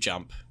allows you to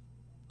jump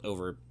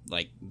over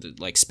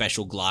like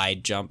special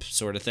glide jump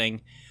sort of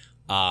thing,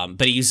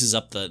 but it uses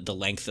up the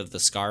length of the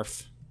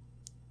scarf.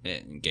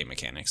 Game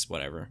mechanics,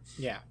 whatever.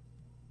 Yeah.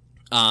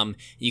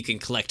 You can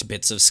collect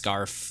bits of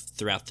scarf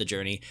throughout the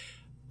journey,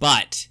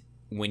 but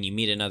when you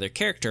meet another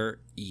character,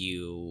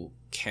 you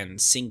can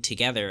sing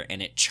together,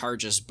 and it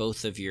charges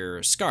both of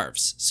your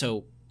scarves.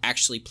 So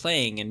actually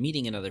playing and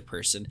meeting another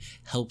person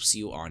helps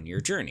you on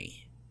your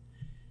journey.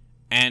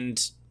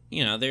 And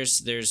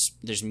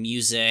there's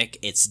music.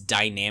 It's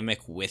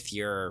dynamic with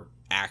your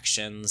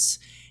actions,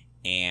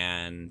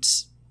 and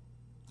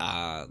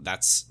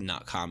that's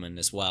not common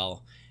as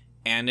well.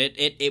 And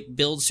it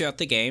builds throughout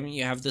the game.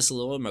 You have this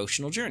little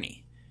emotional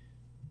journey.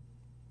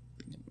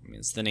 I mean,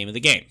 it's the name of the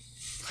game.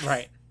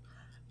 Right.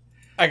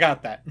 I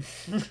got that.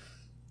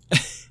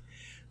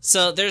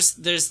 So there's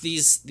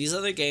these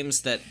other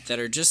games that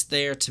are just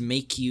there to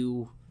make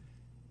you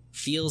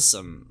feel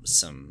some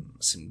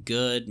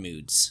good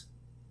moods.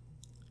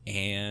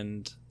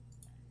 And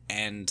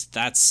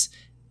that's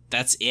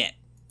it.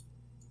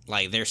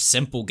 Like, they're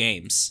simple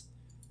games.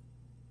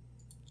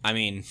 I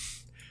mean,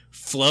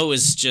 flow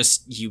is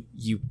just you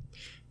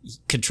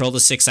control the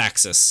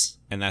 6-axis,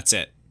 and that's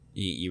it.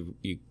 You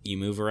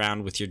move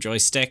around with your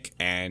joystick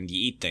and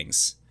you eat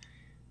things.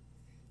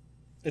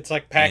 It's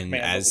like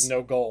Pac-Man with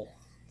no goal.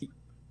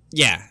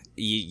 Yeah,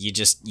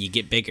 you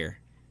get bigger,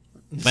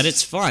 but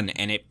it's fun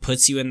and it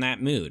puts you in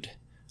that mood.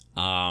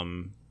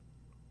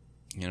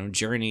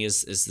 Journey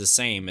is the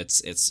same.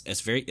 It's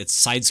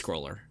side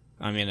scroller.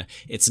 I mean,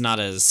 it's not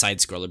a side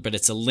scroller, but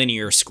it's a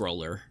linear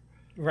scroller.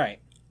 Right.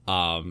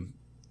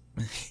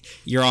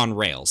 You're on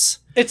rails.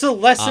 It's a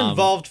less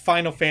involved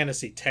Final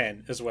Fantasy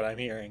X, is what I'm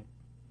hearing.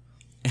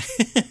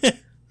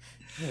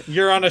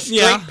 You're on a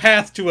straight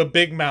path to a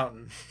big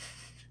mountain.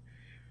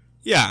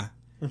 Yeah.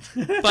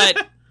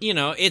 But,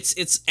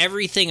 it's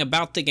everything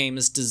about the game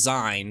is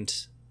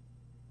designed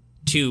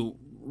to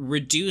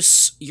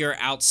reduce your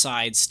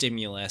outside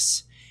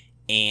stimulus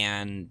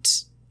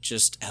and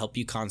just help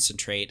you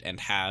concentrate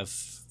and have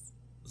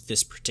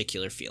this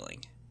particular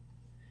feeling.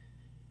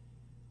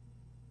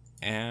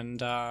 And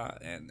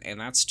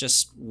that's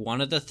just one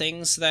of the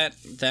things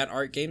that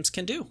art games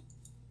can do.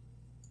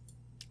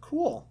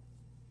 Cool.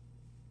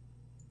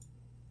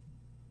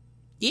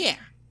 Yeah.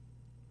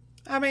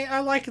 I mean, I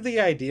like the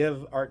idea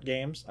of art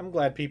games. I'm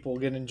glad people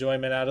get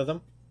enjoyment out of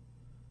them.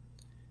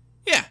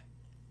 Yeah.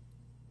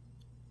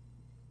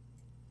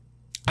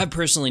 I've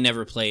personally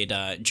never played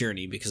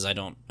Journey because I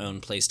don't own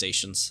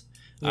PlayStations.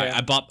 Yeah.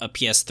 I bought a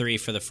PS3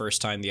 for the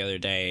first time the other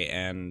day,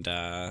 and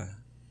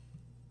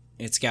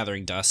it's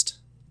gathering dust.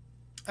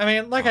 I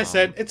mean, like I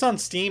said, it's on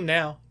Steam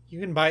now. You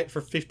can buy it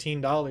for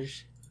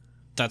 $15.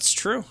 That's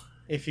true.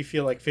 If you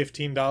feel like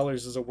 $15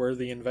 is a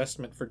worthy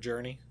investment for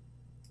Journey.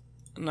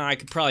 No, I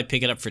could probably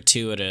pick it up for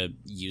 $2 at a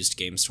used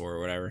game store or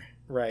whatever.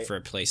 Right. For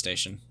a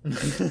PlayStation.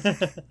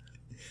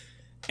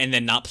 And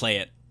then not play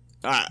it.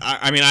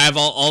 I mean, I have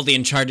all the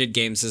Uncharted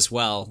games as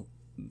well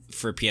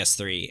for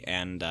PS3,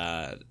 and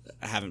I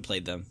haven't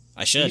played them.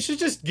 I should. You should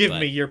just give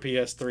me your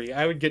PS3.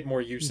 I would get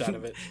more use out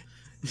of it.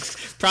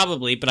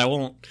 Probably, but I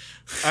won't.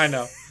 I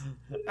know.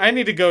 I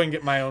need to go and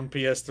get my own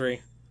PS3.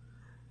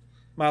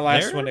 My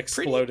last one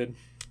exploded.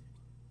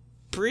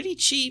 Pretty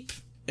cheap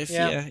if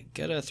you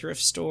go to a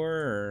thrift store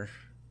or...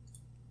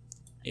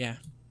 Yeah.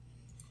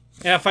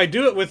 Yeah, if I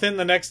do it within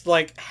the next,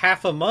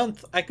 half a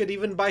month, I could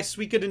even buy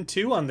Suikoden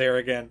 2 on there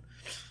again.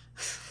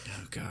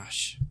 Oh,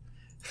 gosh.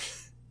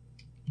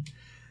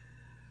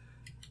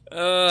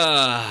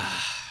 All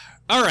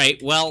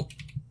right, well,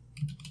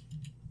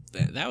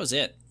 that was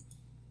it.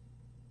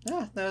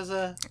 Yeah, that was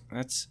a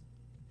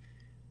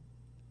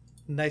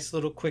nice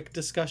little quick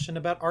discussion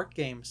about art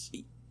games.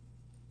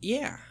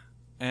 Yeah.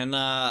 And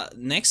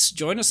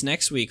join us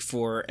next week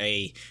for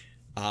a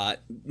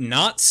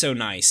not so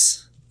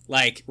nice.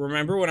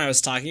 Remember when I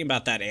was talking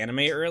about that anime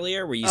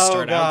earlier where you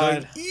start out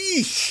going,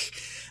 eek?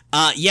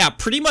 Yeah,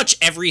 pretty much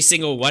every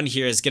single one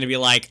here is going to be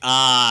like, don't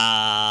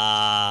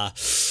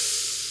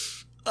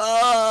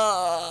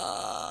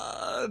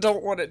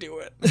want to do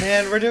it.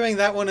 Man, we're doing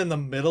that one in the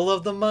middle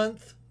of the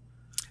month?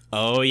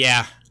 Oh,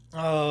 yeah.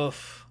 Oh,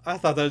 I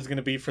thought that was going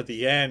to be for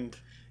the end.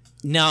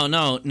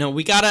 No,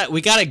 we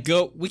gotta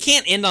go. We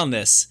can't end on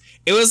this.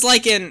 It was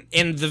like in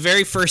the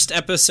very first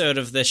episode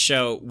of this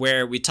show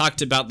where we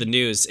talked about the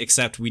news,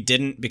 except we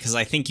didn't because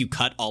I think you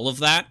cut all of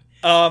that.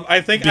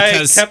 I think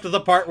I kept the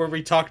part where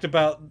we talked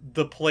about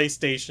the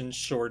PlayStation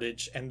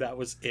shortage, and that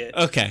was it.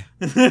 Okay.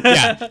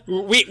 Yeah.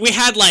 we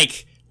had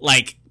like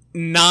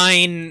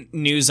 9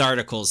 news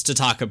articles to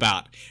talk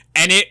about,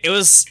 and it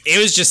was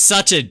just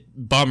such a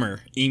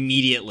bummer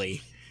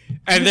immediately.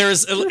 And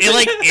it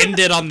like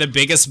ended on the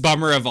biggest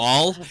bummer of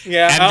all.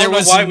 Yeah, and there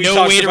was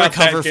no way to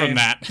recover from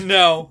that.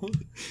 No.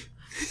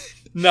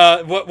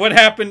 No, what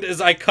happened is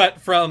I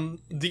cut from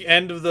the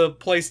end of the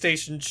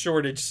PlayStation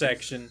shortage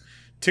section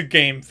to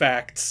game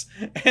facts,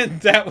 and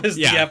that was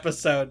the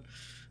episode.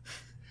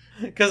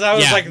 Because I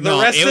was the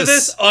rest of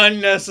this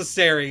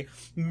unnecessary,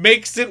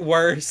 makes it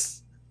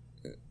worse.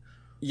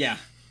 Yeah.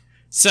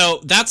 So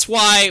that's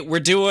why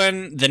we're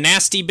doing the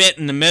nasty bit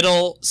in the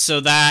middle, so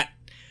that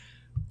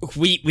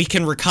we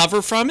can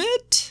recover from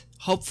it,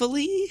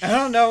 hopefully. I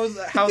don't know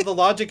how the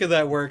logic of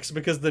that works,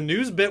 because the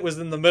news bit was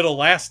in the middle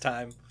last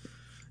time,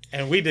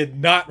 and we did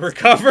not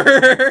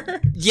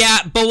recover. Yeah,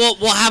 but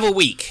we'll have a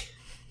week.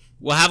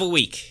 We'll have a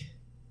week.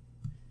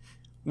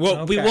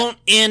 We won't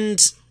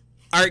end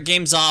Art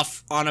Games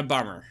off on a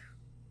bummer.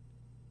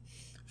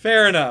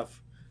 Fair enough.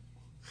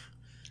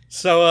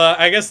 So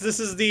I guess this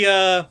is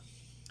the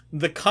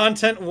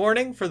content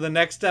warning for the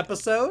next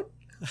episode.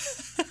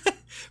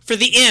 For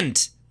the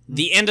end.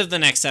 The end of the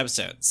next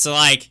episode. So,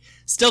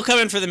 still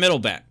coming for the middle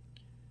bit.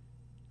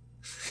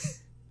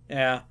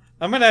 Yeah.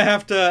 I'm gonna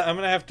have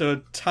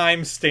to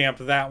timestamp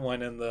that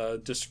one in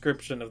the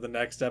description of the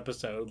next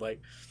episode.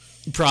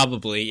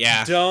 Probably,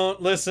 yeah.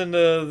 Don't listen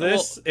to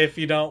this if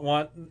you don't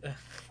want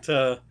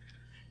to.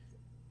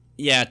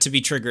 Yeah, to be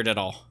triggered at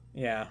all.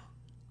 Yeah.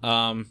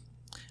 All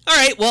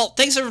right. Well,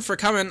 thanks everyone for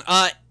coming.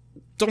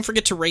 Don't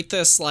forget to rate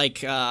this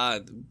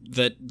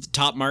the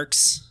top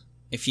marks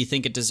if you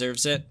think it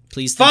deserves it.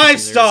 Please.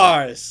 5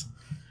 stars.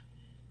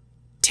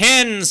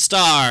 10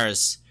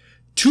 stars.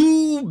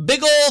 2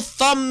 big ol'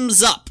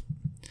 thumbs up.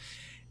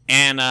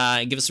 And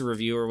give us a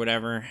review or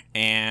whatever.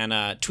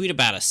 And tweet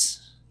about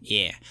us.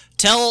 Yeah.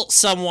 Tell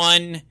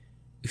someone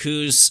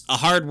who's a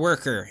hard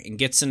worker and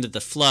gets into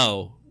the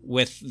flow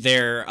with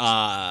their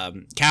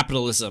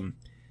capitalism.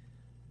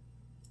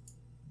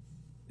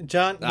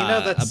 John, you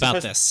know that's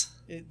about this.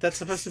 That's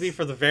supposed to be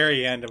for the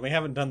very end, and we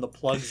haven't done the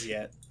plugs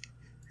yet.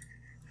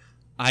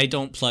 I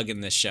don't plug in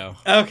this show.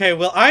 Okay,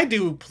 well I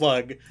do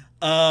plug.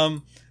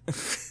 I'm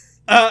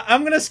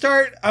gonna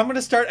start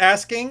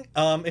asking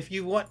if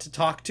you want to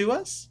talk to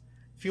us,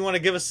 if you want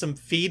to give us some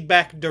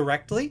feedback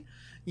directly,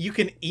 you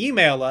can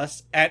email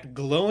us at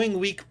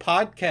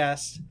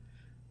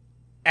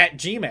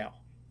glowingweekpodcast@gmail.com.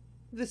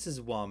 This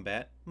is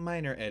Wombat.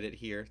 Minor edit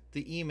here.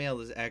 The email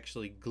is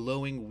actually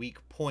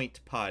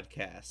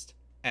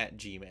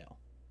glowingweekpointpodcast@gmail.com.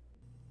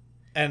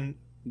 And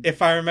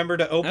if I remember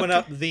to open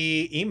up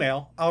the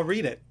email, I'll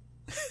read it.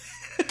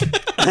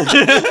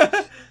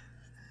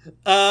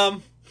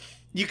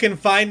 You can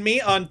find me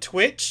on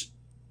Twitch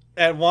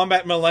at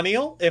Wombat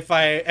Millennial. If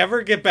I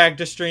ever get back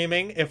to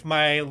streaming, if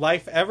my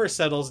life ever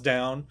settles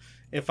down,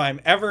 if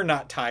I'm ever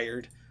not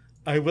tired,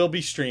 I will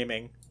be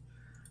streaming.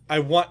 I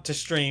want to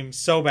stream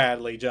so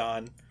badly,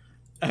 John.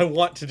 I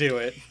want to do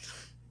it.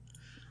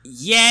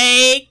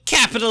 Yay,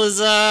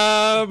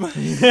 capitalism!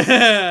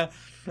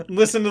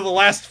 Listen to the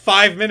last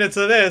 5 minutes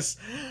of this.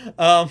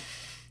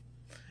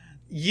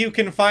 You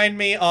can find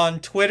me on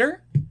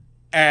Twitter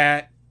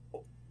at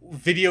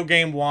Video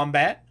Game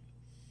Wombat.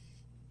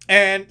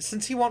 And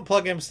since he won't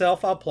plug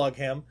himself, I'll plug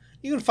him.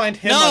 You can find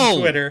him on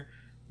Twitter.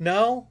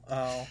 No?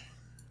 Oh.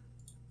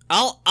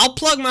 I'll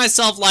plug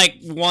myself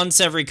once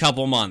every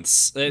couple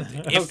months.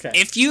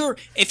 If you're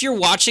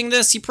watching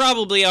this, you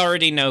probably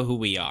already know who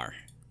we are.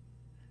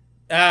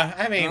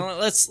 I mean,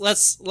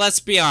 let's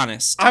be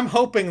honest. I'm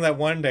hoping that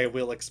one day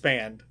we'll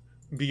expand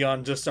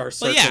beyond just our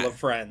circle of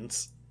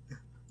friends.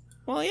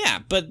 Well, yeah,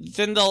 but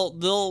then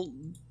they'll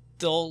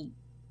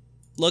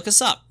look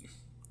us up.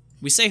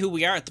 We say who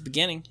we are at the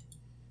beginning.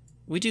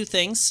 We do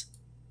things.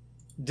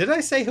 Did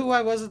I say who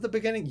I was at the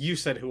beginning? You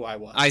said who I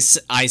was.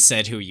 I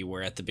said who you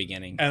were at the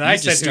beginning. And I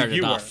said who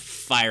you were.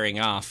 Firing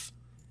off.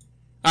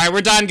 All right,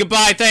 we're done.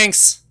 Goodbye.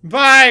 Thanks.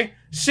 Bye.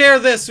 Share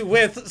this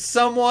with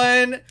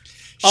someone on a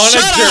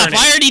journey. Shut up.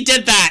 I already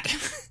did that.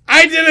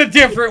 I did a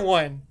different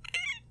one.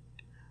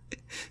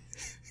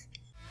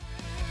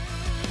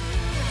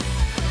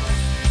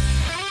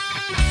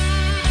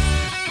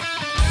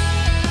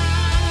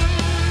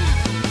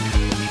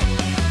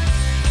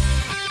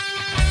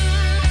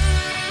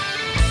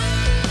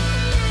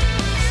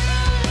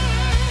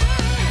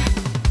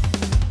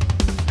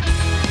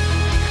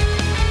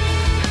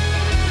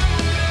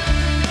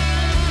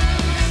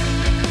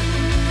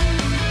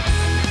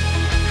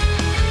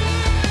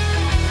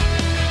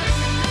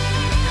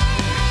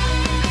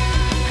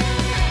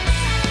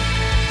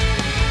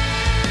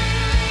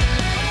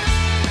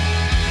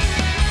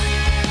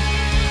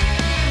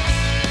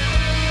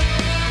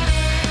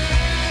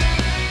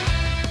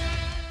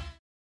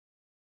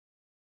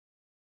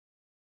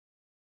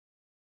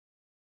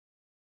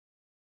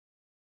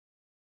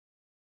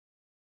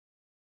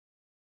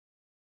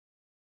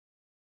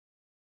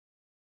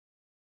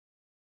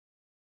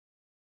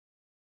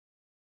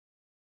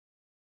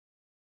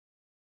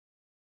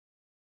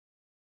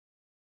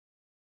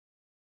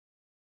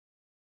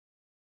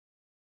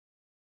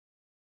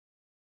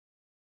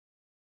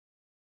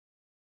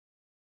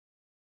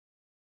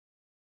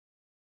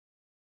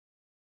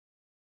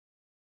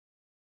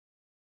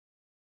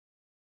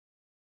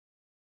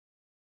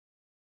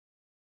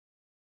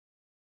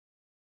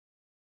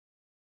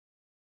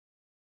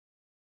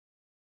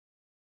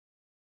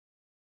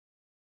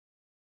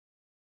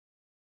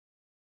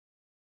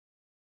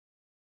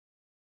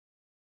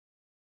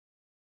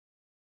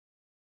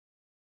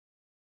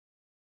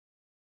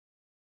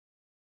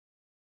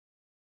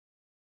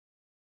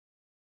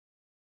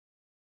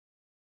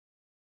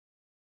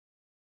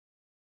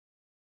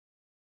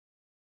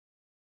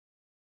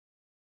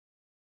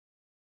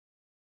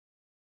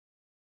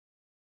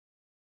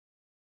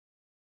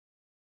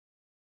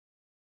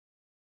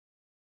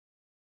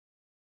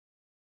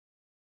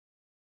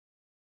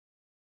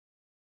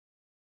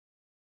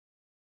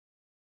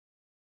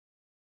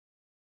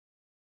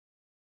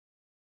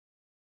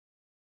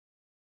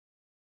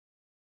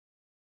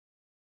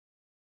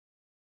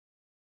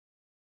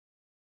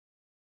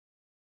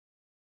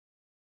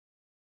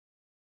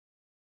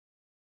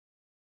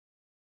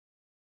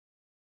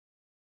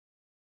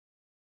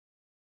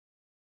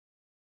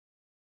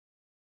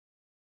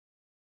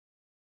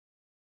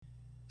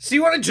 So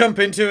you want to jump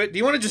into it? Do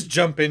you want to just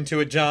jump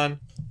into it,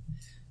 John?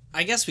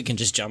 I guess we can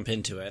just jump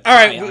into it. All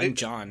right, Hi, I'm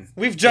John.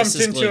 We've jumped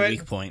This is into Glowing it.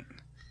 Weak Point.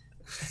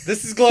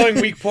 This is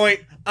Glowing Weak Point.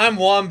 I'm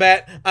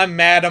Wombat. I'm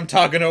mad. I'm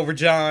talking over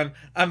John.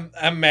 I'm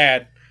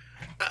mad.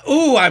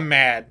 Ooh, I'm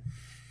mad.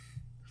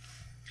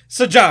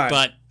 So John,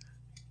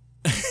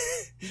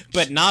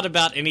 But not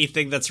about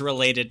anything that's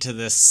related to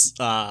this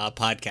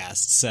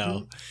podcast.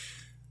 So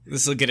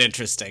this will get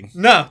interesting.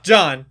 no,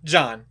 John.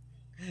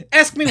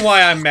 Ask me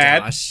why I'm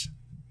mad. Gosh.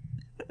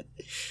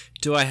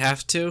 Do I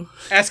have to?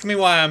 Ask me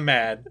why I'm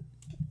mad.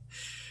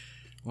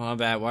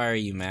 Wombat, why are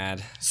you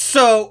mad?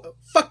 So,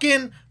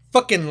 fucking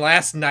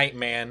last night,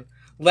 man.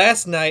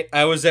 Last night,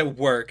 I was at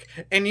work,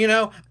 and you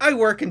know, I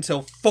work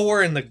until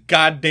 4 in the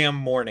goddamn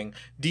morning.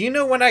 Do you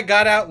know when I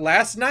got out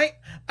last night?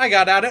 I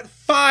got out at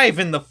 5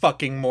 in the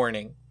fucking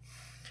morning.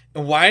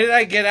 And why did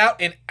I get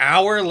out an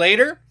hour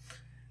later?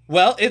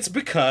 Well, it's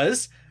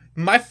because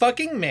my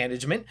fucking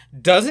management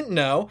doesn't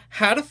know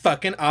how to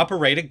fucking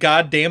operate a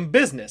goddamn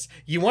business.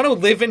 You want to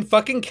live in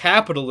fucking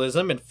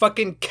capitalism and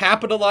fucking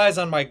capitalize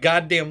on my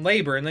goddamn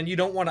labor, and then you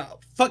don't want to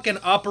fucking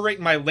operate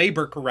my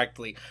labor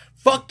correctly.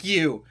 Fuck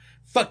you,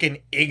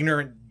 fucking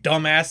ignorant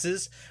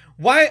dumbasses.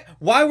 Why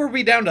were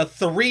we down to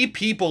 3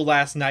 people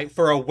last night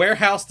for a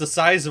warehouse the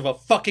size of a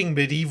fucking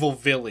medieval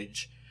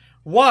village?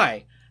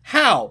 Why?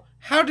 How?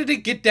 How did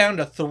it get down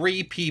to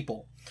 3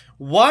 people?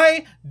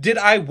 Why did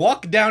I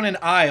walk down an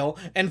aisle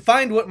and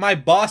find what my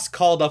boss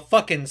called a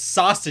fucking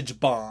sausage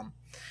bomb?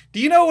 Do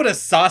you know what a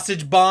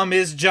sausage bomb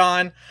is,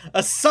 John?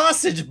 A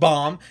sausage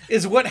bomb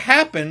is what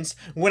happens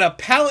when a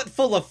pallet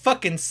full of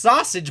fucking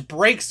sausage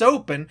breaks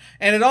open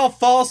and it all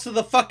falls to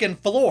the fucking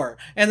floor.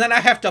 And then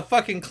I have to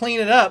fucking clean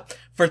it up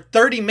for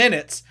 30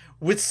 minutes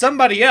with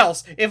somebody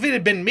else. If it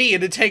had been me,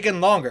 it'd have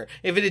taken longer.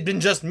 If it had been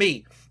just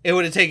me, it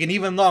would have taken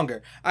even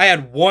longer. I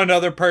had one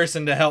other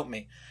person to help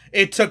me.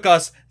 It took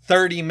us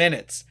 30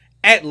 minutes,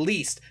 at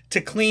least, to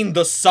clean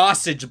the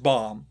sausage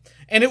bomb.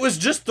 And it was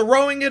just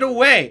throwing it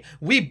away.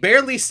 We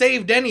barely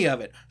saved any of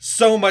it.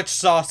 So much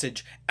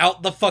sausage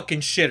out the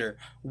fucking shitter.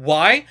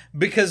 Why?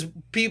 Because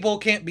people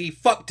can't be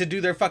fucked to do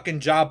their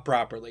fucking job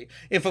properly.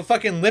 If a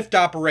fucking lift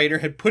operator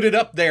had put it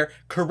up there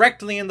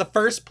correctly in the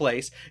first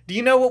place, do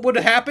you know what would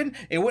have happened?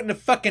 It wouldn't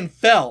have fucking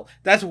fell.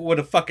 That's what would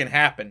have fucking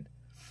happened.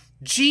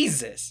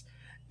 Jesus.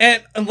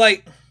 And,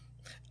 like,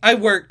 I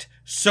worked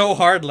so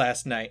hard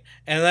last night,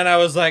 and then I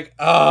was like,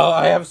 oh,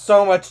 I have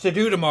so much to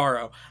do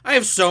tomorrow. I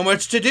have so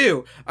much to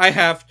do. I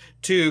have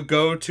to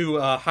go to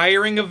a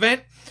hiring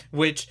event,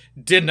 which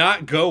did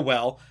not go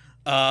well.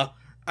 I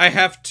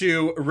have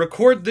to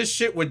record this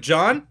shit with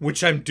John,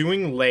 which I'm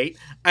doing late.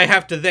 I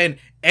have to then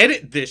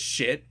edit this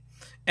shit,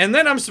 and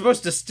then I'm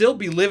supposed to still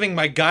be living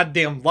my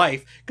goddamn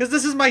life, because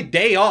this is my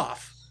day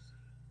off.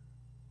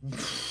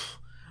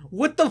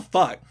 What the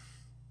fuck?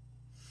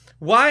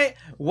 Why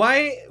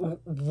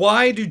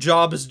do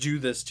jobs do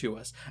this to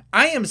us?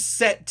 I am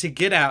set to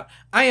get out.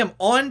 I am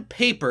on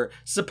paper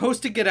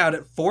supposed to get out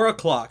at 4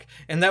 o'clock,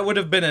 and that would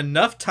have been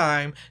enough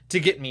time to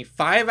get me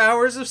 5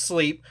 hours of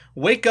sleep,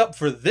 wake up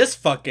for this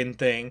fucking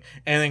thing,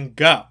 and then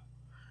go.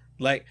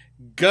 Like,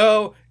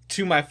 go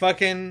to my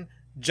fucking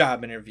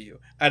job interview.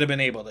 I'd have been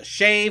able to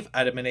shave,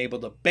 I'd have been able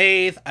to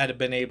bathe, I'd have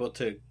been able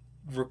to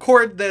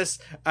record this,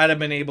 I'd have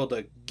been able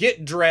to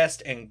get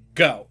dressed and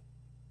go.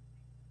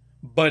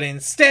 But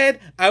instead,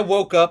 I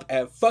woke up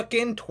at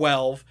fucking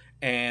 12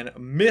 and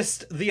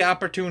missed the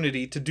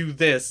opportunity to do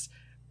this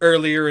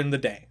earlier in the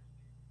day.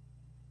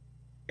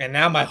 And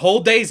now my whole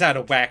day's out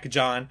of whack,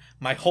 John.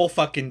 My whole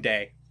fucking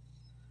day.